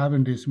so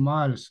having this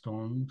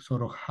milestone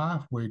sort of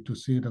halfway to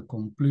see the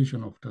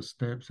completion of the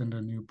steps and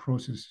the new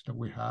processes that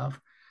we have,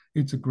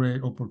 it's a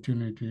great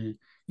opportunity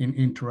in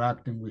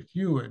interacting with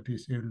you at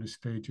these early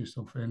stages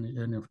of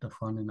any of the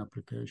funding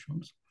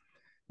applications.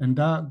 And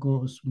that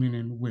goes,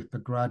 meaning with the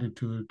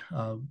gratitude,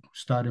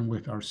 starting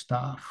with our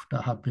staff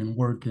that have been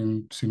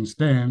working since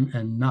then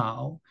and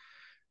now,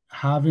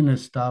 having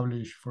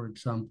established, for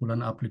example,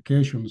 an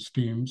applications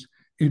teams,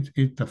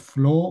 the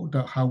flow,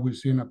 how we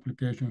see in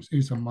applications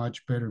is a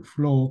much better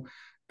flow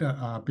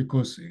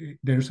because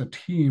there's a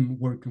team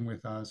working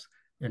with us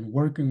and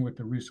working with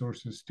the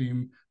resources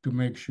team to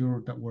make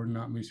sure that we're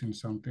not missing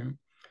something.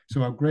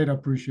 So a great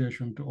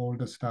appreciation to all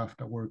the staff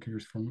that work here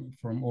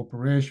from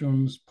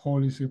operations,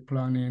 policy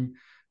planning,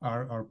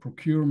 our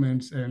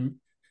procurements, and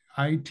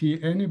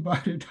IT,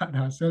 anybody that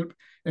has helped,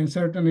 and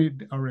certainly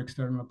our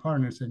external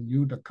partners and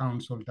you, the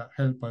council, that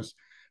help us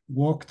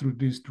walk through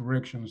these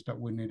directions that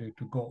we needed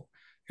to go,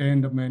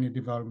 and the many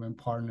development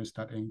partners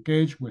that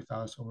engaged with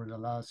us over the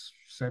last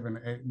 7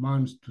 or 8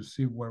 months to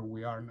see where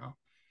we are now.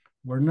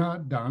 We're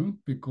not done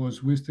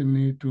because we still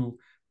need to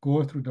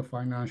go through the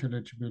financial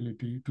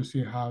eligibility to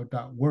see how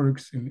that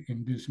works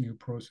in this new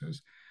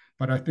process.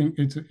 But I think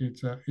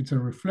it's a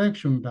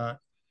reflection that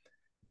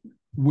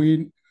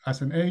we,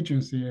 as an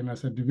agency and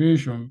as a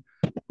division,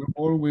 we're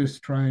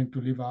always trying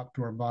to live up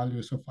to our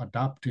values of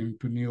adapting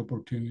to new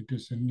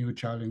opportunities and new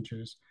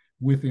challenges.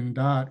 Within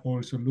that,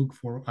 also look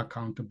for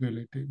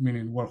accountability,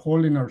 meaning we're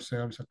holding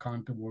ourselves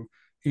accountable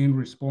in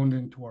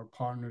responding to our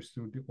partners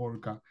through the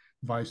ORCA.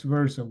 Vice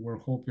versa, we're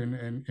hoping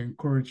and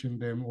encouraging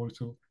them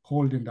also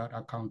holding that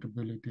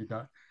accountability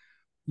that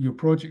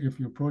if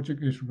your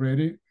project is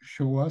ready,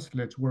 show us,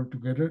 let's work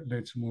together,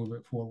 let's move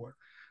it forward.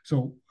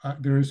 So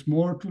there is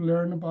more to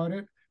learn about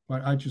it,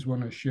 but I just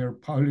want to share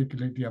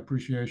publicly the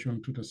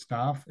appreciation to the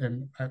staff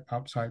and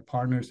outside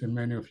partners and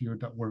many of you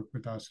that work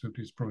with us through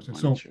this process.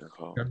 So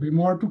there'll be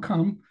more to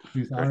come.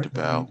 Dr.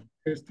 Bell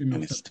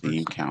and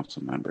esteemed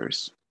council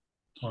members.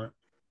 All right.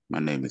 My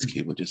name is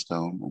Kiva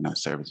Stone, and I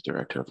serve as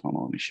Director of Home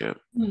Ownership.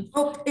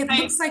 Oh, it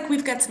looks like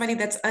we've got somebody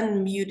that's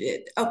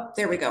unmuted. Oh,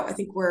 there we go. I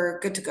think we're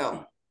good to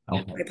go.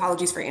 Okay. My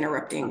apologies for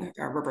interrupting,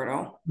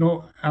 Roberto.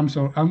 No, I'm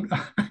sorry.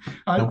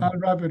 I'll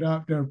wrap it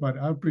up there, but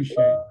I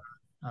appreciate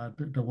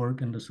the work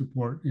and the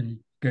support in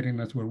getting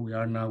us where we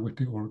are now with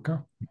the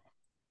ORCA.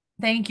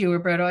 Thank you,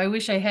 Roberto. I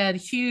wish I had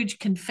huge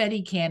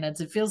confetti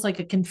cannons. It feels like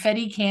a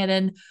confetti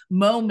cannon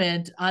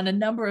moment on a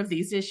number of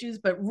these issues,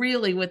 but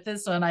really with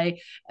this one, I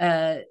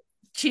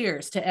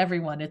cheers to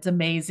everyone. It's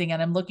amazing,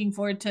 and I'm looking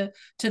forward to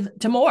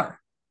more.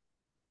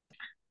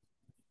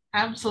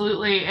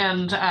 Absolutely.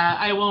 And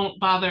I won't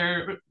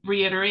bother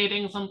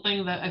reiterating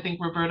something that I think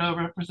Roberto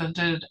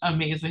represented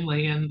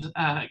amazingly. And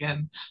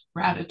again,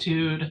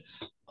 gratitude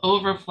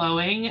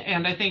overflowing.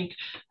 And I think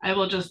I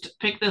will just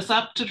pick this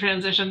up to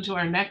transition to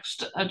our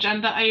next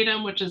agenda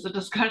item, which is a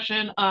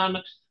discussion on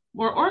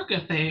more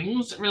ORCA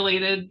things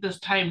related this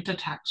time to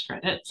tax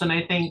credits. And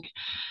I think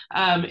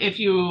if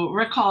you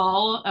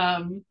recall,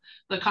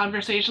 the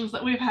conversations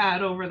that we've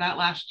had over that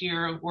last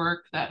year of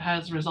work that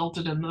has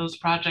resulted in those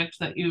projects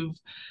that you've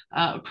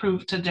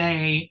approved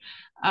today,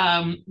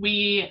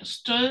 we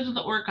stood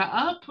the ORCA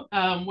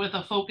up with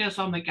a focus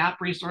on the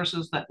gap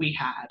resources that we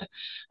had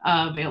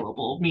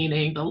available,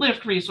 meaning the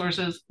LIFT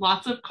resources,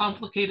 lots of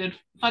complicated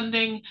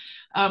funding,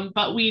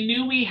 but we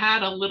knew we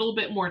had a little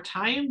bit more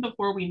time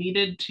before we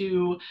needed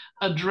to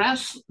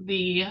address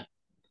the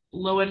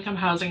low-income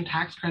housing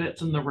tax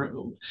credits in the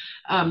room.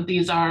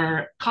 These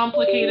are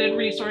complicated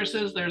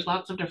resources. There's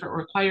lots of different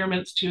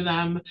requirements to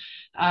them.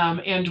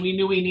 And we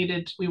knew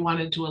we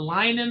wanted to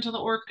align into the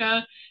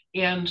ORCA,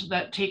 and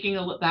that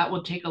that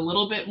would take a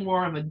little bit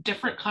more of a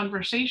different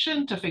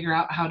conversation to figure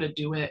out how to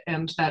do it.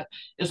 And that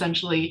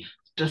essentially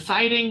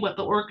deciding what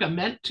the ORCA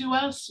meant to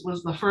us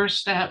was the first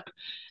step.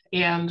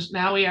 And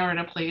now we are in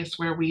a place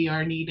where we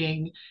are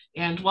needing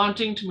and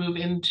wanting to move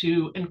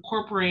into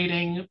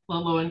incorporating the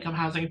low-income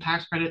housing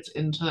tax credits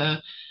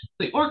into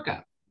the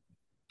ORCA.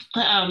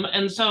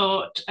 And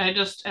so I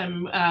just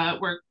am,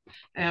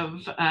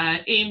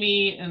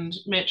 Amy and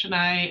Mitch and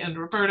I and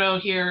Roberto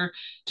here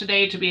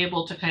today to be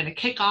able to kind of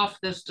kick off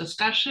this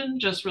discussion,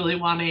 just really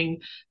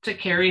wanting to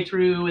carry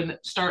through and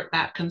start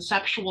that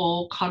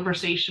conceptual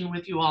conversation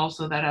with you all,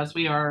 so that as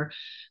we are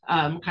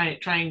kind of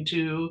trying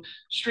to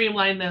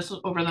streamline this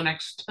over the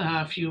next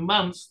few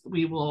months,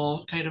 we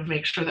will kind of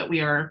make sure that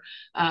we are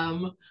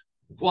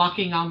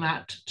walking on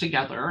that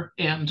together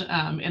and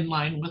in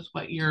line with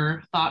what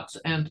your thoughts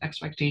and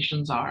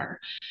expectations are.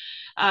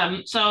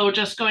 So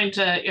just going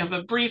to have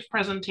a brief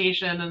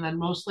presentation and then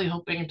mostly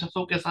hoping to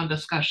focus on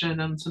discussion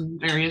and some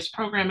various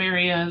program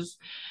areas.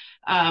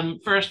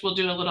 First, we'll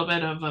do a little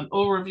bit of an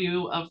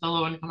overview of the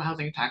low-income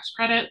housing tax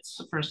credits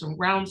for some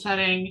ground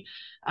setting,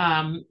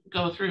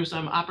 go through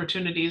some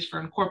opportunities for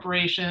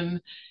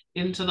incorporation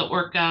into the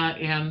ORCA,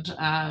 and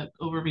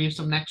overview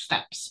some next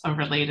steps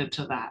related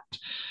to that.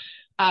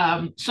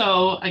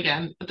 So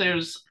again,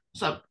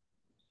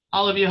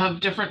 all of you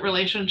have different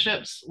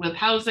relationships with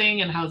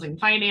housing and housing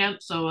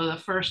finance. So the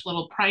first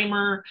little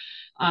primer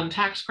on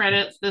tax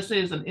credits, this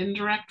is an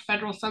indirect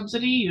federal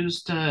subsidy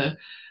used to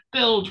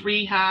build,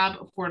 rehab,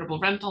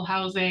 affordable rental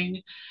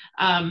housing.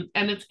 And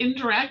it's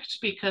indirect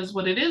because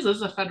what it is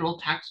a federal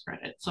tax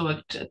credit. So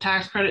a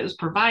tax credit is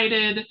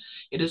provided,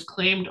 it is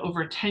claimed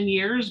over 10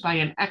 years by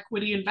an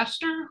equity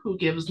investor who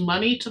gives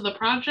money to the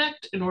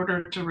project in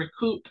order to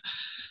recoup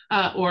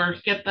or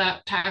get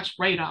that tax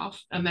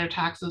write-off and their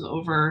taxes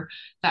over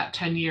that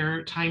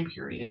 10-year time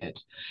period.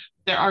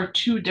 There are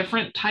two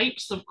different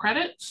types of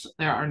credits.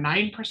 There are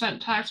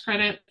 9% tax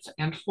credits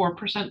and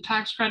 4%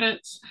 tax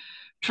credits.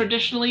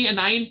 Traditionally, a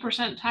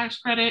 9% tax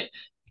credit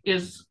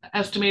is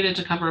estimated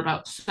to cover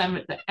about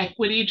the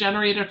equity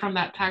generated from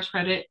that tax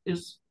credit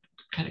is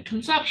kind of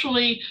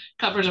conceptually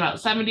covers about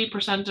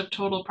 70% of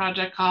total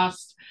project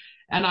costs.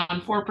 And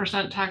on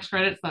 4% tax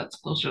credits, that's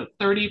closer to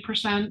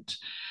 30%.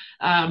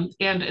 And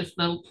it's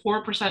the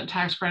 4%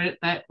 tax credit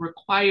that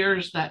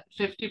requires that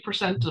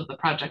 50% of the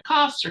project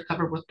costs are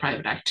covered with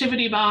private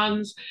activity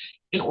bonds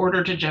in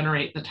order to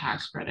generate the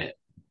tax credit.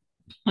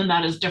 And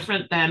that is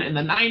different than in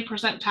the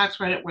 9% tax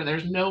credit, where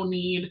there's no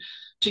need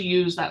to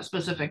use that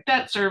specific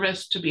debt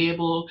service to be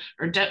able,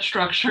 or debt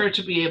structure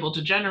to be able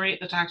to generate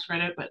the tax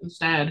credit, but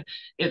instead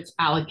it's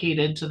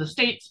allocated to the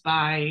states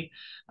by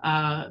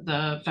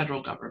the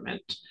federal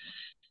government.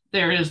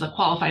 There is the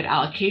qualified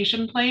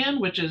allocation plan,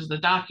 which is the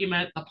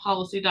document, the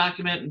policy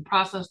document and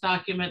process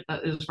document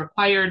that is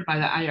required by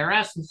the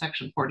IRS in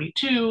Section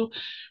 42,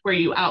 where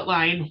you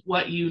outline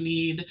what you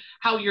need,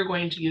 how you're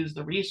going to use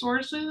the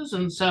resources.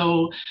 And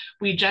so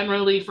we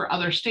generally, for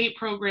other state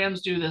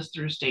programs, do this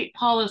through state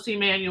policy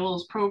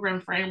manuals, program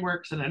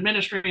frameworks, and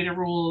administrative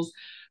rules.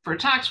 For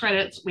tax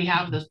credits, we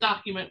have this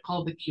document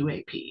called the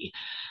QAP.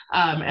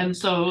 And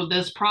so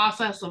this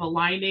process of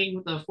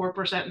aligning the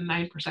 4% and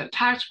 9%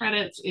 tax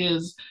credits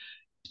is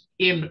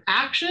in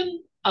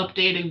action,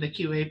 updating the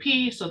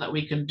QAP so that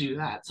we can do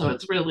that. So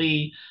it's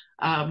really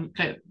kind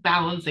of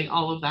balancing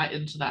all of that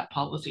into that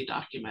policy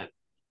document.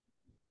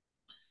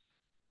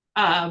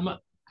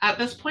 At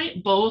this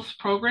point, both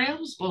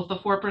programs, both the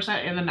 4%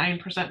 and the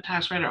 9%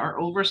 tax credit, are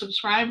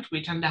oversubscribed.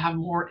 We tend to have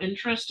more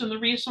interest in the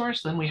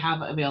resource than we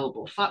have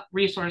available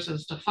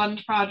resources to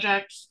fund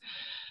projects.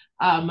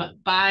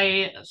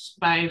 By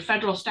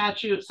federal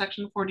statute,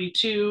 Section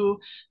 42,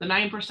 the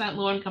 9%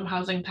 low-income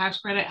housing tax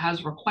credit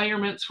has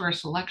requirements for a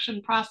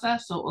selection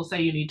process. So it will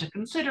say you need to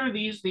consider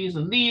these,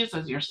 and these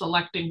as you're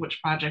selecting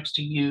which projects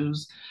to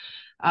use.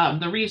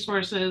 The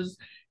resources,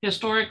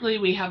 historically,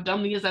 we have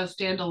done these as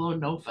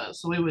standalone NOFA.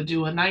 So we would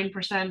do a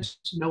 9%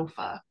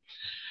 NOFA.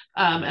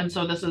 And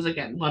so this is,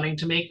 again, wanting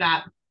to make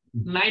that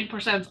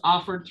 9%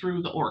 offered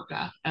through the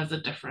ORCA as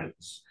a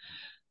difference.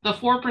 The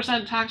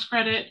 4% tax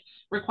credit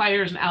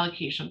requires an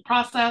allocation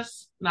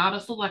process, not a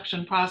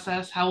selection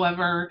process.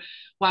 However,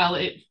 while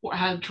it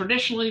had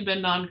traditionally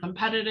been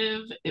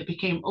non-competitive, it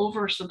became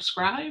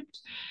oversubscribed.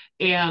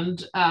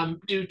 And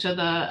due to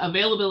the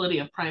availability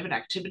of private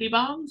activity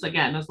bonds,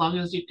 again, as long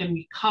as you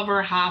can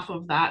cover half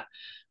of that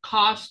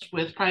cost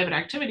with private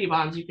activity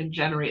bonds, you can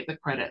generate the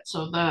credit.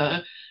 So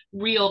the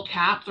real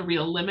cap, the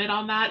real limit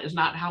on that is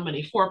not how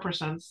many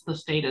 4% the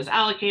state is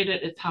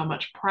allocated, it's how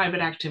much private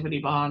activity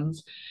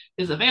bonds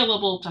is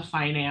available to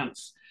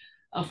finance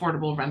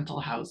affordable rental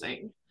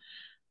housing.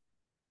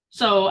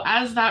 So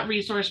as that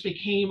resource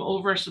became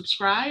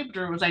oversubscribed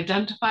or was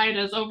identified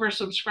as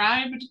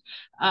oversubscribed,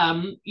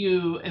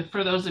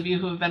 for those of you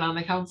who have been on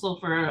the council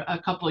for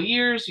a couple of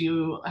years,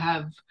 you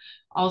have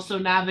also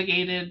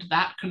navigated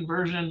that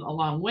conversion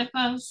along with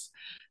us.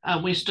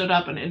 We stood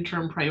up an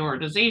interim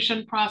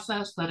prioritization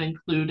process that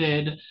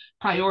included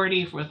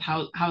priority with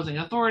housing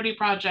authority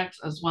projects,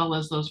 as well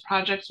as those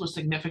projects with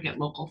significant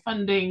local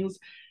fundings,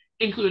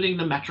 including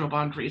the Metro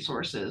Bond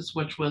resources,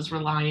 which was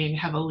relying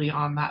heavily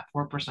on that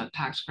 4%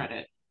 tax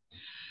credit.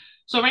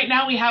 So right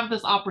now we have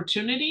this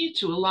opportunity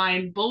to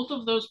align both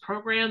of those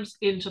programs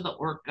into the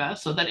ORCA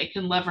so that it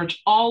can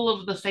leverage all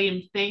of the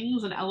same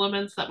things and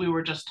elements that we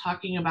were just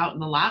talking about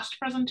in the last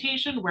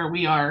presentation, where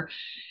we are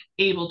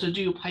able to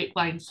do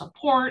pipeline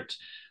support,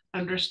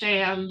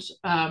 understand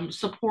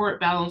support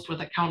balanced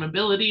with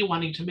accountability,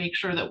 wanting to make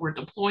sure that we're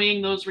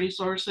deploying those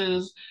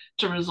resources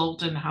to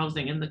result in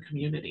housing in the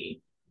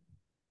community.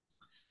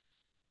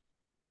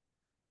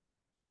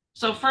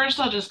 So first,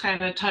 I'll just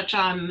kind of touch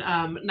on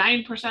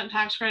 9%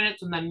 tax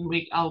credits, and then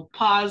I'll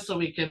pause so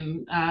we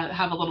can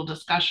have a little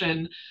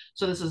discussion.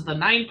 So this is the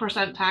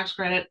 9% tax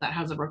credit that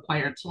has a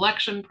required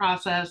selection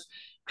process,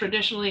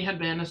 traditionally had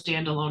been a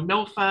standalone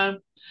NOFA.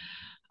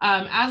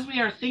 As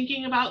we are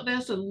thinking about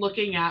this and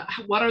looking at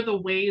what are the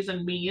ways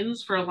and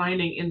means for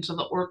aligning into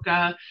the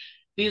ORCA,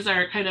 these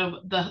are kind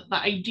of the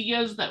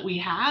ideas that we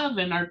have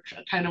and are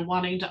kind of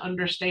wanting to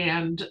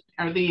understand,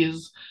 are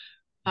these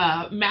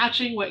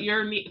matching what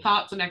your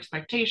thoughts and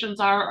expectations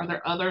are? Are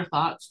there other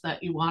thoughts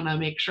that you want to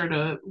make sure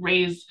to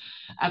raise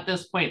at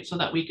this point so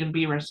that we can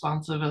be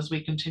responsive as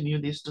we continue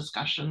these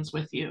discussions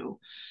with you?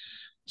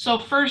 So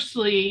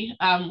firstly,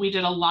 we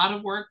did a lot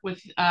of work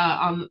with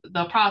on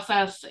the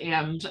process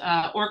and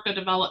ORCA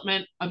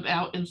development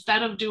about,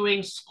 instead of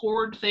doing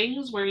scored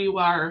things where you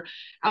are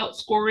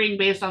outscoring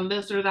based on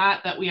this or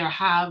that we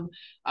have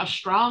a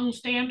strong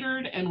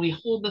standard and we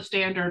hold the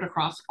standard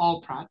across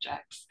all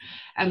projects.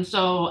 And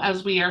so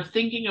as we are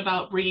thinking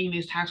about bringing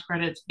these tax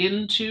credits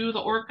into the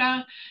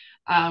ORCA,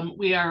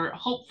 we are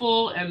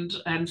hopeful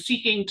and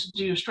seeking to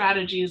do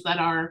strategies that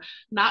are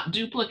not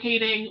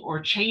duplicating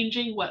or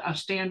changing what a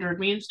standard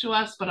means to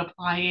us, but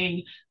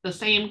applying the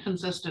same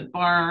consistent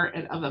bar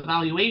of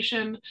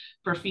evaluation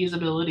for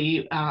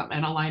feasibility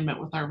and alignment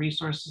with our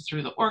resources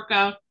through the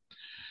ORCA.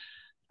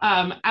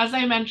 As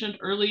I mentioned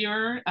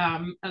earlier,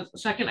 as a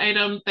second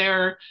item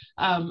there,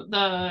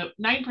 the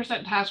 9%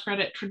 tax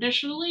credit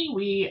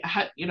traditionally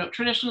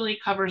traditionally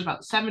covers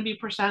about 70%.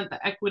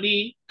 The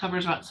equity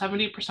covers about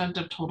 70%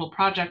 of total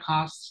project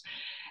costs.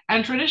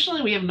 And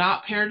traditionally, we have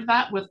not paired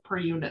that with per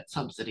unit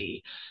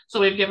subsidy. So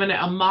we've given it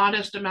a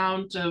modest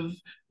amount of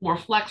more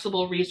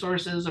flexible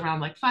resources around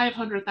like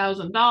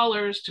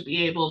 $500,000 to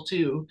be able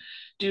to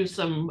do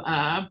some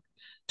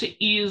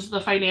to ease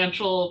the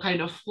financial kind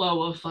of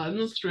flow of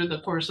funds through the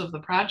course of the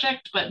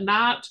project, but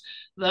not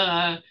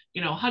the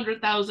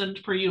 100,000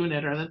 per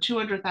unit or the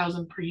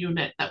 200,000 per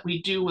unit that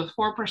we do with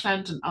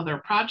 4% and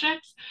other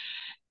projects.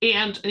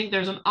 And I think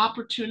there's an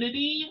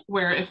opportunity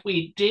where if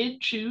we did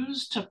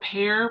choose to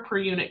pair per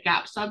unit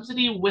gap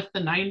subsidy with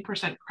the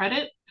 9%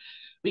 credit,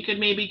 we could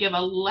maybe give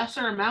a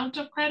lesser amount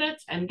of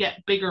credits and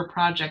get bigger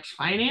projects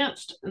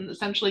financed and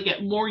essentially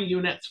get more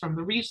units from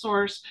the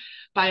resource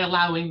by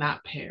allowing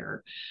that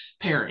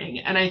pairing.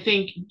 And I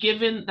think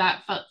given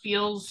that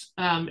feels,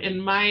 in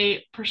my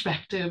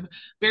perspective,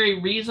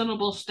 very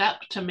reasonable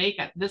step to make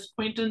at this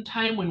point in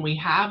time when we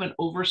have an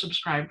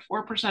oversubscribed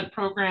 4%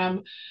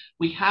 program,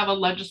 we have a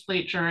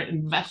legislature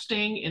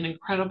investing in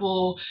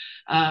incredible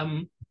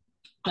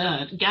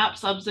gap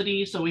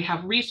subsidy. So we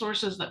have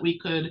resources that we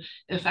could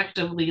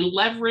effectively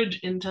leverage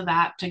into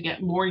that to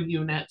get more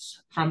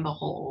units from the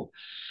whole.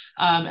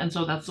 And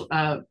so that's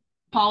a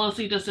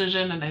policy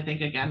decision. And I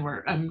think, again,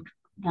 I'm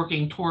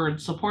working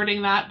towards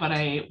supporting that, but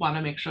I want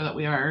to make sure that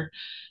we are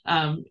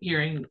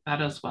hearing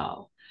that as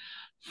well.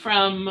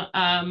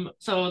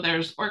 So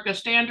there's ORCA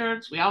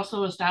standards. We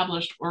also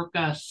established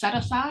ORCA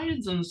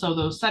set-asides. And so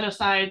those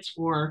set-asides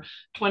for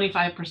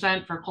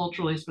 25% for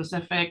culturally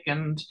specific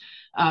and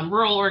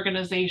rural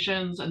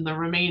organizations, and the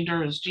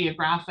remainder is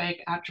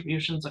geographic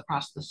attributions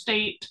across the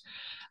state.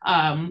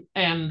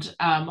 And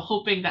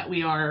hoping that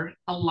we are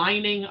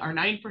aligning our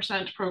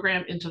 9%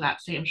 program into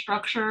that same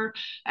structure,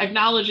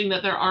 acknowledging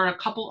that there are a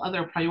couple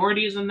other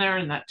priorities in there,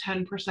 and that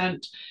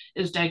 10%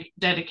 is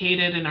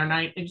dedicated in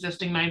our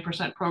existing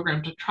 9%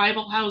 program to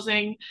tribal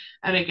housing.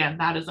 And again,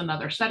 that is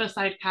another set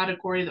aside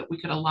category that we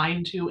could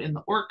align to in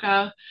the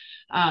ORCA.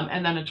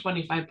 And then a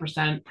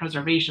 25%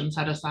 preservation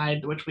set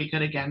aside, which we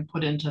could again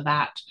put into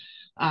that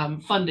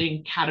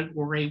funding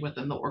category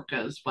within the ORCA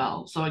as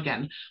well. So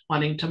again,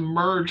 wanting to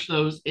merge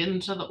those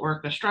into the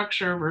ORCA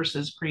structure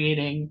versus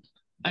creating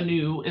a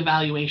new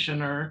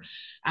evaluation or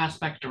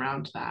aspect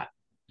around that.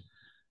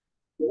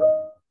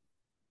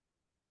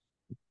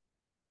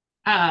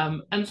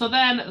 And so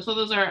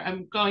those are,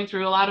 I'm going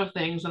through a lot of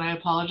things, and I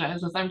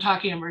apologize as I'm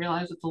talking and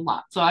realize it's a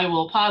lot. So I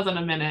will pause in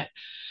a minute.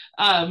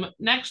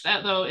 Next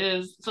though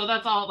is, so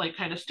that's all like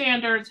kind of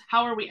standards.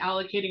 How are we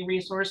allocating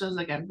resources?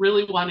 Again,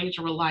 really wanting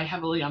to rely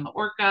heavily on the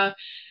ORCA.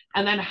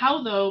 And then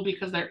how though,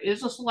 because there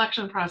is a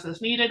selection process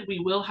needed, we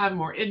will have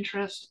more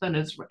interest than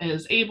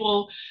is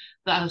able.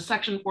 The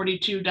section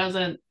 42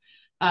 doesn't,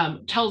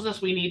 tells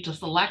us we need to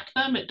select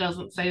them. It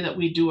doesn't say that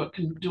we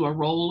can do a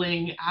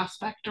rolling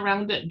aspect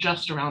around it,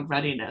 just around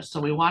readiness.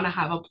 So we want to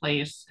have a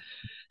place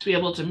to be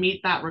able to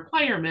meet that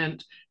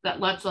requirement that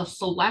lets us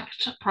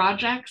select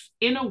projects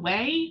in a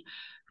way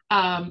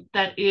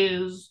that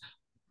is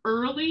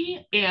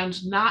early,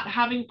 and not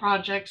having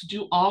projects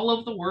do all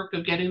of the work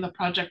of getting the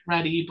project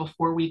ready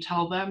before we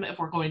tell them if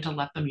we're going to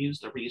let them use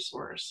the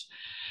resource.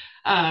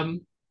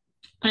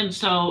 And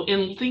so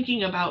in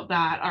thinking about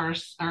that,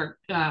 our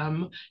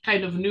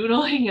kind of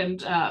noodling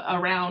and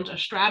around a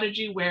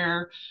strategy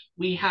where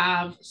we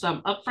have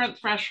some upfront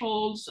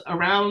thresholds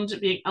around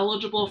being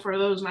eligible for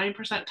those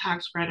 9%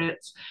 tax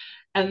credits,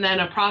 and then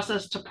a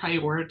process to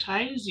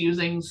prioritize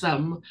using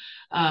some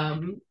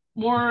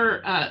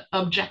more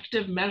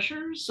objective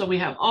measures. So we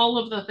have all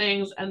of the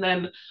things, and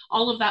then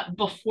all of that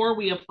before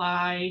we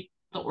apply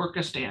the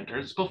ORCA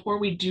standards, before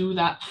we do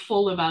that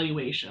full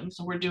evaluation.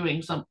 So we're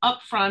doing some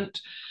upfront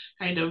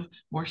kind of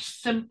more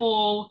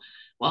simple,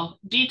 well,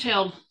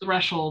 detailed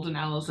threshold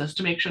analysis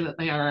to make sure that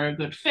they are a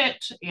good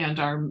fit and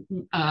are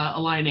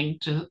aligning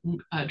to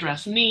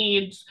address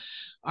needs,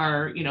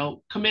 are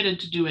committed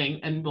to doing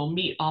and will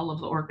meet all of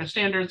the ORCA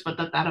standards, but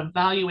that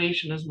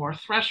evaluation is more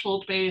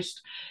threshold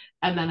based,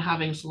 and then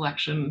having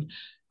selection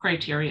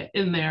criteria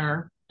in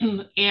there.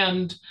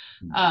 And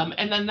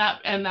then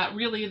that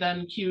really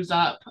then cues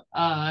up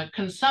a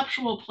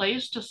conceptual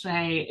place to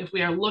say, if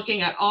we are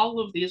looking at all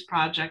of these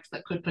projects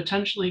that could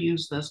potentially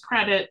use this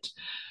credit,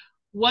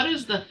 what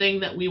is the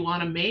thing that we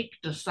want to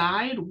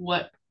decide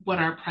what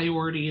our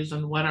priorities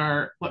and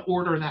what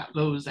order that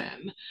goes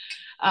in.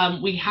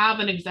 We have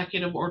an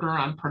executive order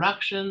on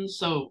production,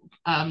 so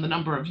the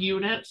number of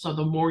units, so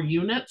the more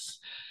units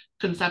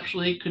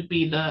conceptually could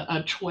be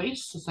a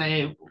choice to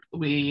say,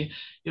 we,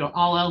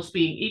 all else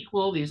being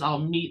equal, these all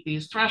meet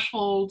these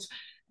thresholds,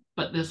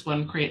 but this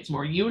one creates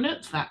more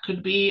units. That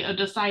could be a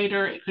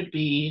decider. It could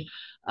be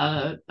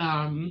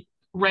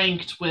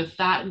ranked with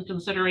that in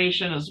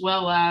consideration, as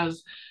well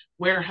as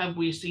where have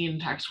we seen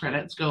tax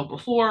credits go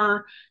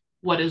before?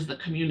 What is the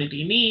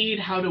community need?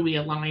 How do we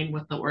align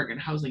with the Oregon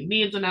Housing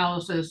Needs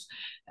Analysis?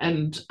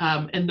 And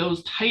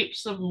those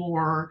types of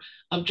more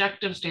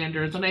objective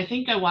standards. And I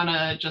think I want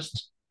to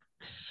just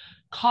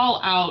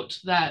call out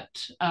that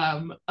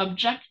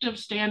objective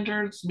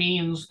standards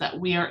means that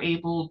we are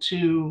able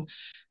to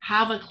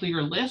have a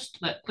clear list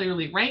that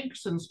clearly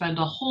ranks and spend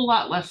a whole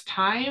lot less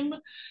time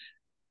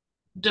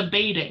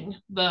debating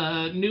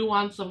the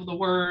nuance of the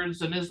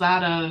words. And is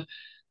that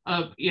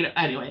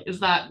anyway,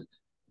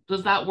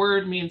 does that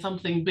word mean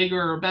something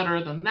bigger or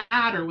better than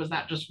that, or was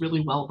that just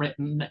really well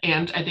written?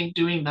 And I think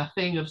doing the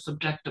thing of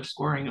subjective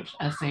scoring of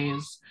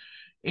essays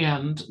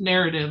and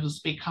narratives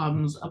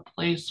becomes a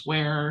place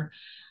where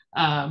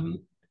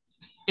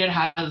it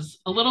has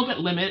a little bit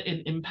limit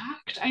in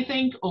impact, I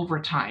think, over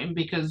time,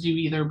 because you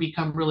either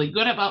become really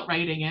good about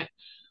writing it,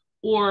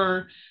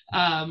 or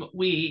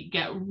we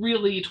get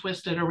really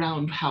twisted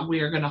around how we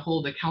are going to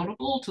hold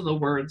accountable to the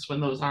words when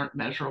those aren't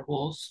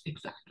measurables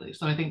exactly.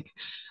 So I think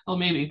I'll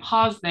maybe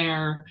pause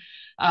there.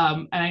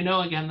 And I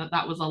know, again,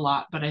 that was a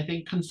lot, but I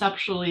think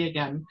conceptually,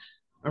 again,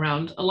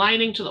 around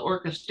aligning to the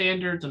ORCA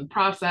standards and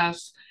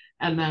process,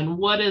 and then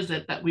what is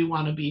it that we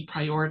want to be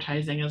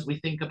prioritizing as we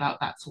think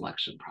about that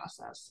selection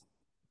process?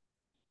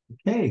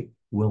 Okay,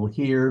 we'll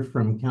hear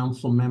from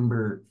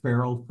Councilmember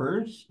Farrell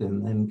first,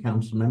 and then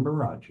Councilmember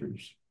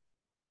Rogers.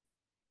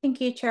 Thank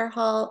you, Chair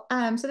Hall.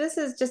 So this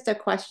is just a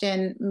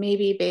question,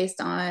 maybe based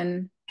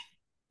on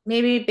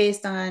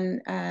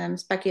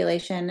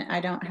speculation. I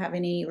don't have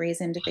any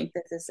reason to think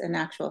this is an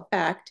actual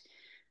fact,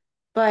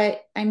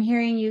 but I'm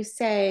hearing you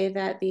say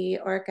that the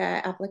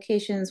ORCA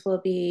applications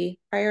will be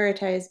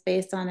prioritized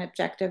based on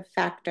objective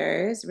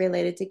factors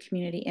related to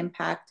community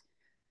impact.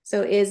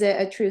 So is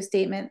it a true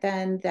statement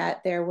then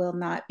that there will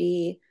not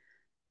be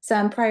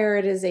some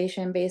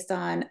prioritization based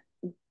on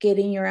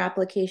getting your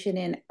application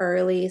in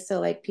early, so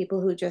like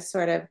people who just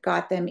sort of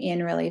got them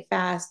in really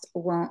fast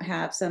won't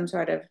have some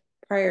sort of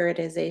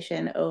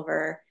prioritization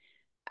over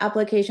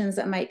applications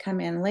that might come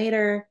in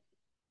later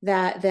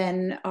that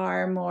then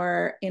are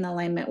more in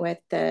alignment with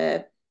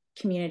the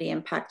community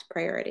impact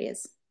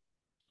priorities?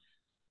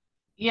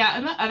 Yeah,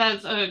 and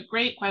that's a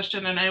great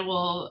question, and I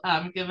will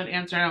give an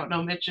answer. I don't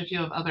know, Mitch, if you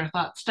have other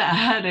thoughts to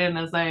add in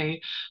as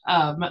I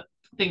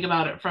think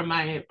about it from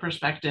my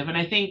perspective. And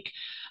I think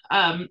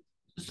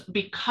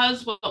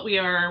because what we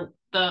are,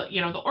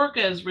 the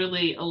ORCA is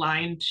really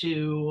aligned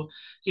to,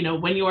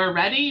 when you are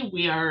ready,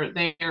 we are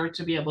there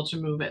to be able to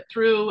move it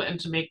through and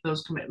to make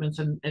those commitments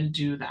and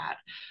do that.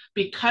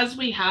 Because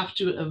we have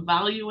to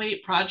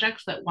evaluate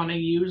projects that want to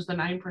use the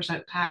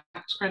 9%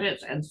 tax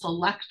credits and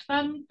select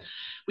them,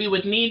 we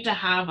would need to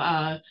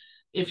have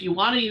if you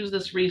want to use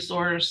this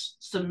resource,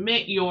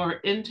 submit your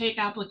intake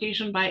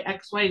application by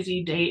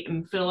XYZ date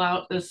and fill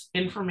out this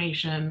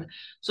information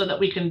so that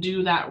we can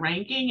do that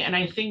ranking. And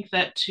I think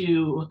that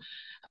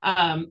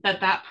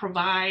that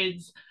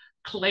provides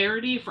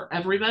clarity for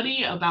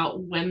everybody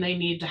about when they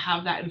need to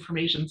have that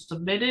information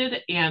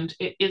submitted, and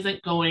it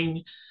isn't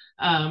going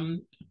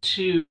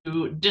to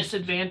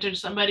disadvantage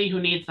somebody who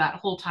needs that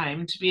whole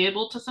time to be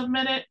able to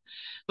submit it,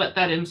 but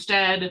that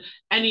instead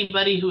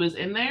anybody who is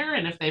in there,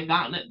 and if they've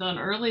gotten it done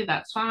early,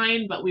 that's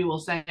fine, but we will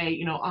say,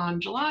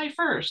 on July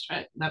 1st,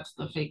 right? That's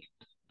the fake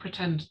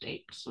pretend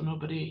date, so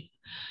nobody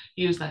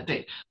use that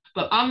date.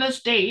 But on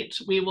this date,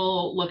 we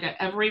will look at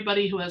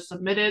everybody who has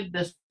submitted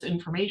this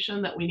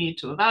information that we need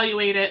to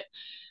evaluate it.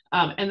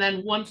 And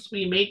then once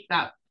we make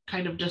that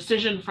kind of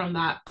decision from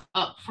that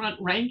upfront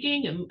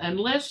ranking and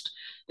list,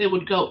 they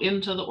would go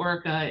into the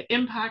ORCA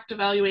impact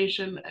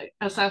evaluation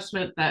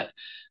assessment that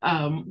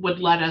would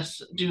let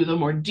us do the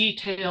more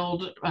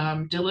detailed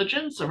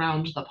diligence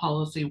around the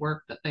policy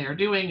work that they are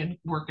doing and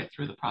work it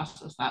through the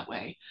process that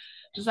way.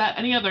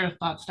 Any other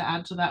thoughts to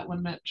add to that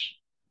one, Mitch?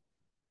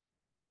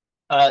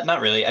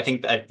 Not really. I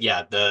think that,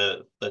 yeah,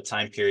 the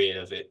time period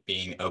of it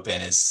being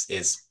open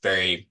is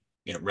very,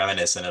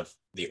 reminiscent of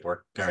the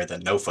ORCA or the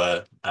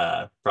NOFA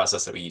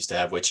process that we used to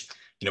have, which,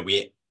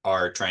 we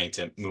are trying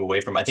to move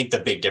away from. I think the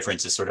big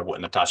difference is sort of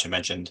what Natasha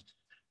mentioned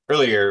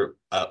earlier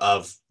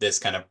of this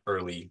kind of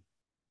early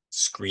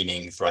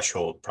screening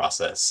threshold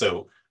process.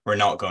 So we're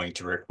not going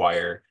to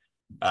require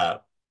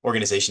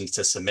organizations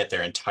to submit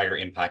their entire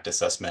impact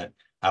assessment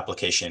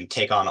application,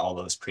 take on all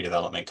those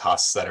pre-development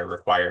costs that are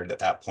required at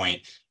that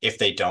point if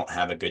they don't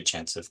have a good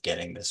chance of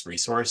getting this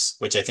resource,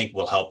 which I think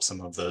will help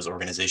some of those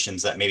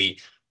organizations that maybe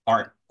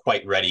aren't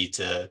quite ready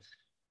to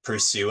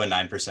pursue a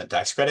 9%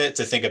 tax credit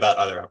to think about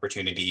other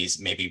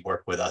opportunities, maybe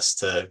work with us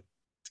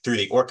through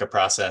the ORCA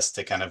process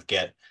to kind of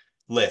get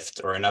LIFT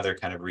or another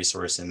kind of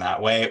resource in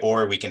that way,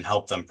 or we can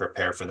help them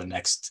prepare for the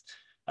next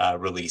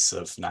release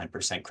of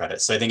 9%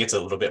 credits. So I think it's a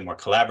little bit more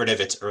collaborative.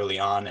 It's early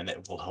on, and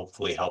it will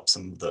hopefully help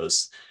some of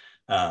those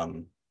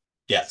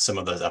some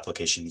of those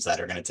applications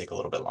that are going to take a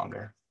little bit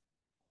longer.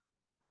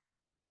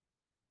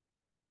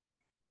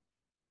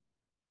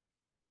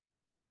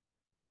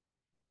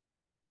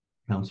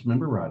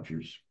 Councilmember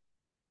Rogers.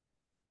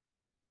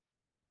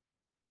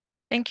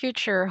 Thank you,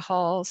 Chair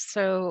Hall.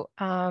 So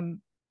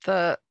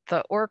the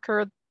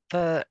ORCA,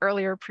 the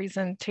earlier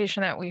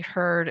presentation that we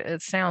heard,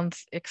 it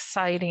sounds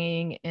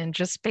exciting, and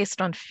just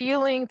based on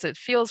feelings, it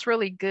feels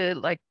really good.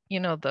 Like,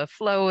 the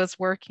flow is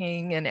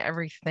working and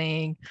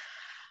everything.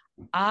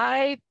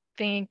 I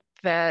think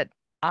that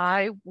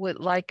I would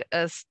like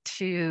us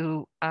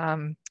to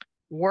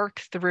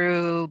work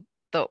through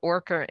the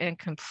ORCA and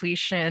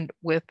completion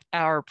with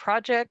our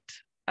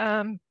project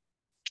kind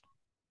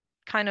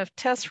of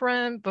test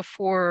run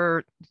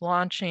before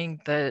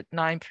launching the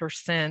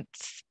 9%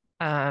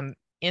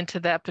 into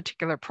that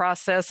particular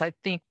process. I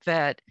think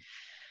that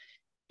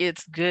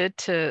it's good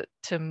to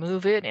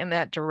move it in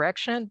that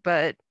direction,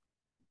 but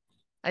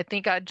I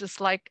think I'd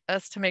just like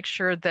us to make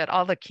sure that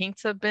all the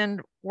kinks have been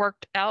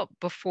worked out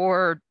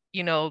before,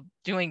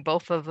 doing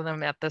both of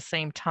them at the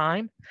same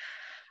time.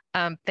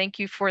 Thank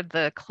you for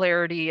the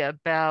clarity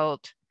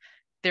about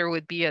there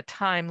would be a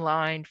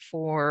timeline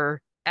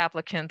for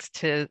applicants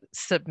to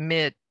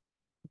submit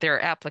their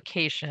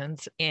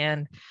applications.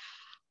 And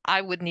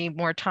I would need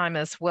more time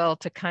as well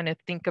to kind of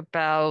think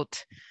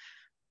about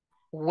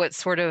what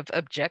sort of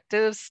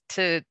objectives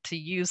to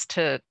use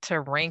to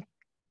rank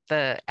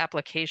the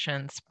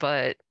applications.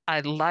 But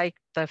I like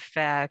the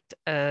fact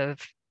of,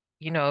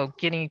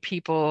 getting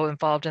people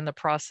involved in the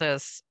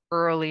process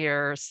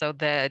earlier so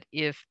that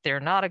if they're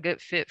not a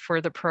good fit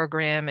for the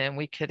program and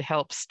we could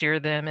help steer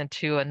them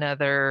into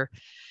another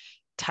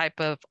type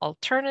of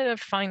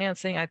alternative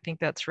financing, I think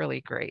that's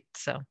really great.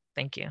 So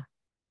thank you.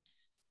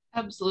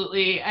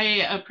 Absolutely.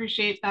 I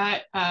appreciate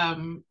that,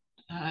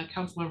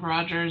 Councilmember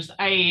Rogers.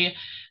 I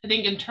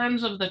think in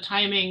terms of the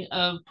timing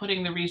of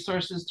putting the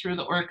resources through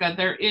the ORCA,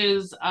 there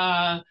is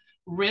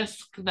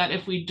risk that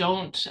if we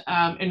don't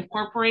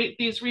incorporate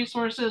these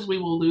resources, we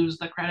will lose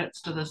the credits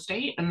to the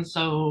state. And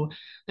so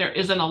there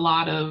isn't a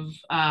lot of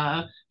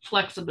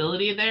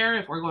flexibility there.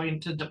 If we're going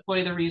to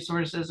deploy the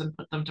resources and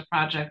put them to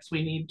projects,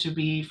 we need to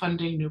be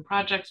funding new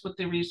projects with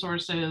the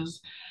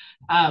resources.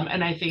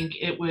 And I think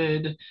it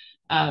would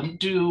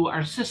do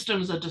our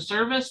systems a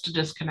disservice to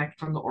disconnect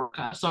from the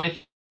ORCA. So I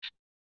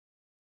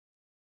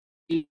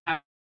think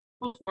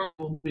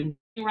we'll be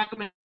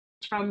recommendations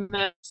from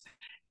this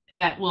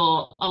that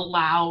will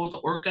allow the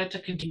ORCA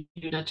to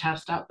continue to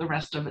test out the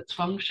rest of its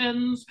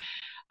functions.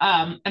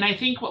 And I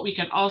think what we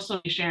can also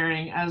be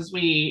sharing, as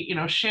we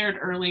shared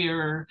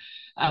earlier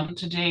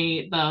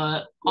today,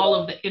 all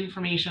of the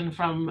information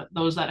from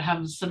those that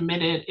have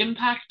submitted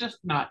intake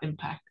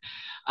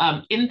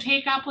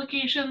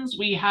applications.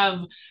 We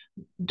have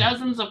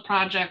dozens of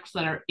projects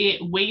that are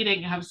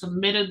waiting, have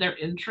submitted their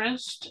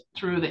interest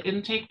through the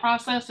intake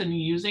process and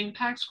using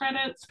tax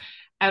credits,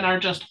 and are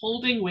just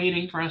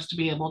waiting for us to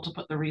be able to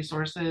put the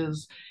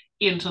resources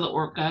into the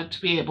ORCA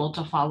to be able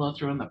to follow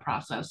through in the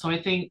process. So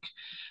I think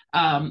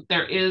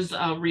there is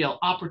a real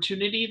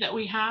opportunity that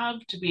we have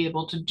to be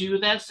able to do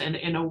this and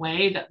in a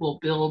way that will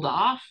build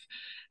off,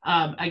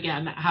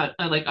 again,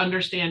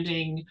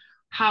 understanding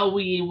how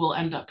we will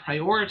end up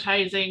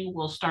prioritizing,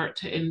 will start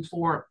to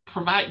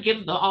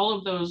give all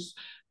of those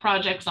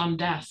projects on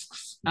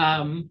desks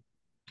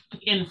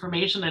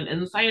information and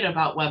insight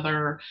about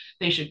whether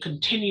they should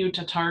continue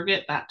to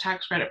target that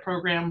tax credit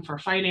program for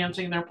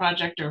financing their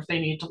project, or if they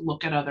need to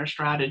look at other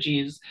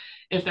strategies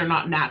if they're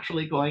not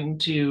naturally going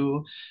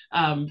to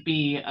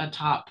be a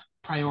top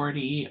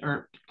priority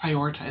or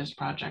prioritized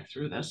project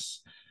through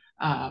this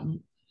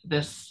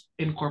this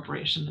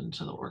incorporation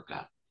into the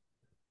ORCA.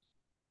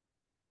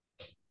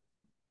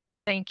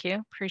 Thank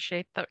you.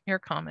 Appreciate your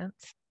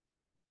comments.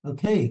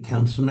 Okay,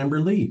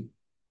 Councilmember Lee.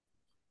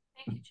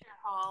 Thank you, Chair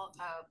Hall.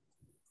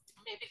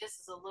 Maybe this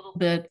is a little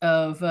bit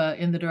of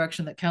in the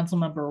direction that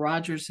Councilmember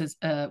Rogers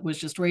was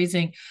just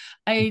raising.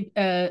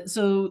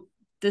 So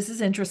this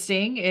is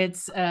interesting.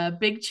 It's a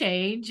big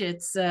change.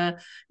 It's swimming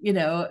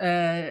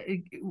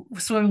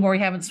where we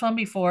haven't swum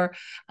before.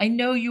 I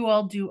know you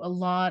all do a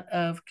lot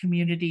of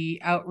community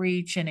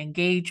outreach and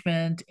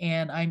engagement,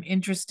 and I'm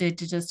interested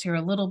to just hear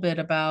a little bit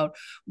about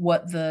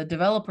what the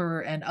developer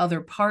and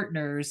other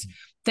partners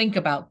think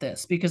about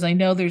this, because I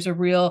know there's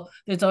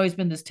always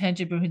been this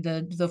tension between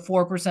the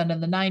 4%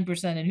 and the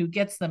 9% and who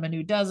gets them and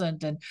who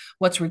doesn't, and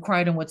what's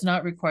required and what's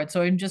not required.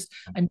 So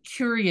I'm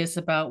curious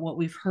about what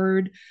we've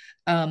heard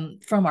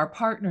from our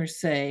partners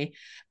say.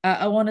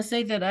 I want to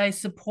say that I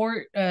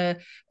support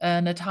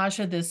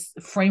Natasha, this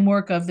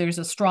framework of there's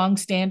a strong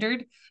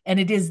standard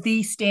and it is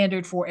the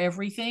standard for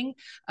everything.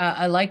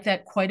 I like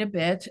that quite a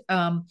bit.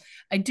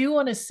 I do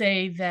want to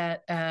say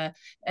that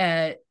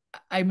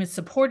I'm a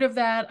support of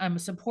that. I'm a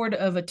support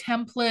of a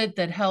template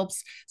that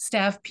helps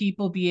staff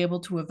people be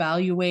able to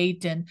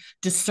evaluate and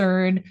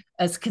discern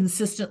as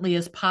consistently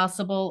as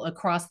possible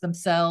across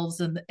themselves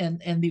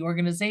and the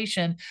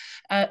organization.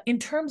 In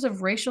terms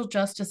of racial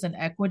justice and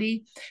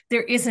equity,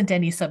 there isn't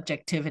any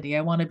subjectivity.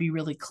 I want to be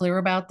really clear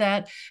about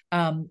that.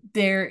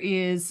 There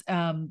is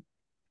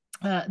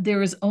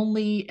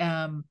only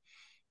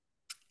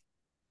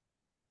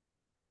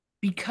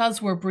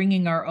because we're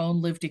bringing our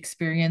own lived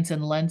experience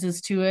and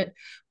lenses to it,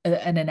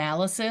 an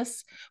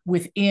analysis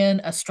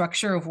within a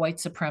structure of white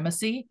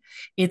supremacy,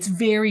 it's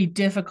very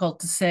difficult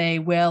to say,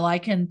 well,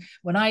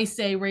 when I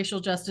say racial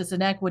justice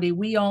and equity,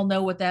 we all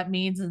know what that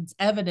means, and it's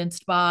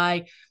evidenced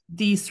by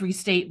these 3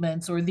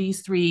 statements or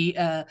these 3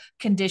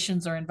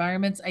 conditions or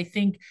environments. I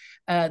think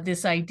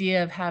this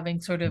idea of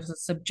having sort of a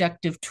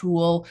subjective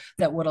tool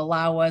that would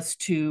allow us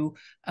to,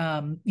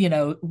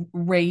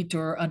 rate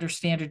or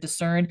understand or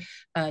discern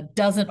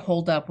doesn't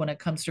hold up when it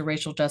comes to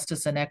racial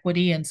justice and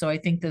equity. And so I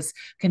think this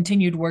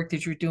continued work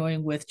that you're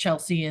doing with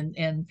Chelsea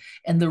and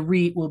the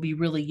REIT will be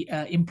really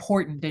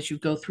important as you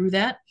go through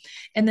that.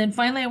 And then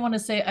finally, I want to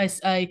say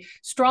I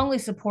strongly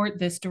support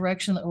this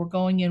direction that we're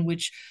going in,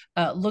 which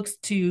looks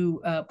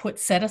to put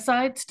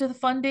set-asides to the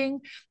funding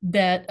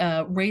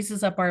that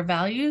raises up our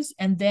values.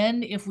 And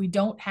then if we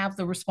don't have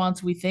the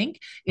response we think,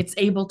 it's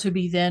able to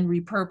be then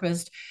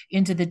repurposed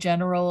into the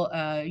general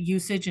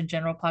usage and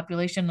general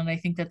population. And I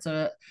think that's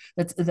a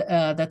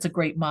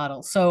great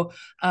model. So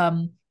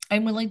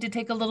I'm willing to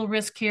take a little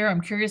risk here.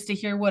 I'm curious to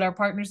hear what our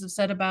partners have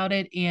said about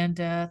it. And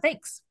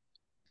thanks.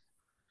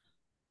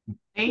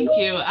 Thank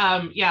you.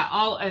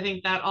 I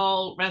think that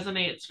all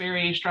resonates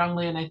very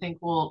strongly, and I think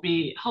will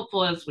be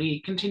helpful as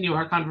we continue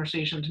our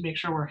conversation to make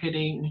sure we're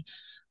hitting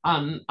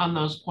on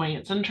those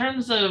points. In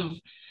terms of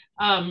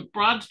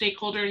broad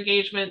stakeholder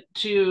engagement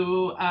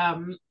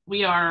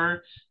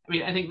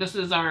I think this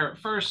is our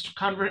first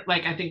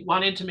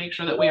wanted to make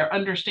sure that we are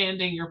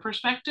understanding your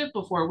perspective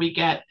before we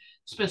get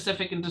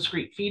specific and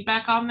discrete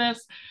feedback on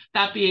this.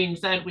 That being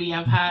said, we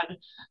have had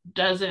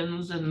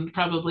dozens and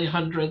probably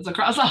hundreds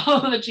across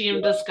all of the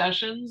team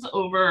discussions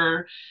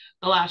over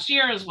the last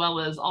year, as well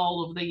as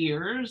all of the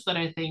years that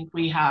I think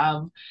we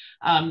have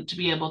to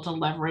be able to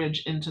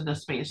leverage into the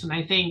space. And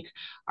I think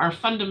our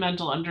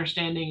fundamental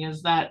understanding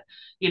is that,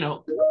 you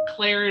know,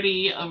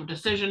 clarity of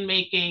decision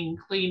making,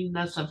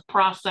 cleanness of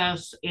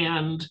process,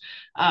 and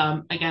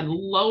again,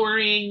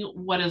 lowering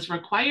what is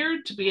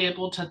required to be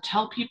able to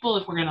tell people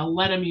if we're going to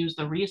let them use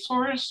the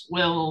resource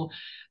will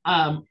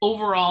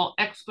overall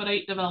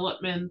expedite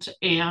development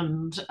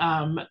and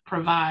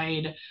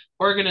provide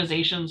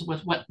organizations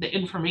with what the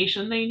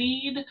information they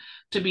need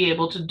to be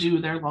able to do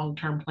their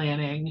long-term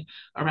planning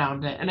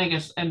around it. And I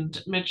guess, and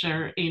Mitch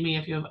or Amy,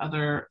 if you have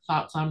other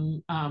thoughts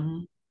on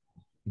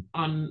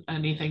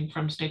anything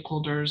from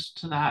stakeholders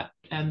to that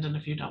end, and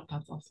if you don't,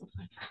 that's also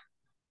fine.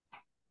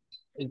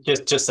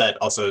 Just that,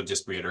 also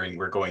just reiterating,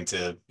 we're going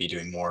to be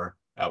doing more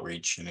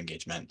outreach and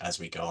engagement as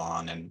we go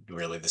on, and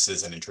really this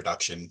is an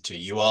introduction to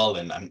you all,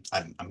 and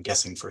I'm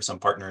guessing for some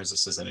partners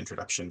this is an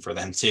introduction for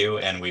them too,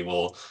 and we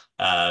will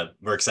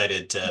we're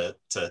excited to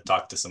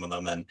talk to some of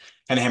them and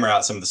kind of hammer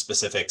out some of the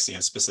specifics, you know,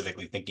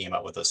 specifically thinking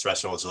about what those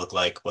thresholds look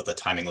like, what the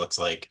timing looks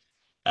like,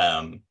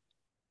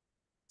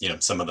 you know,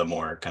 some of the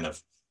more kind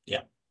of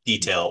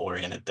detail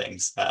oriented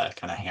things,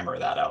 kind of hammer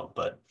that out.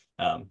 But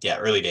yeah,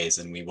 early days,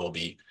 and we will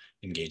be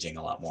engaging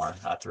a lot more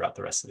throughout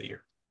the rest of the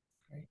year.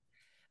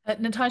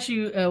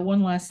 Natasha,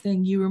 one last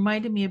thing. You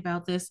reminded me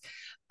about this.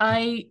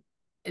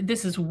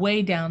 This is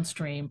way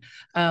downstream,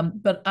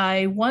 but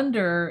I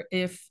wonder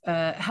if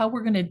how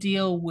we're going to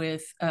deal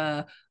with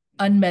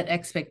unmet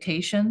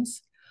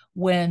expectations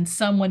when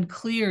someone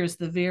clears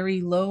the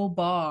very low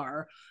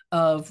bar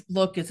of,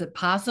 look, is it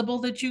possible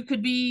that you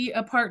could be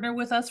a partner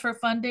with us for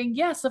funding?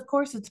 Yes, of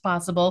course it's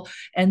possible.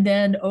 And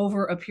then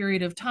over a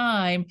period of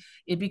time,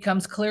 it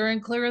becomes clearer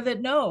and clearer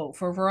that no,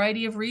 for a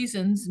variety of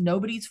reasons,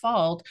 nobody's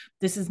fault,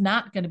 this is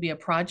not going to be a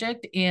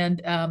project. And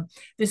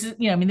this is,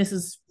 you know, I mean, this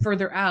is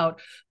further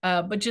out,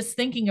 but just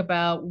thinking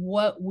about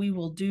what we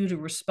will do to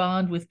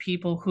respond with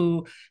people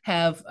who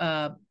have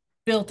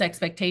built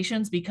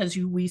expectations because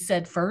we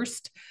said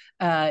first,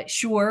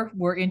 sure,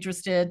 we're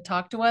interested,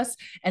 talk to us.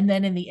 And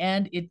then in the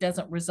end, it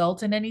doesn't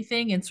result in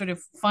anything, and sort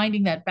of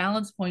finding that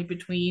balance point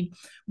between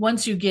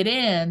once you get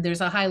in,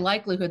 there's a high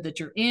likelihood that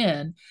you're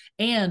in.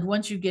 And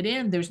once you get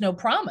in, there's no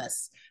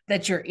promise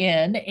that you're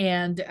in,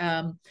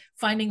 and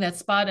finding that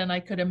spot. And I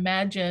could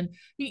imagine,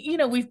 you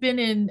know, we've been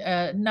in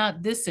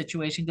not this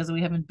situation because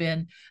we haven't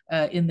been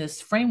in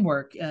this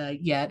framework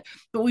yet,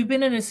 but we've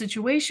been in a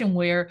situation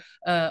where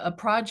a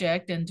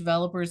project and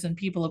developers and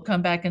people have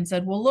come back and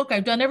said, well, look,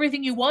 I've done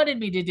everything you wanted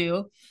me to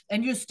do,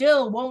 and you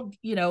still won't,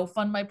 you know,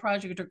 fund my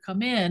project or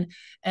come in.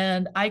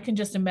 And I can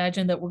just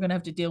imagine that we're going to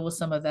have to deal with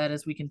some of that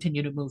as we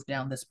continue to move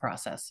down this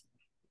process.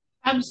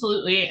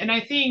 Absolutely. And I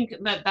think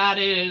that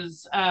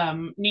is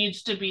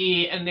needs to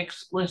be an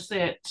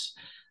explicit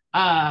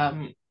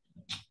I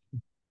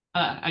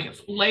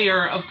guess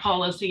layer of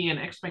policy and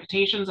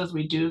expectations as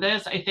we do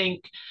this. I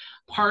think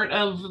part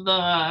of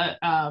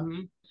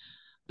the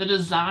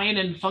design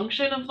and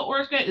function of the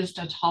ORCA is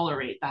to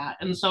tolerate that.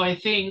 And so I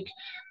think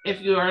if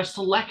you are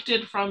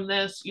selected from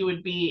this, you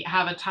would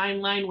have a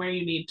timeline where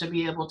you need to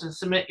be able to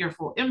submit your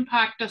full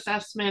impact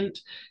assessment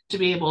to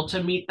be able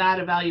to meet that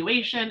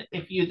evaluation.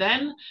 If you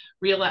then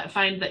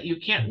find that you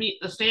can't meet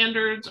the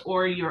standards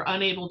or you're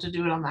unable to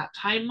do it on that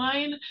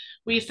timeline,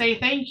 we say,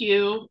 thank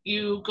you,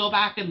 you go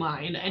back in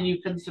line and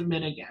you can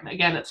submit again.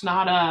 Again, it's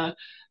not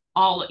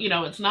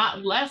it's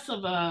not less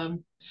of a,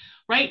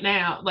 right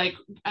now, like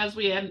as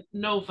we had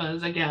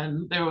NOFAs,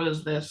 again, there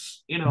was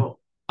this, you know,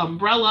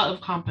 umbrella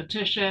of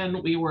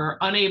competition. We were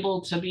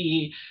unable to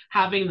be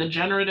having the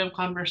generative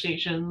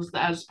conversations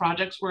as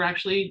projects were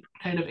actually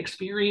kind of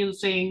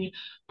experiencing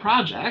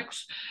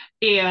projects.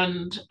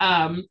 And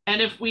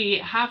if we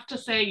have to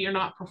say you're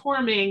not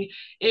performing,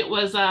 it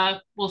was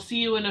we'll see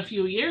you in a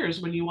few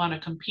years when you want to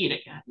compete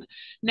again.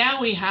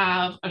 Now we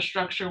have a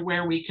structure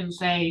where we can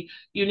say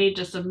you need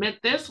to submit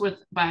this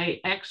by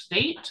X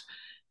date.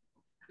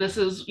 This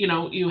is, you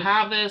know, you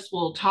have this,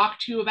 we'll talk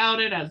to you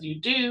about it as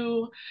you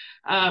do.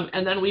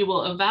 And then we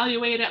will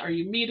evaluate it. Are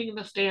you meeting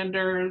the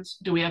standards?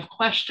 Do we have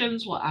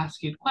questions? We'll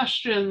ask you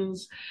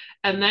questions.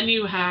 And then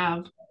you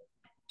have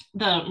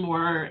the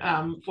more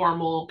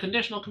formal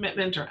conditional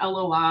commitment or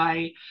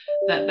LOI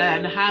that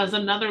then has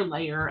another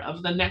layer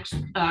of the next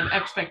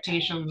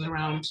expectations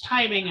around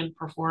timing and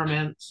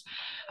performance.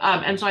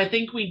 And so I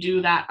think we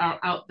do that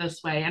out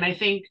this way. And I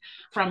think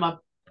from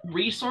a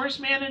resource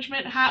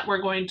management hat,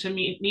 we're going to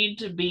need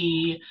to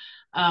be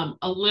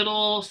a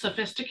little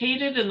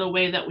sophisticated in the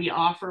way that we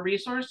offer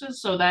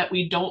resources so that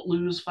we don't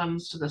lose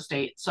funds to the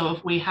state. So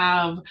if we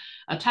have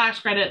a tax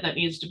credit that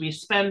needs to be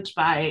spent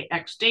by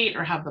X date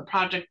or have the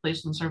project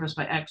placed in service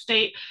by X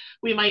date,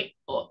 we might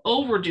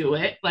overdo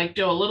it, like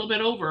do a little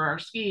bit over our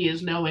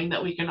skis, knowing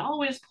that we can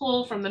always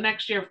pull from the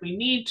next year if we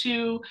need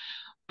to,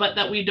 but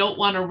that we don't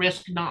want to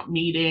risk not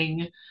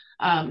meeting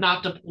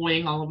not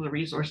deploying all of the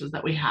resources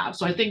that we have.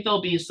 So I think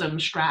there'll be some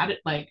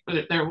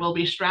there will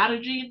be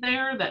strategy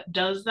there that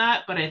does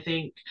that. But I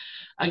think,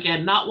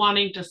 again, not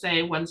wanting to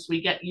say once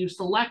we get you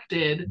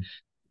selected,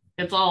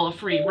 it's all a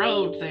free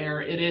road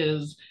there. It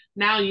is,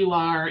 Now you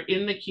are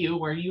in the queue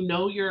where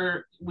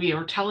we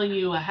are telling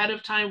you ahead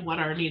of time what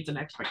our needs and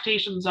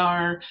expectations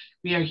are.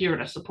 We are here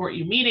to support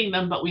you meeting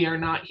them, but we are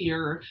not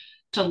here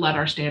to let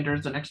our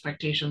standards and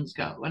expectations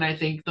go. And I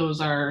think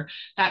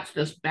that's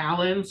this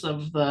balance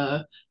of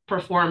the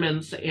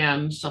performance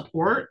and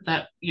support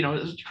that,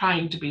 is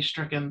trying to be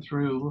stricken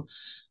through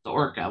the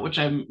ORCA, which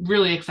I'm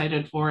really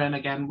excited for. And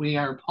again, we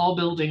are all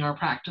building our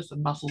practice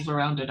and muscles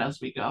around it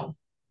as we go.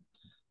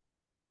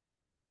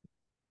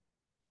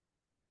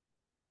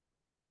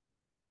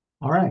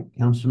 All right,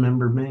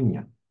 Councilmember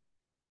Mania.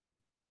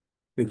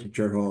 Thank you,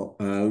 Chair Hall.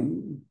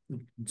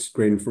 It's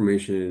great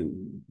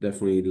information.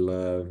 Definitely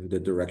love the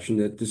direction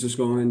that this is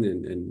going,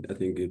 and I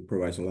think it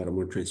provides a lot of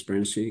more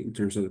transparency in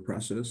terms of the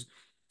process.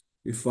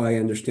 If I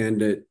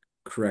understand it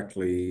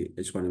correctly,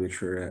 I just want to make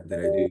sure that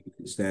I do,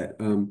 is that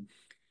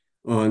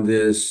on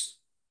this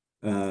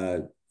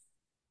 9%,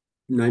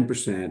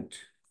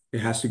 it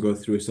has to go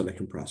through a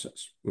selection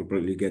process. We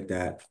completely get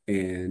that.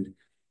 And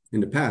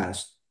in the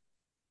past,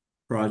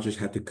 projects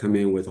had to come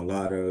in with a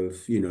lot of,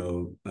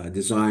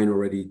 design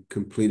already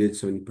completed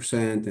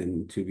 70%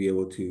 and to be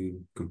able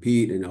to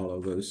compete and all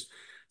of those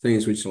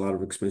things, which is a lot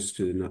of expense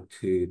to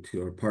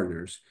our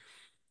partners.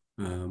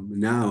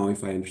 Now,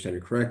 if I understand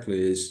it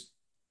correctly,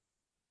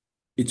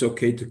 it's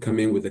okay to come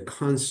in with a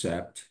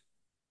concept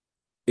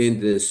in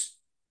this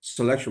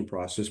selection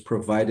process,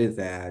 provided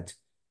that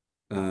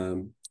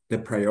the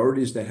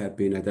priorities that have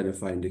been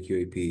identified in the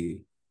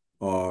QAP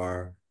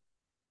are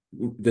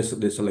the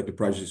selected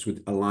projects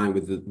would align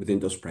within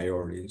those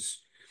priorities.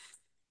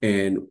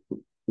 And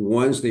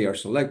once they are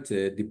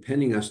selected,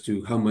 depending as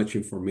to how much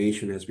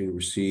information has been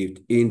received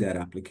in that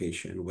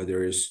application,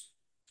 whether it's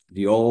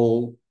the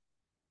old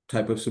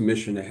type of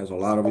submission that has a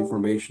lot of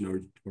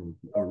information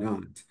or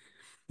not,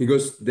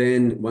 once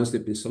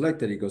they've been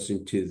selected, it goes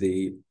into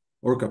the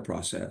ORCA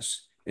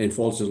process and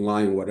falls in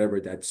line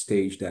whatever that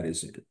stage that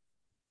is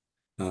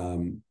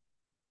in.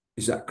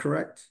 Is that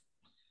correct?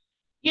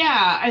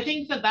 Yeah, I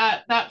think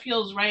that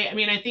feels right. I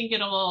mean, I think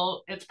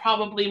it's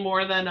probably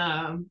more than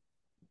a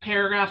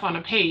paragraph on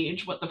a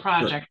page what the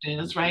project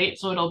is, right?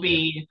 So it'll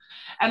be,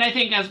 and I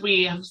think as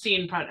we have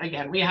seen,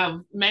 again, we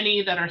have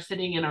many that are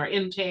sitting in our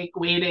intake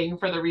waiting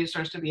for the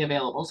resource to be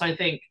available. So I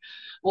think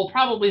we'll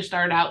probably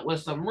start out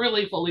with some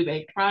really fully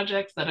baked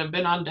projects that have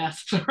been on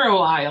desks for a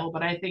while.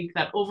 But I think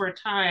that over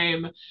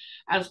time,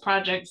 as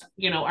projects,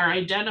 are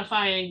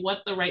identifying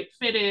what the right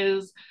fit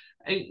is,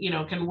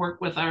 can work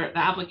with the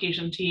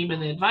application team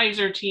and the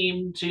advisor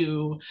team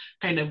to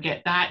kind of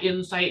get that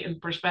insight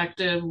and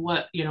perspective,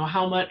 what,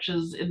 how much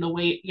is in the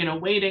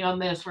waiting on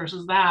this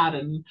versus that,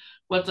 and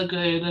what's a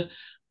good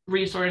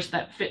resource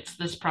that fits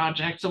this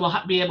project. So we'll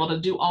be able to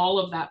do all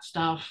of that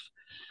stuff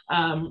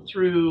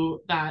through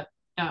that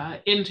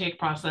intake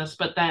process.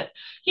 But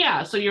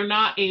so you're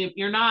not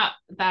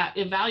that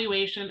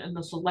evaluation and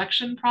the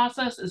selection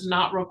process is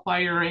not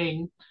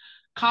requiring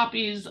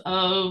copies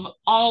of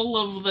all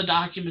of the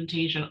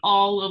documentation,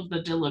 all of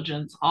the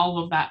diligence,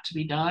 all of that to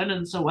be done.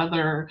 And so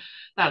whether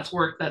that's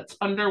work that's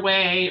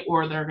underway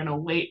or they're going to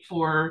wait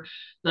for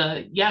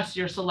yes,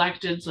 you're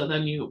selected, so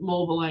then you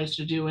mobilize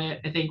to do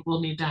it, I think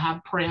we'll need to have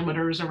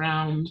parameters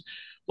around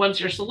once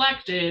you're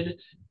selected,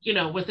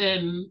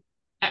 within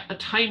a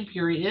time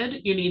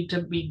period, you need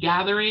to be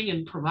gathering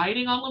and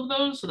providing all of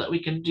those so that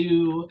we can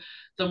do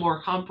the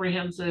more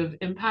comprehensive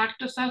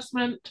impact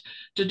assessment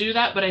to do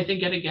that. But I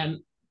think it,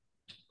 again,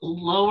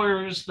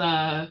 lowers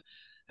the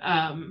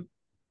kind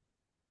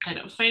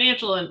of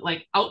financial and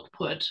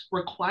output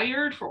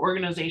required for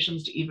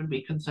organizations to even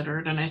be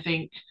considered. And I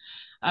think,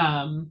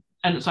 and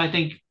so I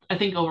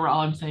think overall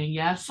I'm saying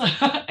yes,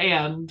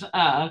 and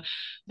that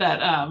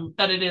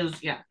it is,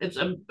 it's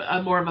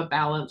a more of a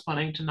balance,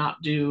 wanting to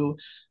not do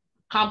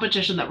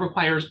competition that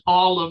requires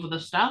all of the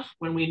stuff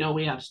when we know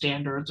we have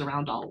standards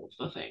around all of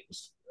the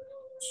things.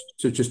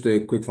 So just a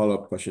quick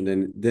follow-up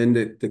question. Then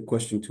the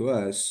question to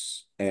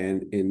us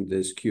and in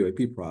this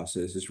QAP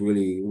process is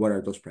really, what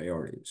are those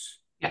priorities?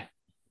 Yeah.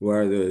 What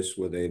are those?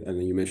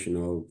 And you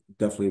mentioned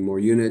definitely more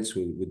units.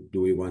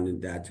 Do we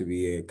want that to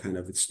be a kind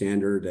of a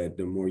standard, that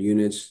the more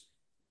units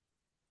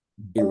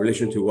in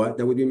relation to what?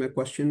 That would be my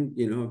question,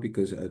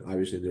 because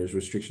obviously there's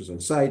restrictions on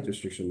site,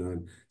 restriction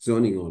on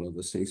zoning, all of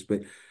those things.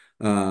 But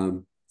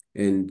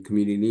and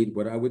community need,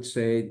 what I would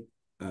say,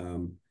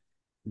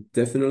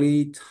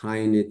 definitely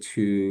tying it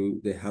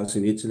to the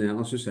housing needs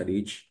analysis that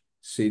each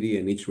city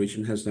and each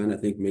region has done, I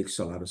think makes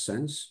a lot of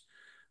sense,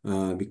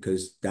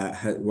 because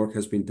that work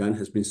has been done,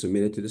 has been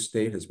submitted to the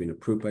state, has been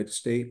approved by the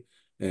state,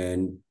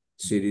 and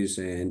cities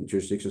and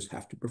jurisdictions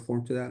have to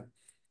perform to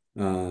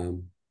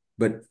that.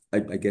 But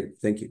I get it.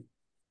 Thank you.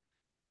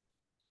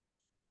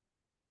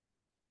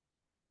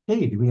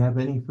 Hey, do we have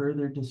any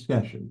further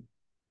discussion?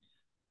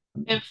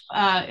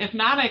 If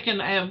not,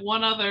 I have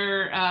one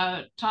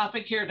other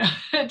topic here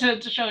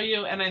to show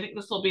you, and I think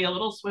this will be a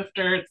little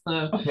swifter. It's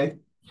the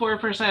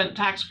 4%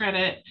 tax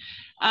credit.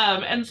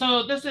 And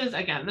so this is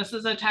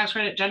a tax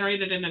credit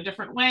generated in a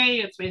different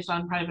way. It's based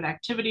on private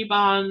activity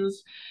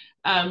bonds.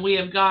 We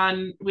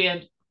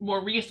had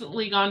more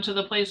recently gone to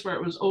the place where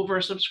it was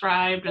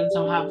oversubscribed and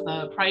so have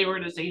the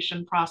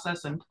prioritization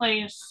process in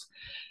place.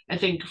 I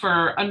think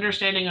for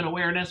understanding and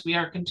awareness, we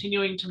are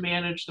continuing to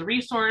manage the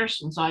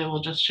resource. And so I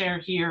will just share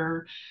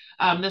here.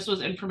 This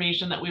was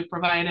information that we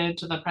provided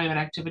to the Private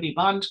Activity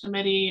Bond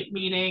Committee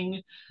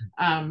meeting.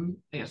 I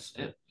guess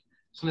I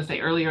was going to say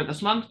earlier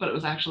this month, but it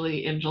was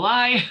actually in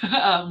July,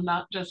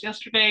 not just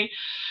yesterday,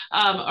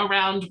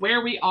 around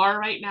where we are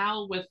right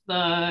now with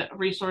the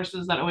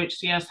resources that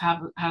OHCS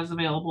has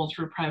available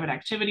through private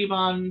activity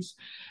bonds.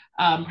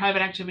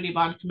 Private Activity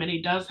Bond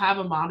Committee does have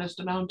a modest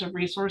amount of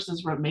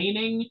resources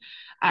remaining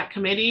at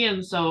committee.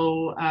 And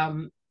so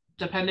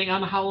depending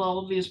on how all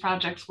of these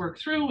projects work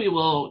through, we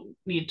will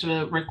need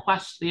to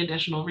request the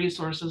additional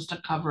resources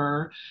to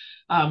cover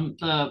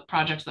the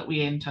projects that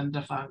we intend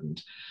to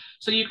fund.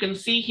 So you can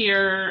see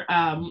here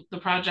the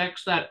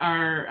projects that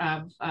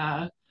are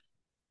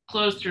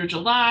closed through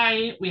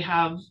July. We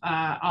have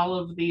all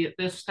of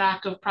this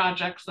stack of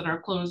projects that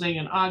are closing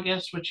in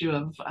August, which you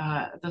have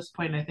at this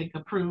point, I think,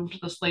 approved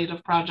the slate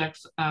of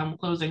projects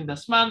closing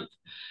this month.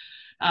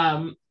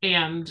 And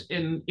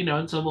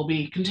so we'll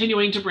be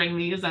continuing to bring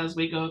these as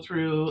we go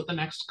through the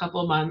next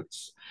couple of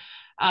months.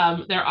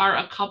 There are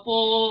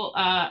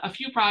a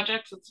few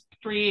projects, it's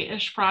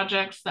 3-ish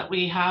projects that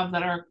we have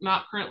that are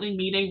not currently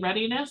meeting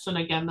readiness. And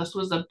again, this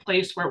was a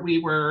place where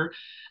we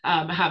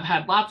have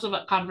had lots of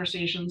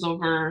conversations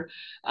over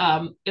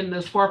in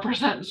this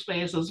 4%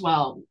 space as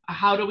well.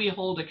 How do we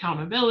hold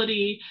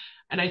accountability?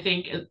 And I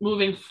think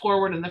moving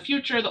forward in the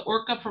future, the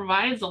ORCA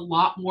provides a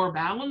lot more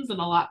bounds and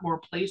a lot more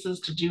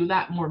places to do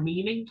that more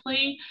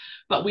meaningfully,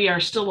 but we are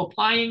still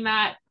applying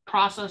that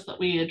process that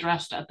we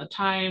addressed at the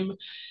time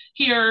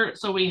here.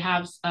 So we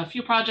have a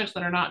few projects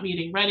that are not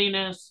meeting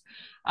readiness.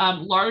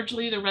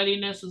 Largely the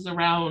readiness is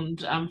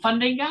around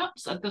funding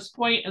gaps at this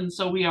point. And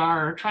so we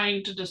are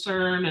trying to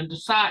discern and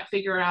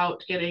figure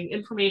out getting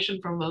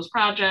information from those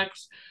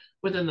projects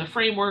within the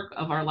framework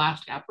of our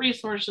last gap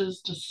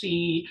resources to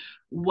see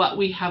what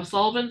we have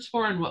solvents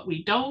for and what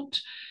we don't.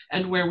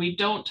 And where we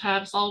don't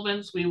have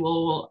solvents, we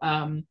will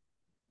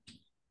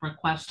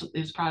request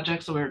these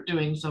projects. So we're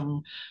doing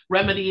some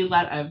remedy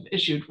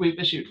we've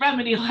issued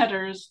remedy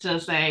letters to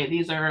say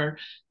these are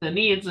the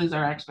needs, these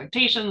are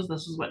expectations,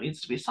 this is what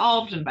needs to be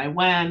solved and by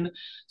when.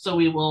 So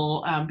we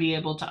will be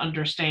able to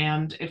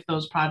understand if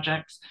those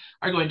projects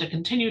are going to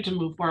continue to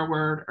move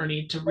forward or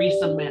need to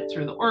resubmit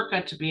through the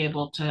ORCA to be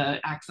able to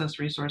access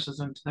resources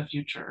into the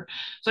future.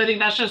 So I think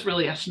that's just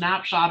really a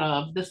snapshot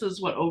of this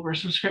is what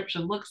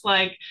oversubscription looks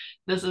like.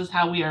 This is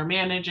how we are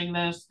managing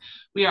this.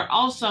 We are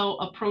also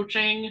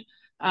approaching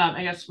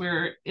I guess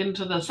we're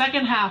into the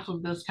second half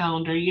of this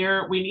calendar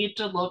year. We need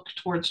to look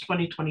towards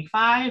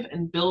 2025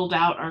 and build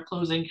out our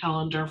closing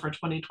calendar for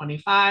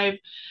 2025.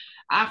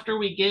 After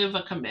we give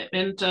a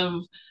commitment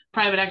of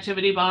private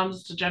activity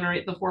bonds to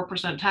generate the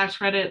 4% tax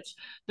credits,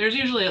 there's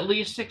usually at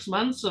least 6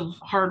 months of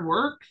hard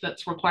work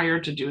that's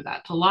required to do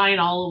that, to line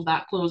all of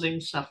that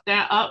closing stuff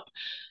up.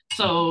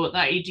 So the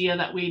idea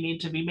that we need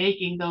to be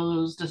making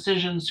those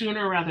decisions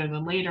sooner rather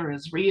than later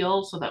is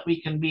real, so that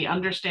we can be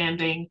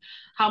understanding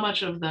how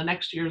much of the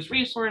next year's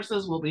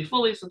resources will be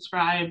fully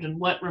subscribed and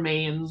what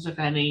remains, if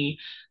any,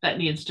 that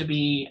needs to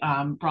be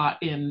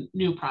brought in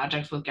new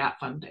projects with gap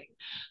funding.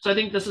 So I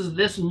think this is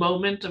this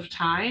moment of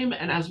time.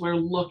 And as we're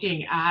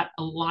looking at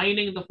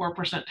aligning the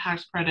 4%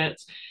 tax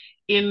credits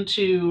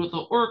into the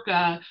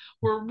ORCA,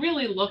 we're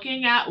really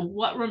looking at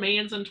what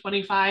remains in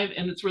 25,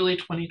 and it's really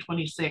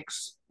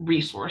 2026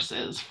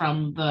 resources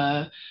from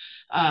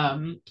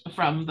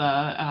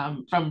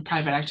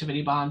private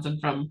activity bonds and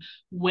from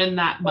when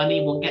that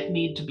money will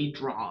need to be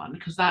drawn,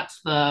 because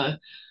that's the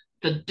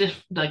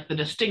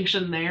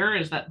distinction there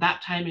is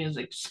that time is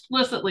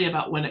explicitly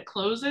about when it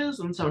closes.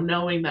 And so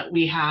knowing that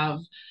we have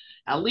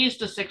at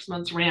least a 6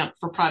 months ramp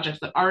for projects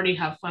that already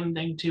have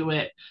funding to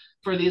it,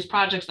 for these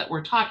projects that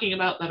we're talking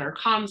about that are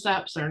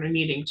concepts or are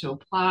needing to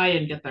apply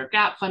and get their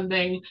gap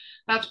funding,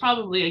 that's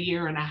probably 1.5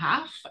 years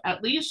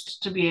at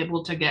least to be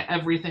able to get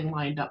everything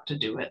lined up to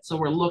do it. So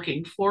we're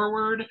looking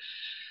forward.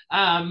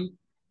 And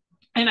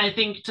I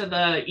think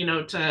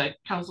to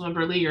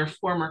Councilmember Lee,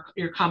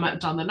 your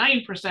comment on the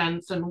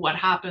 9% and what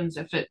happens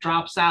if it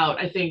drops out,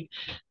 I think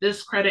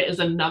this credit is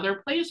another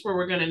place where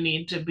we're going to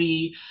need to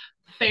be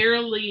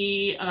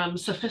fairly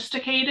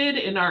sophisticated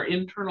in our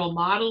internal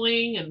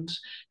modeling and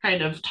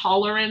kind of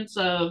tolerance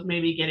of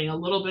maybe getting a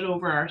little bit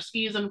over our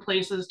skis in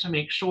places to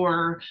make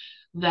sure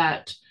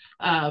that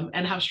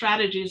and have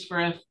strategies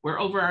for if we're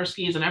over our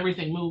skis and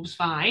everything moves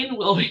fine,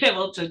 we'll be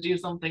able to do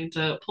something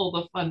to pull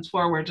the funds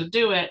forward to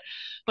do it.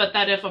 But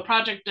that if a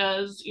project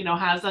does,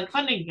 has a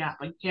funding gap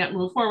and can't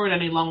move forward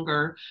any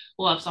longer,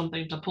 we'll have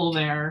something to pull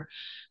there.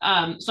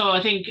 So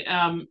I think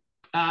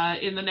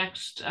in the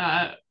next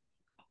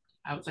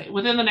I would say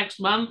within the next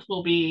month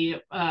will be,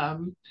 I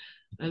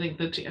think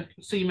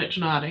see Mitch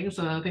nodding,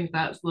 so I think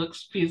that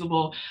looks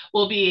feasible.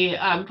 We'll be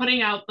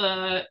putting out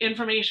the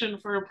information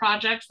for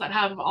projects that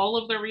have all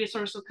of their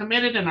resources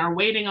committed and are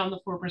waiting on the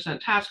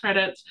 4% tax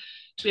credits.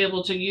 to be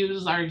able to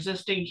use our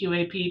existing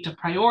QAP to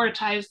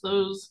prioritize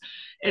those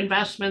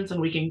investments,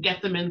 and we can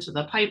get them into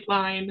the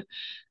pipeline.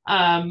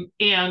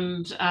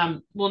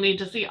 We'll need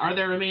to see, are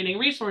there remaining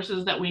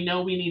resources that we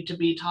know we need to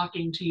be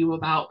talking to you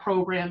about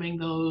programming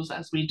those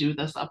as we do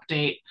this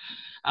update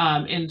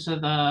into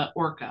the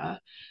ORCA.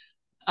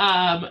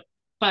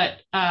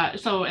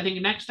 So I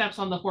think next steps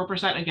on the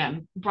 4%,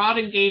 again, broad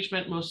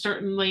engagement, most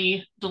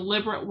certainly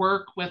deliberate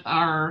work with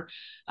our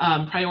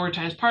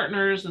prioritized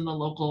partners and the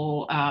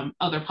local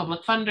other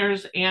public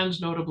funders, and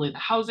notably the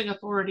housing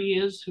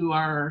authorities, who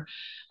are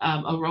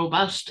a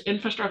robust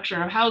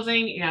infrastructure of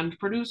housing and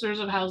producers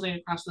of housing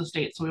across the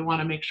state. So we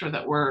want to make sure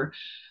that we're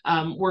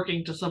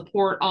working to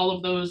support all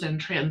of those and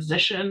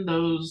transition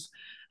those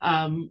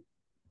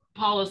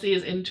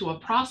policies into a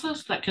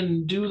process that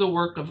can do the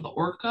work of the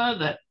ORCA,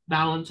 that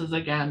balances,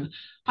 again,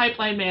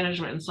 pipeline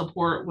management and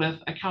support with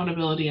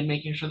accountability and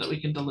making sure that we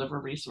can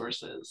deliver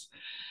resources.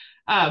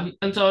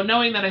 And so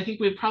knowing that I think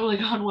we've probably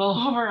gone well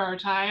over our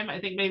time, I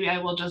think maybe I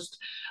will just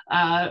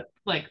say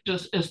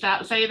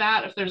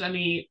that if there's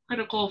any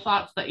critical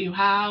thoughts that you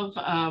have,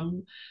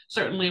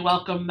 certainly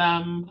welcome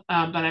them.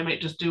 But I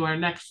might just do our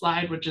next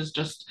slide, which is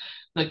just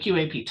the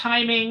QAP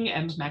timing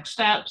and next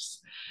steps.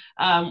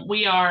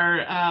 We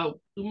are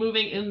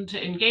moving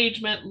into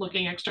engagement,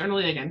 looking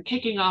externally, again,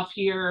 kicking off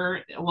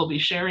here. We'll be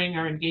sharing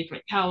our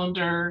engagement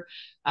calendar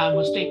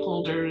with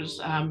stakeholders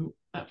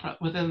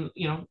within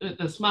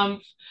this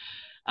month,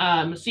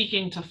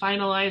 seeking to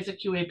finalize a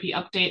QAP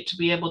update to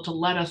be able to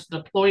let us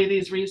deploy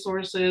these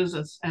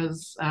resources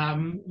as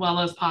well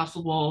as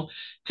possible,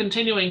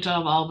 continuing to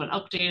evolve and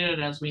update it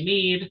as we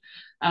need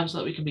so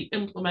that we can be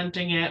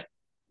implementing it.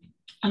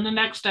 And the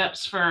next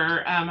steps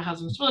for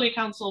Housing Stability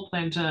Council,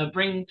 plan to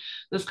bring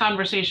this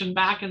conversation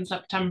back in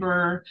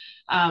September,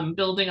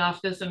 building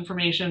off this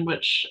information,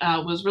 which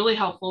was really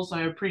helpful, so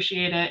I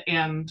appreciate it,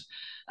 and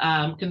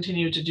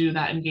continue to do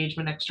that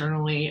engagement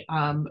externally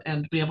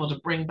and be able to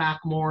bring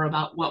back more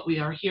about what we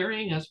are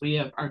hearing as we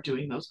are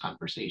doing those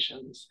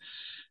conversations.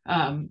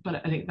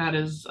 But I think that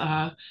is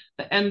the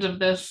end of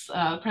this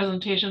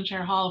presentation,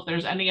 Chair Hall. If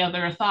there's any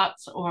other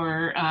thoughts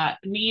or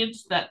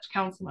needs that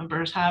council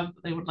members have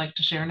they would like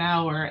to share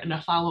now, or in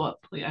a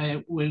follow-up,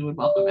 we would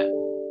welcome it.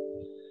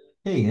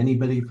 Hey,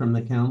 anybody from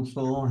the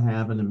council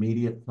have an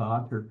immediate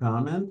thought or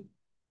comment?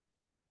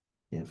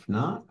 If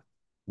not,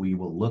 we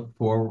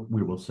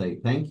will say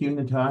thank you,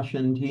 Natasha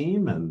and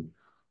team, and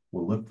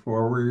we'll look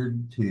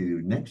forward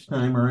to next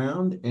time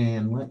around.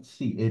 And let's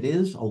see, it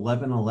is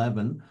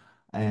 11:11.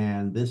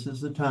 And this is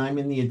the time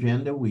in the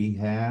agenda we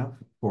have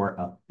for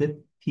a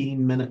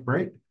 15-minute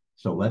break.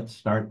 So let's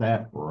start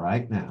that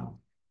right now.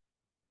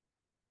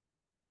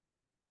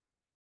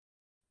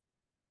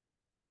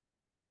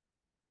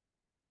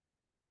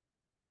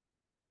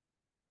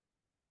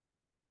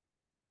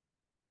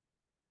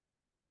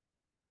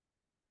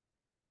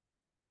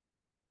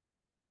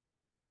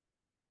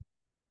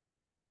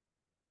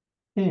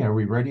 Hey, are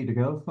we ready to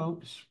go,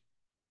 folks?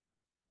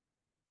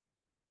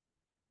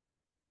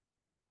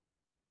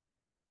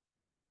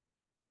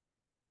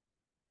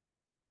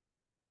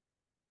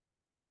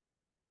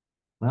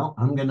 Well,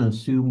 I'm going to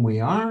assume we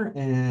are,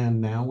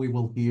 and now we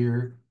will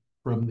hear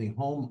from the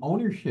Home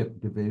Ownership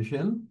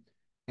Division.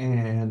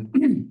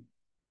 And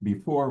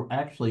before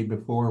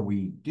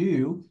we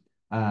do,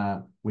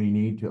 we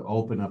need to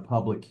open a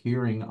public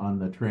hearing on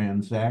the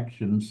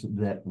transactions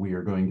that we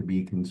are going to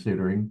be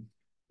considering.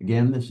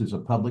 Again, this is a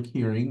public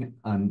hearing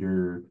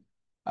under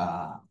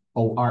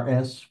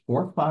ORS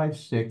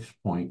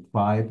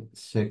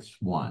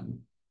 456.561.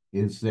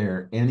 Is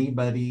there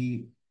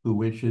anybody who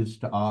wishes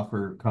to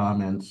offer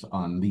comments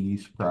on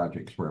these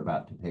projects we're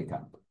about to take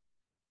up?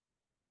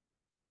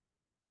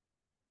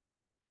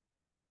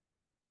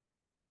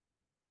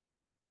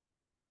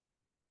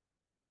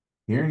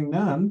 Hearing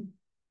none,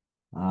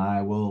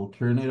 I will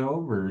turn it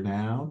over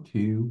now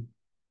to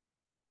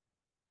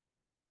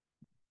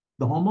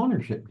the Home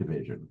Ownership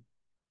Division.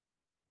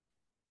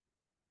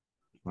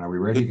 Are we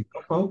ready to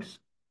go, folks?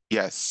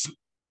 Yes.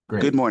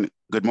 Great. Good morning.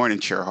 Good morning,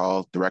 Chair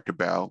Hall, Director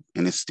Bell,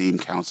 and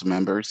esteemed council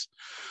members.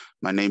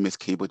 My name is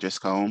Keeble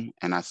Giscombe,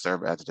 and I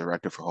serve as the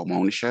Director for Home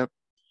Ownership.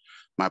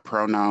 My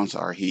pronouns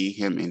are he,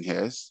 him, and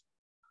his.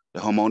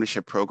 The Home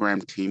Ownership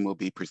Program team will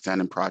be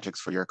presenting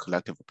projects for your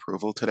collective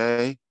approval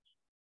today.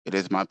 It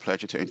is my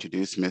pleasure to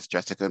introduce Ms.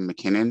 Jessica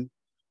McKinnon,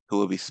 who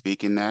will be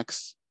speaking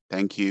next.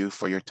 Thank you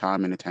for your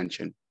time and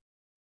attention.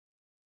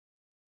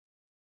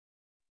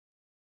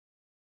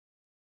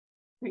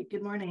 Great,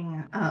 good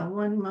morning.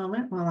 One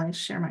moment while I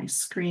share my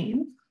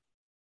screen.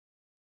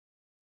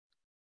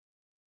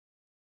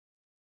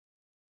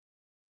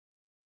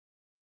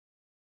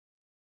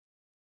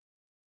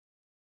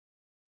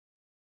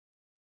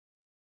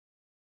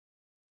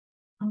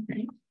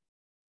 Okay,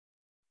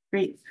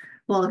 great.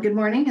 Well, good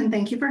morning and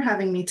thank you for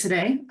having me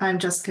today. I'm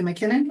Jessica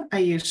McKinnon. I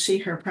use she,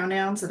 her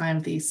pronouns, and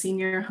I'm the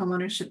Senior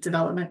Homeownership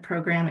Development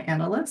Program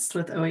Analyst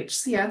with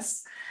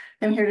OHCS.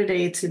 I'm here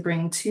today to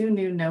bring 2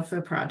 new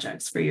NOFA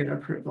projects for your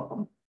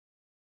approval.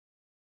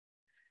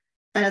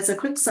 As a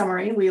quick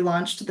summary, we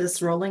launched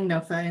this rolling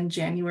NOFA in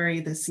January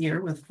this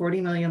year with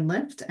 40 million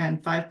lift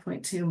and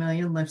 5.2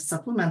 million lift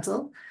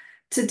supplemental.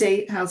 To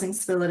date, Housing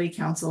Stability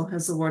Council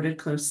has awarded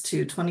close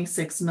to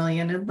 26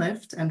 million in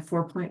lift and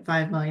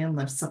 4.5 million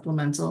lift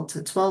supplemental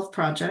to 12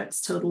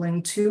 projects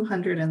totaling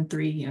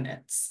 203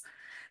 units.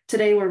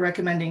 Today, we're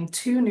recommending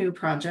 2 new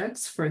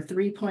projects for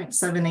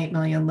 3.78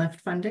 million lift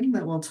funding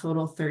that will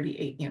total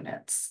 38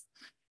 units.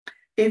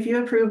 If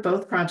you approve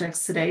both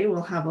projects today,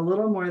 we'll have a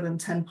little more than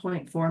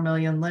 10.4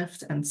 million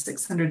lift and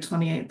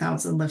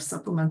 628,000 lift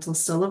supplemental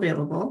still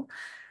available.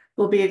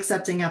 We'll be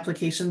accepting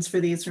applications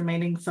for these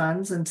remaining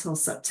funds until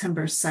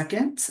September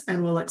 2nd,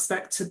 and we'll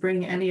expect to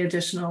bring any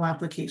additional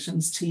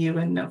applications to you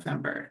in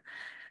November.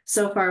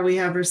 So far, we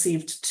have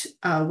received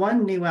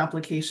 1 new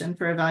application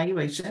for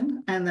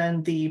evaluation, and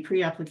then the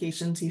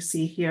pre-applications you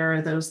see here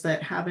are those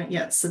that haven't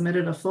yet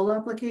submitted a full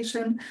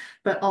application,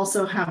 but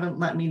also haven't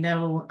let me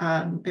know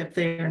if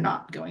they are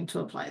not going to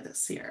apply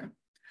this year.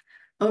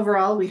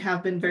 Overall, we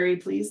have been very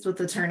pleased with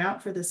the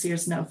turnout for this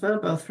year's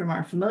NOFA, both from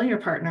our familiar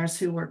partners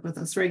who work with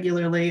us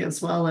regularly,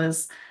 as well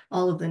as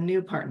all of the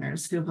new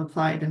partners who have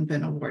applied and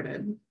been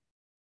awarded.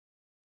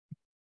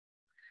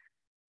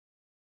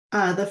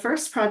 The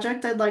first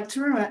project I'd like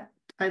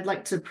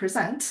to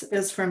present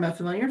is from a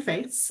familiar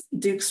face.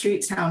 Duke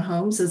Street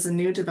Townhomes is a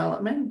new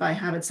development by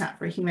Habitat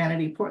for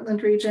Humanity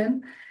Portland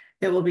region.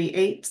 It will be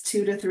 8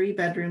 2 to 3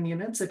 bedroom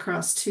units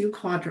across 2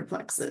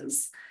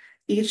 quadruplexes.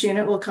 Each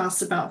unit will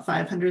cost about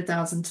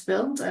 $500,000 to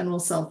build and will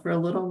sell for a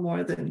little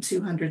more than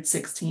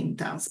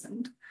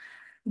 $216,000.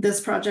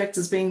 This project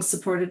is being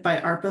supported by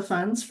ARPA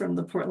funds from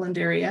the Portland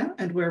area,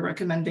 and we're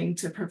recommending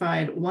to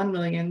provide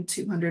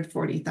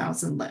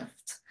 $1,240,000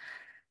 lift.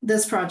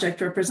 This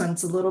project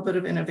represents a little bit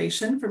of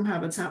innovation from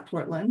Habitat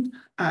Portland.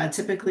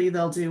 Typically,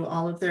 they'll do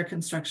all of their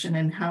construction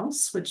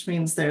in-house, which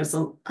means there's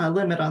a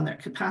limit on their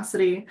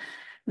capacity.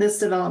 This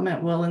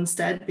development will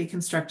instead be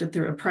constructed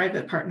through a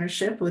private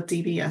partnership with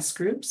DBS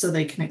Group, so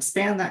they can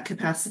expand that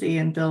capacity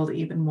and build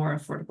even more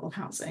affordable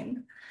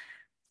housing.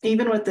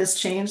 Even with this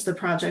change, the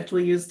project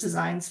will use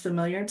designs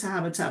familiar to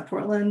Habitat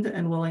Portland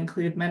and will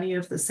include many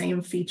of the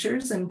same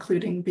features,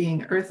 including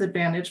being Earth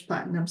Advantage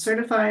Platinum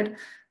certified,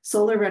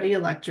 solar ready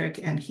electric,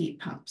 and heat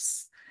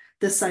pumps.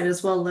 This site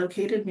is well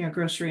located near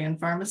grocery and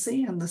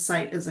pharmacy, and the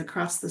site is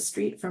across the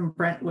street from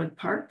Brentwood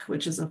Park,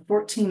 which is a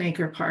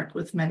 14-acre park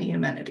with many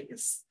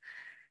amenities.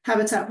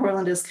 Habitat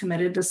Portland is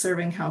committed to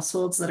serving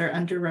households that are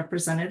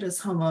underrepresented as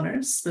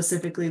homeowners,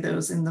 specifically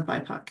those in the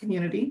BIPOC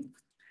community.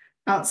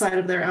 Outside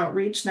of their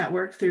outreach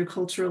network through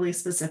culturally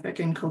specific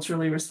and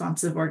culturally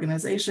responsive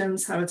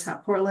organizations,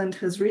 Habitat Portland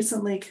has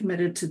recently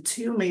committed to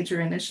 2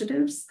 major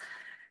initiatives.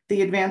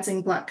 The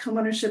Advancing Black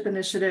Homeownership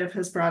Initiative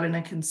has brought in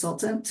a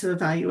consultant to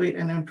evaluate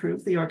and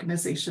improve the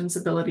organization's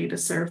ability to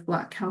serve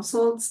Black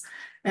households,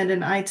 and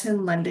an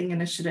ITIN lending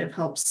initiative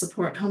helps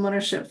support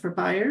homeownership for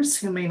buyers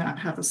who may not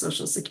have a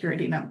Social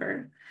Security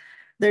number.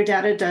 Their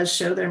data does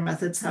show their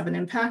methods have an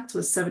impact,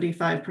 with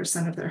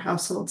 75% of their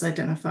households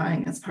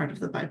identifying as part of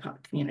the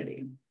BIPOC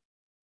community.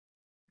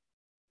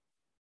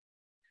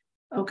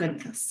 Oh,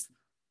 goodness.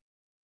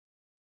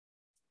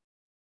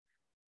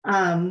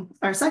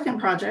 Our second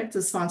project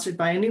is sponsored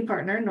by a new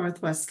partner,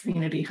 Northwest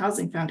Community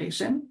Housing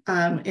Foundation,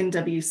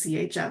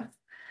 NWCHF,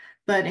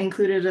 but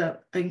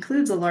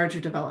includes a larger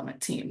development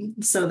team.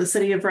 So the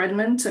city of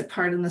Redmond took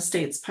part in the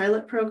state's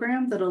pilot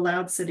program that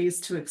allowed cities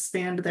to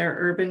expand their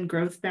urban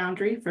growth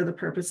boundary for the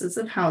purposes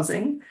of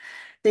housing.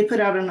 They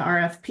put out an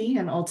RFP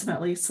and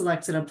ultimately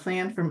selected a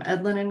plan from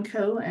Edlin &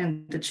 Co.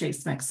 and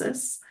DeChase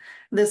Mexis.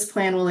 This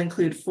plan will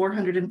include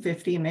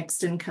 450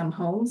 mixed income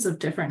homes of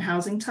different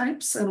housing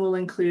types and will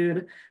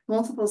include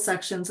multiple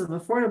sections of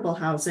affordable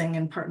housing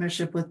in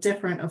partnership with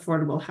different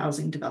affordable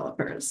housing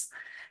developers.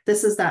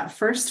 This is that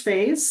first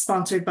phase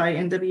sponsored by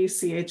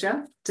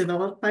NWCHF,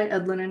 developed by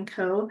Edlin &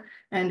 Co.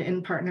 and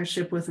in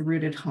partnership with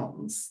Rooted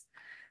Homes.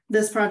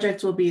 This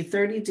project will be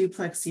 30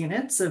 duplex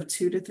units of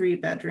 2 to 3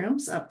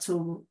 bedrooms up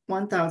to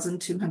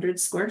 1,200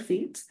 square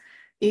feet.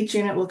 Each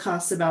unit will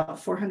cost about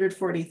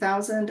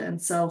 $440,000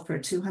 and sell for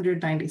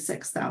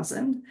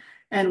 $296,000.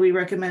 And we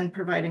recommend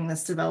providing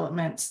this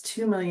development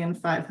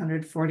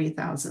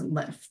 $2,540,000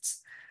 lift.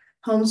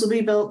 Homes will be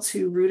built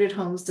to Rooted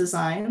Homes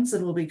designs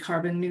and will be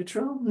carbon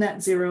neutral,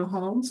 net zero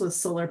homes with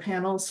solar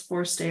panels,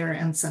 forced air,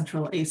 and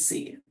central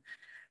AC.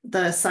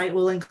 The site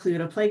will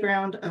include a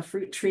playground, a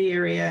fruit tree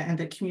area, and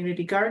a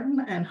community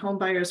garden, and home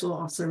buyers will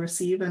also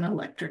receive an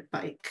electric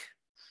bike.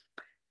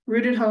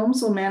 Rooted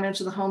Homes will manage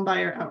the home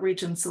buyer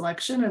outreach and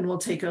selection and will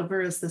take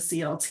over as the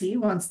CLT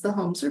once the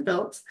homes are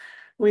built.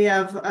 We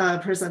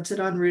have presented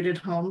on Rooted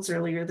Homes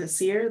earlier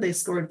this year. They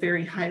scored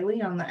very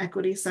highly on the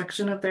equity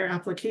section of their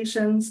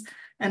applications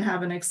and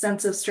have an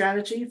extensive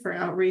strategy for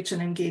outreach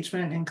and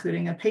engagement,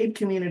 including a paid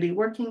community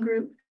working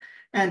group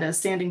and a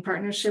standing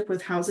partnership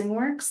with Housing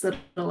Works that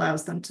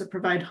allows them to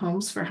provide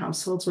homes for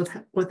households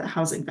with a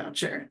housing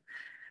voucher.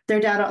 Their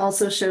data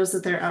also shows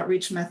that their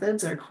outreach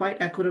methods are quite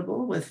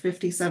equitable, with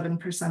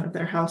 57% of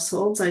their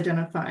households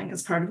identifying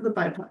as part of the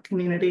BIPOC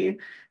community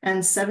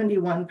and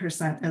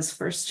 71% as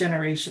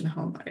first-generation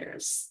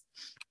homebuyers.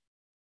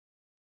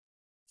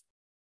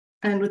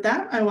 And with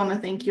that, I want to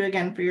thank you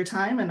again for your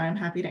time, and I'm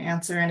happy to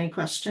answer any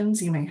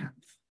questions you may have.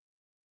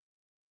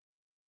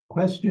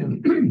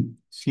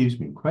 Excuse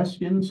me,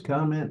 questions,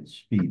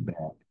 comments,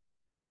 feedback?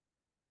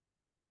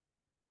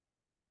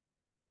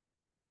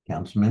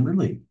 Councilmember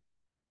Lee.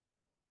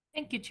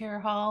 Thank you, Chair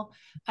Hall.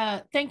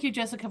 Thank you,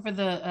 Jessica, for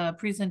the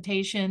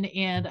presentation.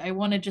 And I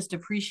want to just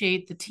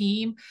appreciate the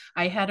team.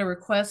 I had a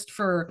request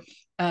for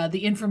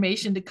the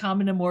information to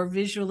come in a more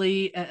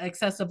visually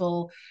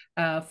accessible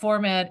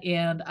format,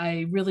 and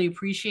I really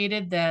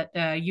appreciated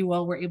that you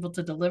all were able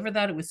to deliver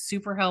that. It was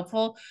super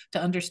helpful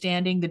to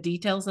understanding the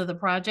details of the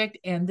project,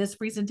 and this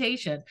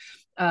presentation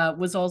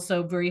was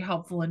also very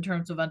helpful in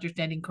terms of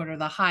understanding kind of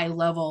the high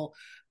level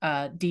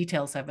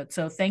details of it.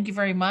 So thank you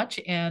very much,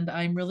 and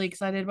I'm really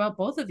excited about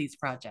both of these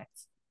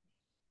projects.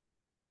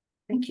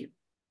 Thank you.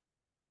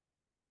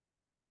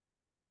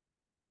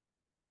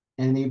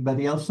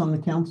 Anybody else on the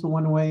council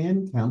want to weigh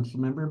in?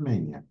 Councilmember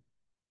Maniak.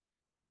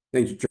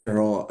 Thank you,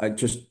 Cheryl. I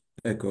just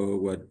echo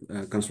what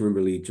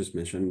Councilmember Lee just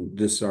mentioned.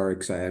 These are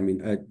exciting. I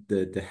mean,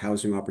 the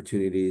housing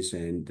opportunities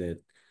and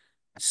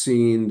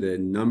seeing the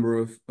number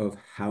of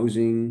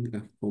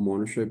housing home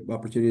ownership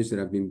opportunities that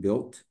have been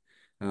built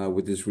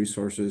with these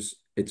resources,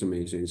 it's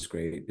amazing. It's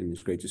great, and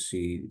it's great to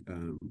see.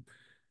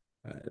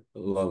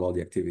 Love all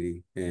the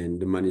activity, and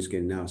the money's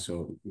getting out.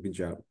 So good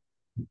job.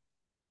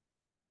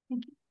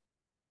 Thank you.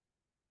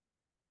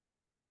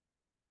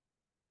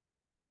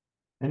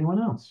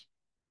 Anyone else?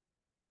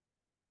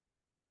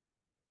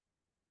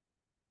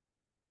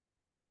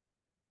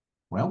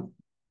 Well,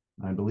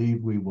 I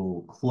believe we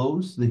will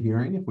close the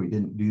hearing if we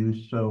didn't do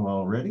so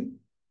already,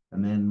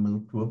 and then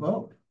move to a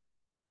vote.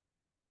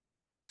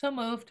 So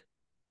moved.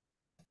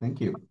 Thank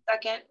you.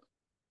 Second.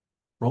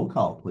 Roll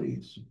call,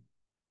 please.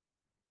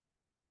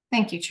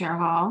 Thank you, Chair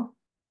Hall.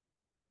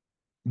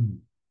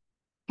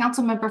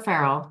 Councilmember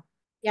Farrell.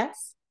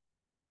 Yes.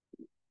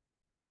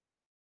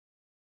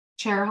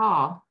 Chair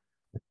Hall.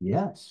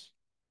 Yes.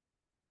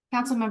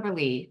 Councilmember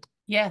Lee.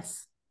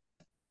 Yes.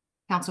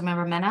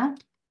 Councilmember Mena.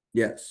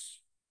 Yes.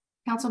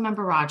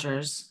 Councilmember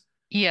Rogers.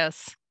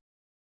 Yes.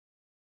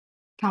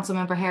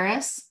 Councilmember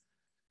Harris.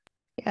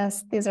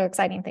 Yes, these are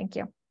exciting. Thank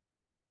you.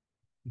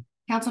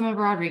 Councilmember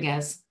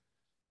Rodriguez.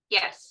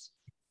 Yes.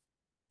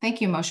 Thank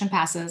you. Motion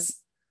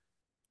passes.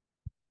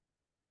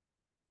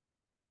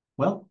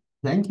 Well,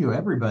 thank you,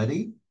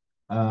 everybody.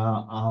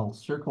 I'll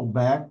circle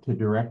back to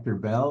Director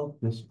Bell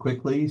just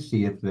quickly,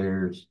 see if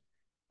there's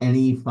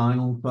any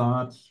final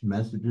thoughts,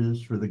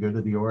 messages for the good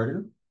of the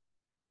order.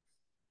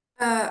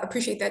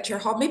 Appreciate that, Chair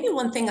Hall. Maybe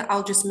one thing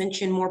I'll just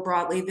mention more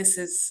broadly, this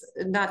is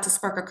not to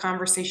spark a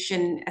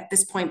conversation at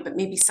this point, but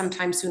maybe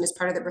sometime soon as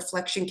part of the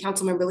reflection.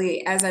 Councilmember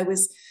Lee, as I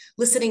was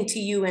listening to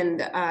you and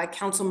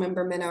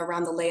Councilmember Mena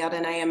around the layout,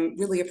 and I am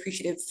really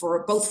appreciative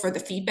for both for the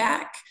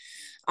feedback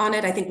on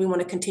it. I think we want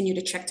to continue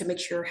to check to make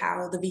sure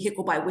how the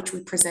vehicle by which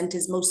we present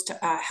is most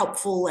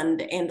helpful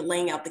and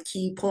laying out the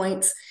key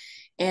points.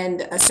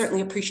 And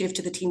certainly appreciative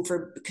to the team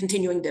for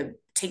continuing to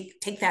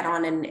take that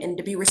on and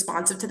to be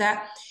responsive to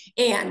that.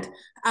 And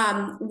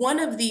one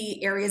of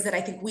the areas that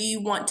I think we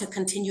want to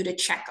continue to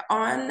check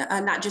on,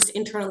 not just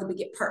internally, but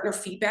get partner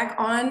feedback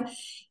on,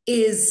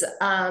 is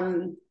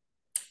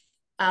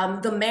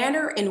the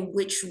manner in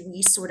which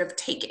we sort of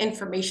take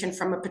information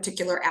from a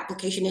particular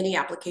application, any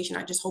application,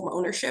 not just home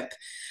ownership.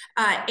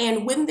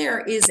 And when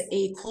there is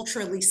a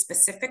culturally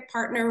specific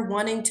partner,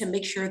 wanting to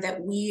make sure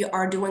that we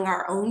are doing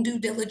our own due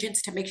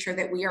diligence to make sure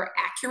that we are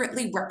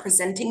accurately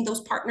representing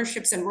those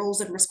partnerships and roles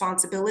and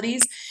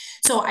responsibilities.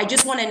 So I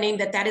just want to name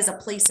that is a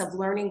place of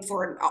learning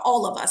for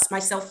all of us,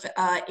 myself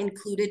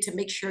included, to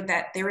make sure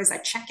that there is a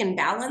check and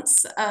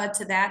balance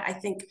to that. I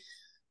think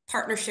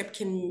partnership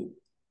can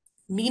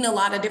mean a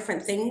lot of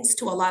different things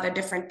to a lot of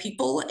different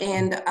people,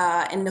 and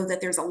know that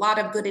there's a lot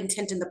of good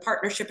intent in the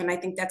partnership, and I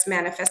think that's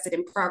manifested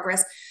in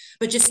progress.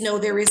 But just know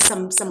there is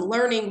some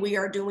learning we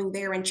are doing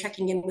there and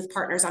checking in with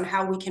partners on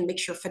how we can make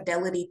sure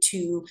fidelity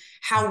to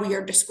how we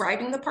are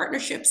describing the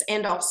partnerships,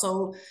 and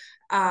also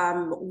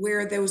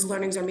where those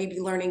learnings are maybe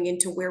learning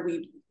into where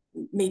we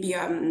maybe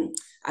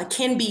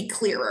can be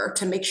clearer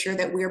to make sure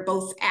that we're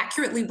both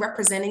accurately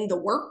representing the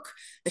work,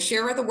 the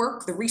share of the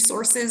work, the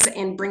resources,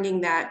 and bringing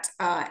that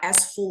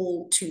as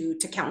full to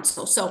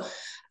council. So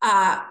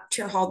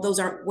Chair Hall, those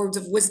aren't words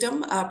of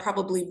wisdom,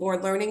 probably more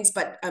learnings,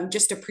 but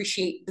just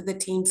appreciate the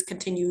team's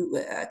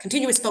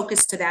continuous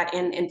focus to that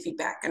and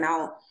feedback. And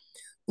I'll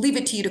leave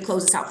it to you to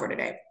close us out for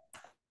today.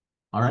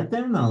 All right,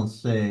 then I'll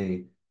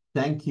say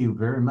thank you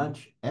very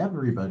much,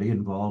 everybody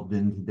involved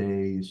in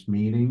today's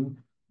meeting.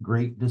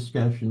 Great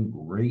discussion,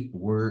 great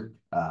work.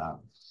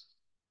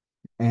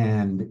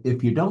 And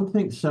if you don't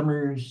think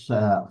summer's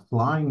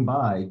flying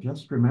by,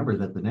 just remember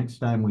that the next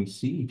time we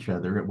see each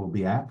other, it will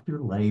be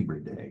after Labor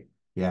Day.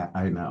 Yeah,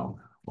 I know.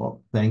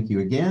 Well, thank you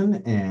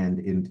again. And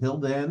until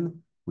then,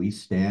 we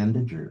stand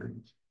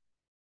adjourned.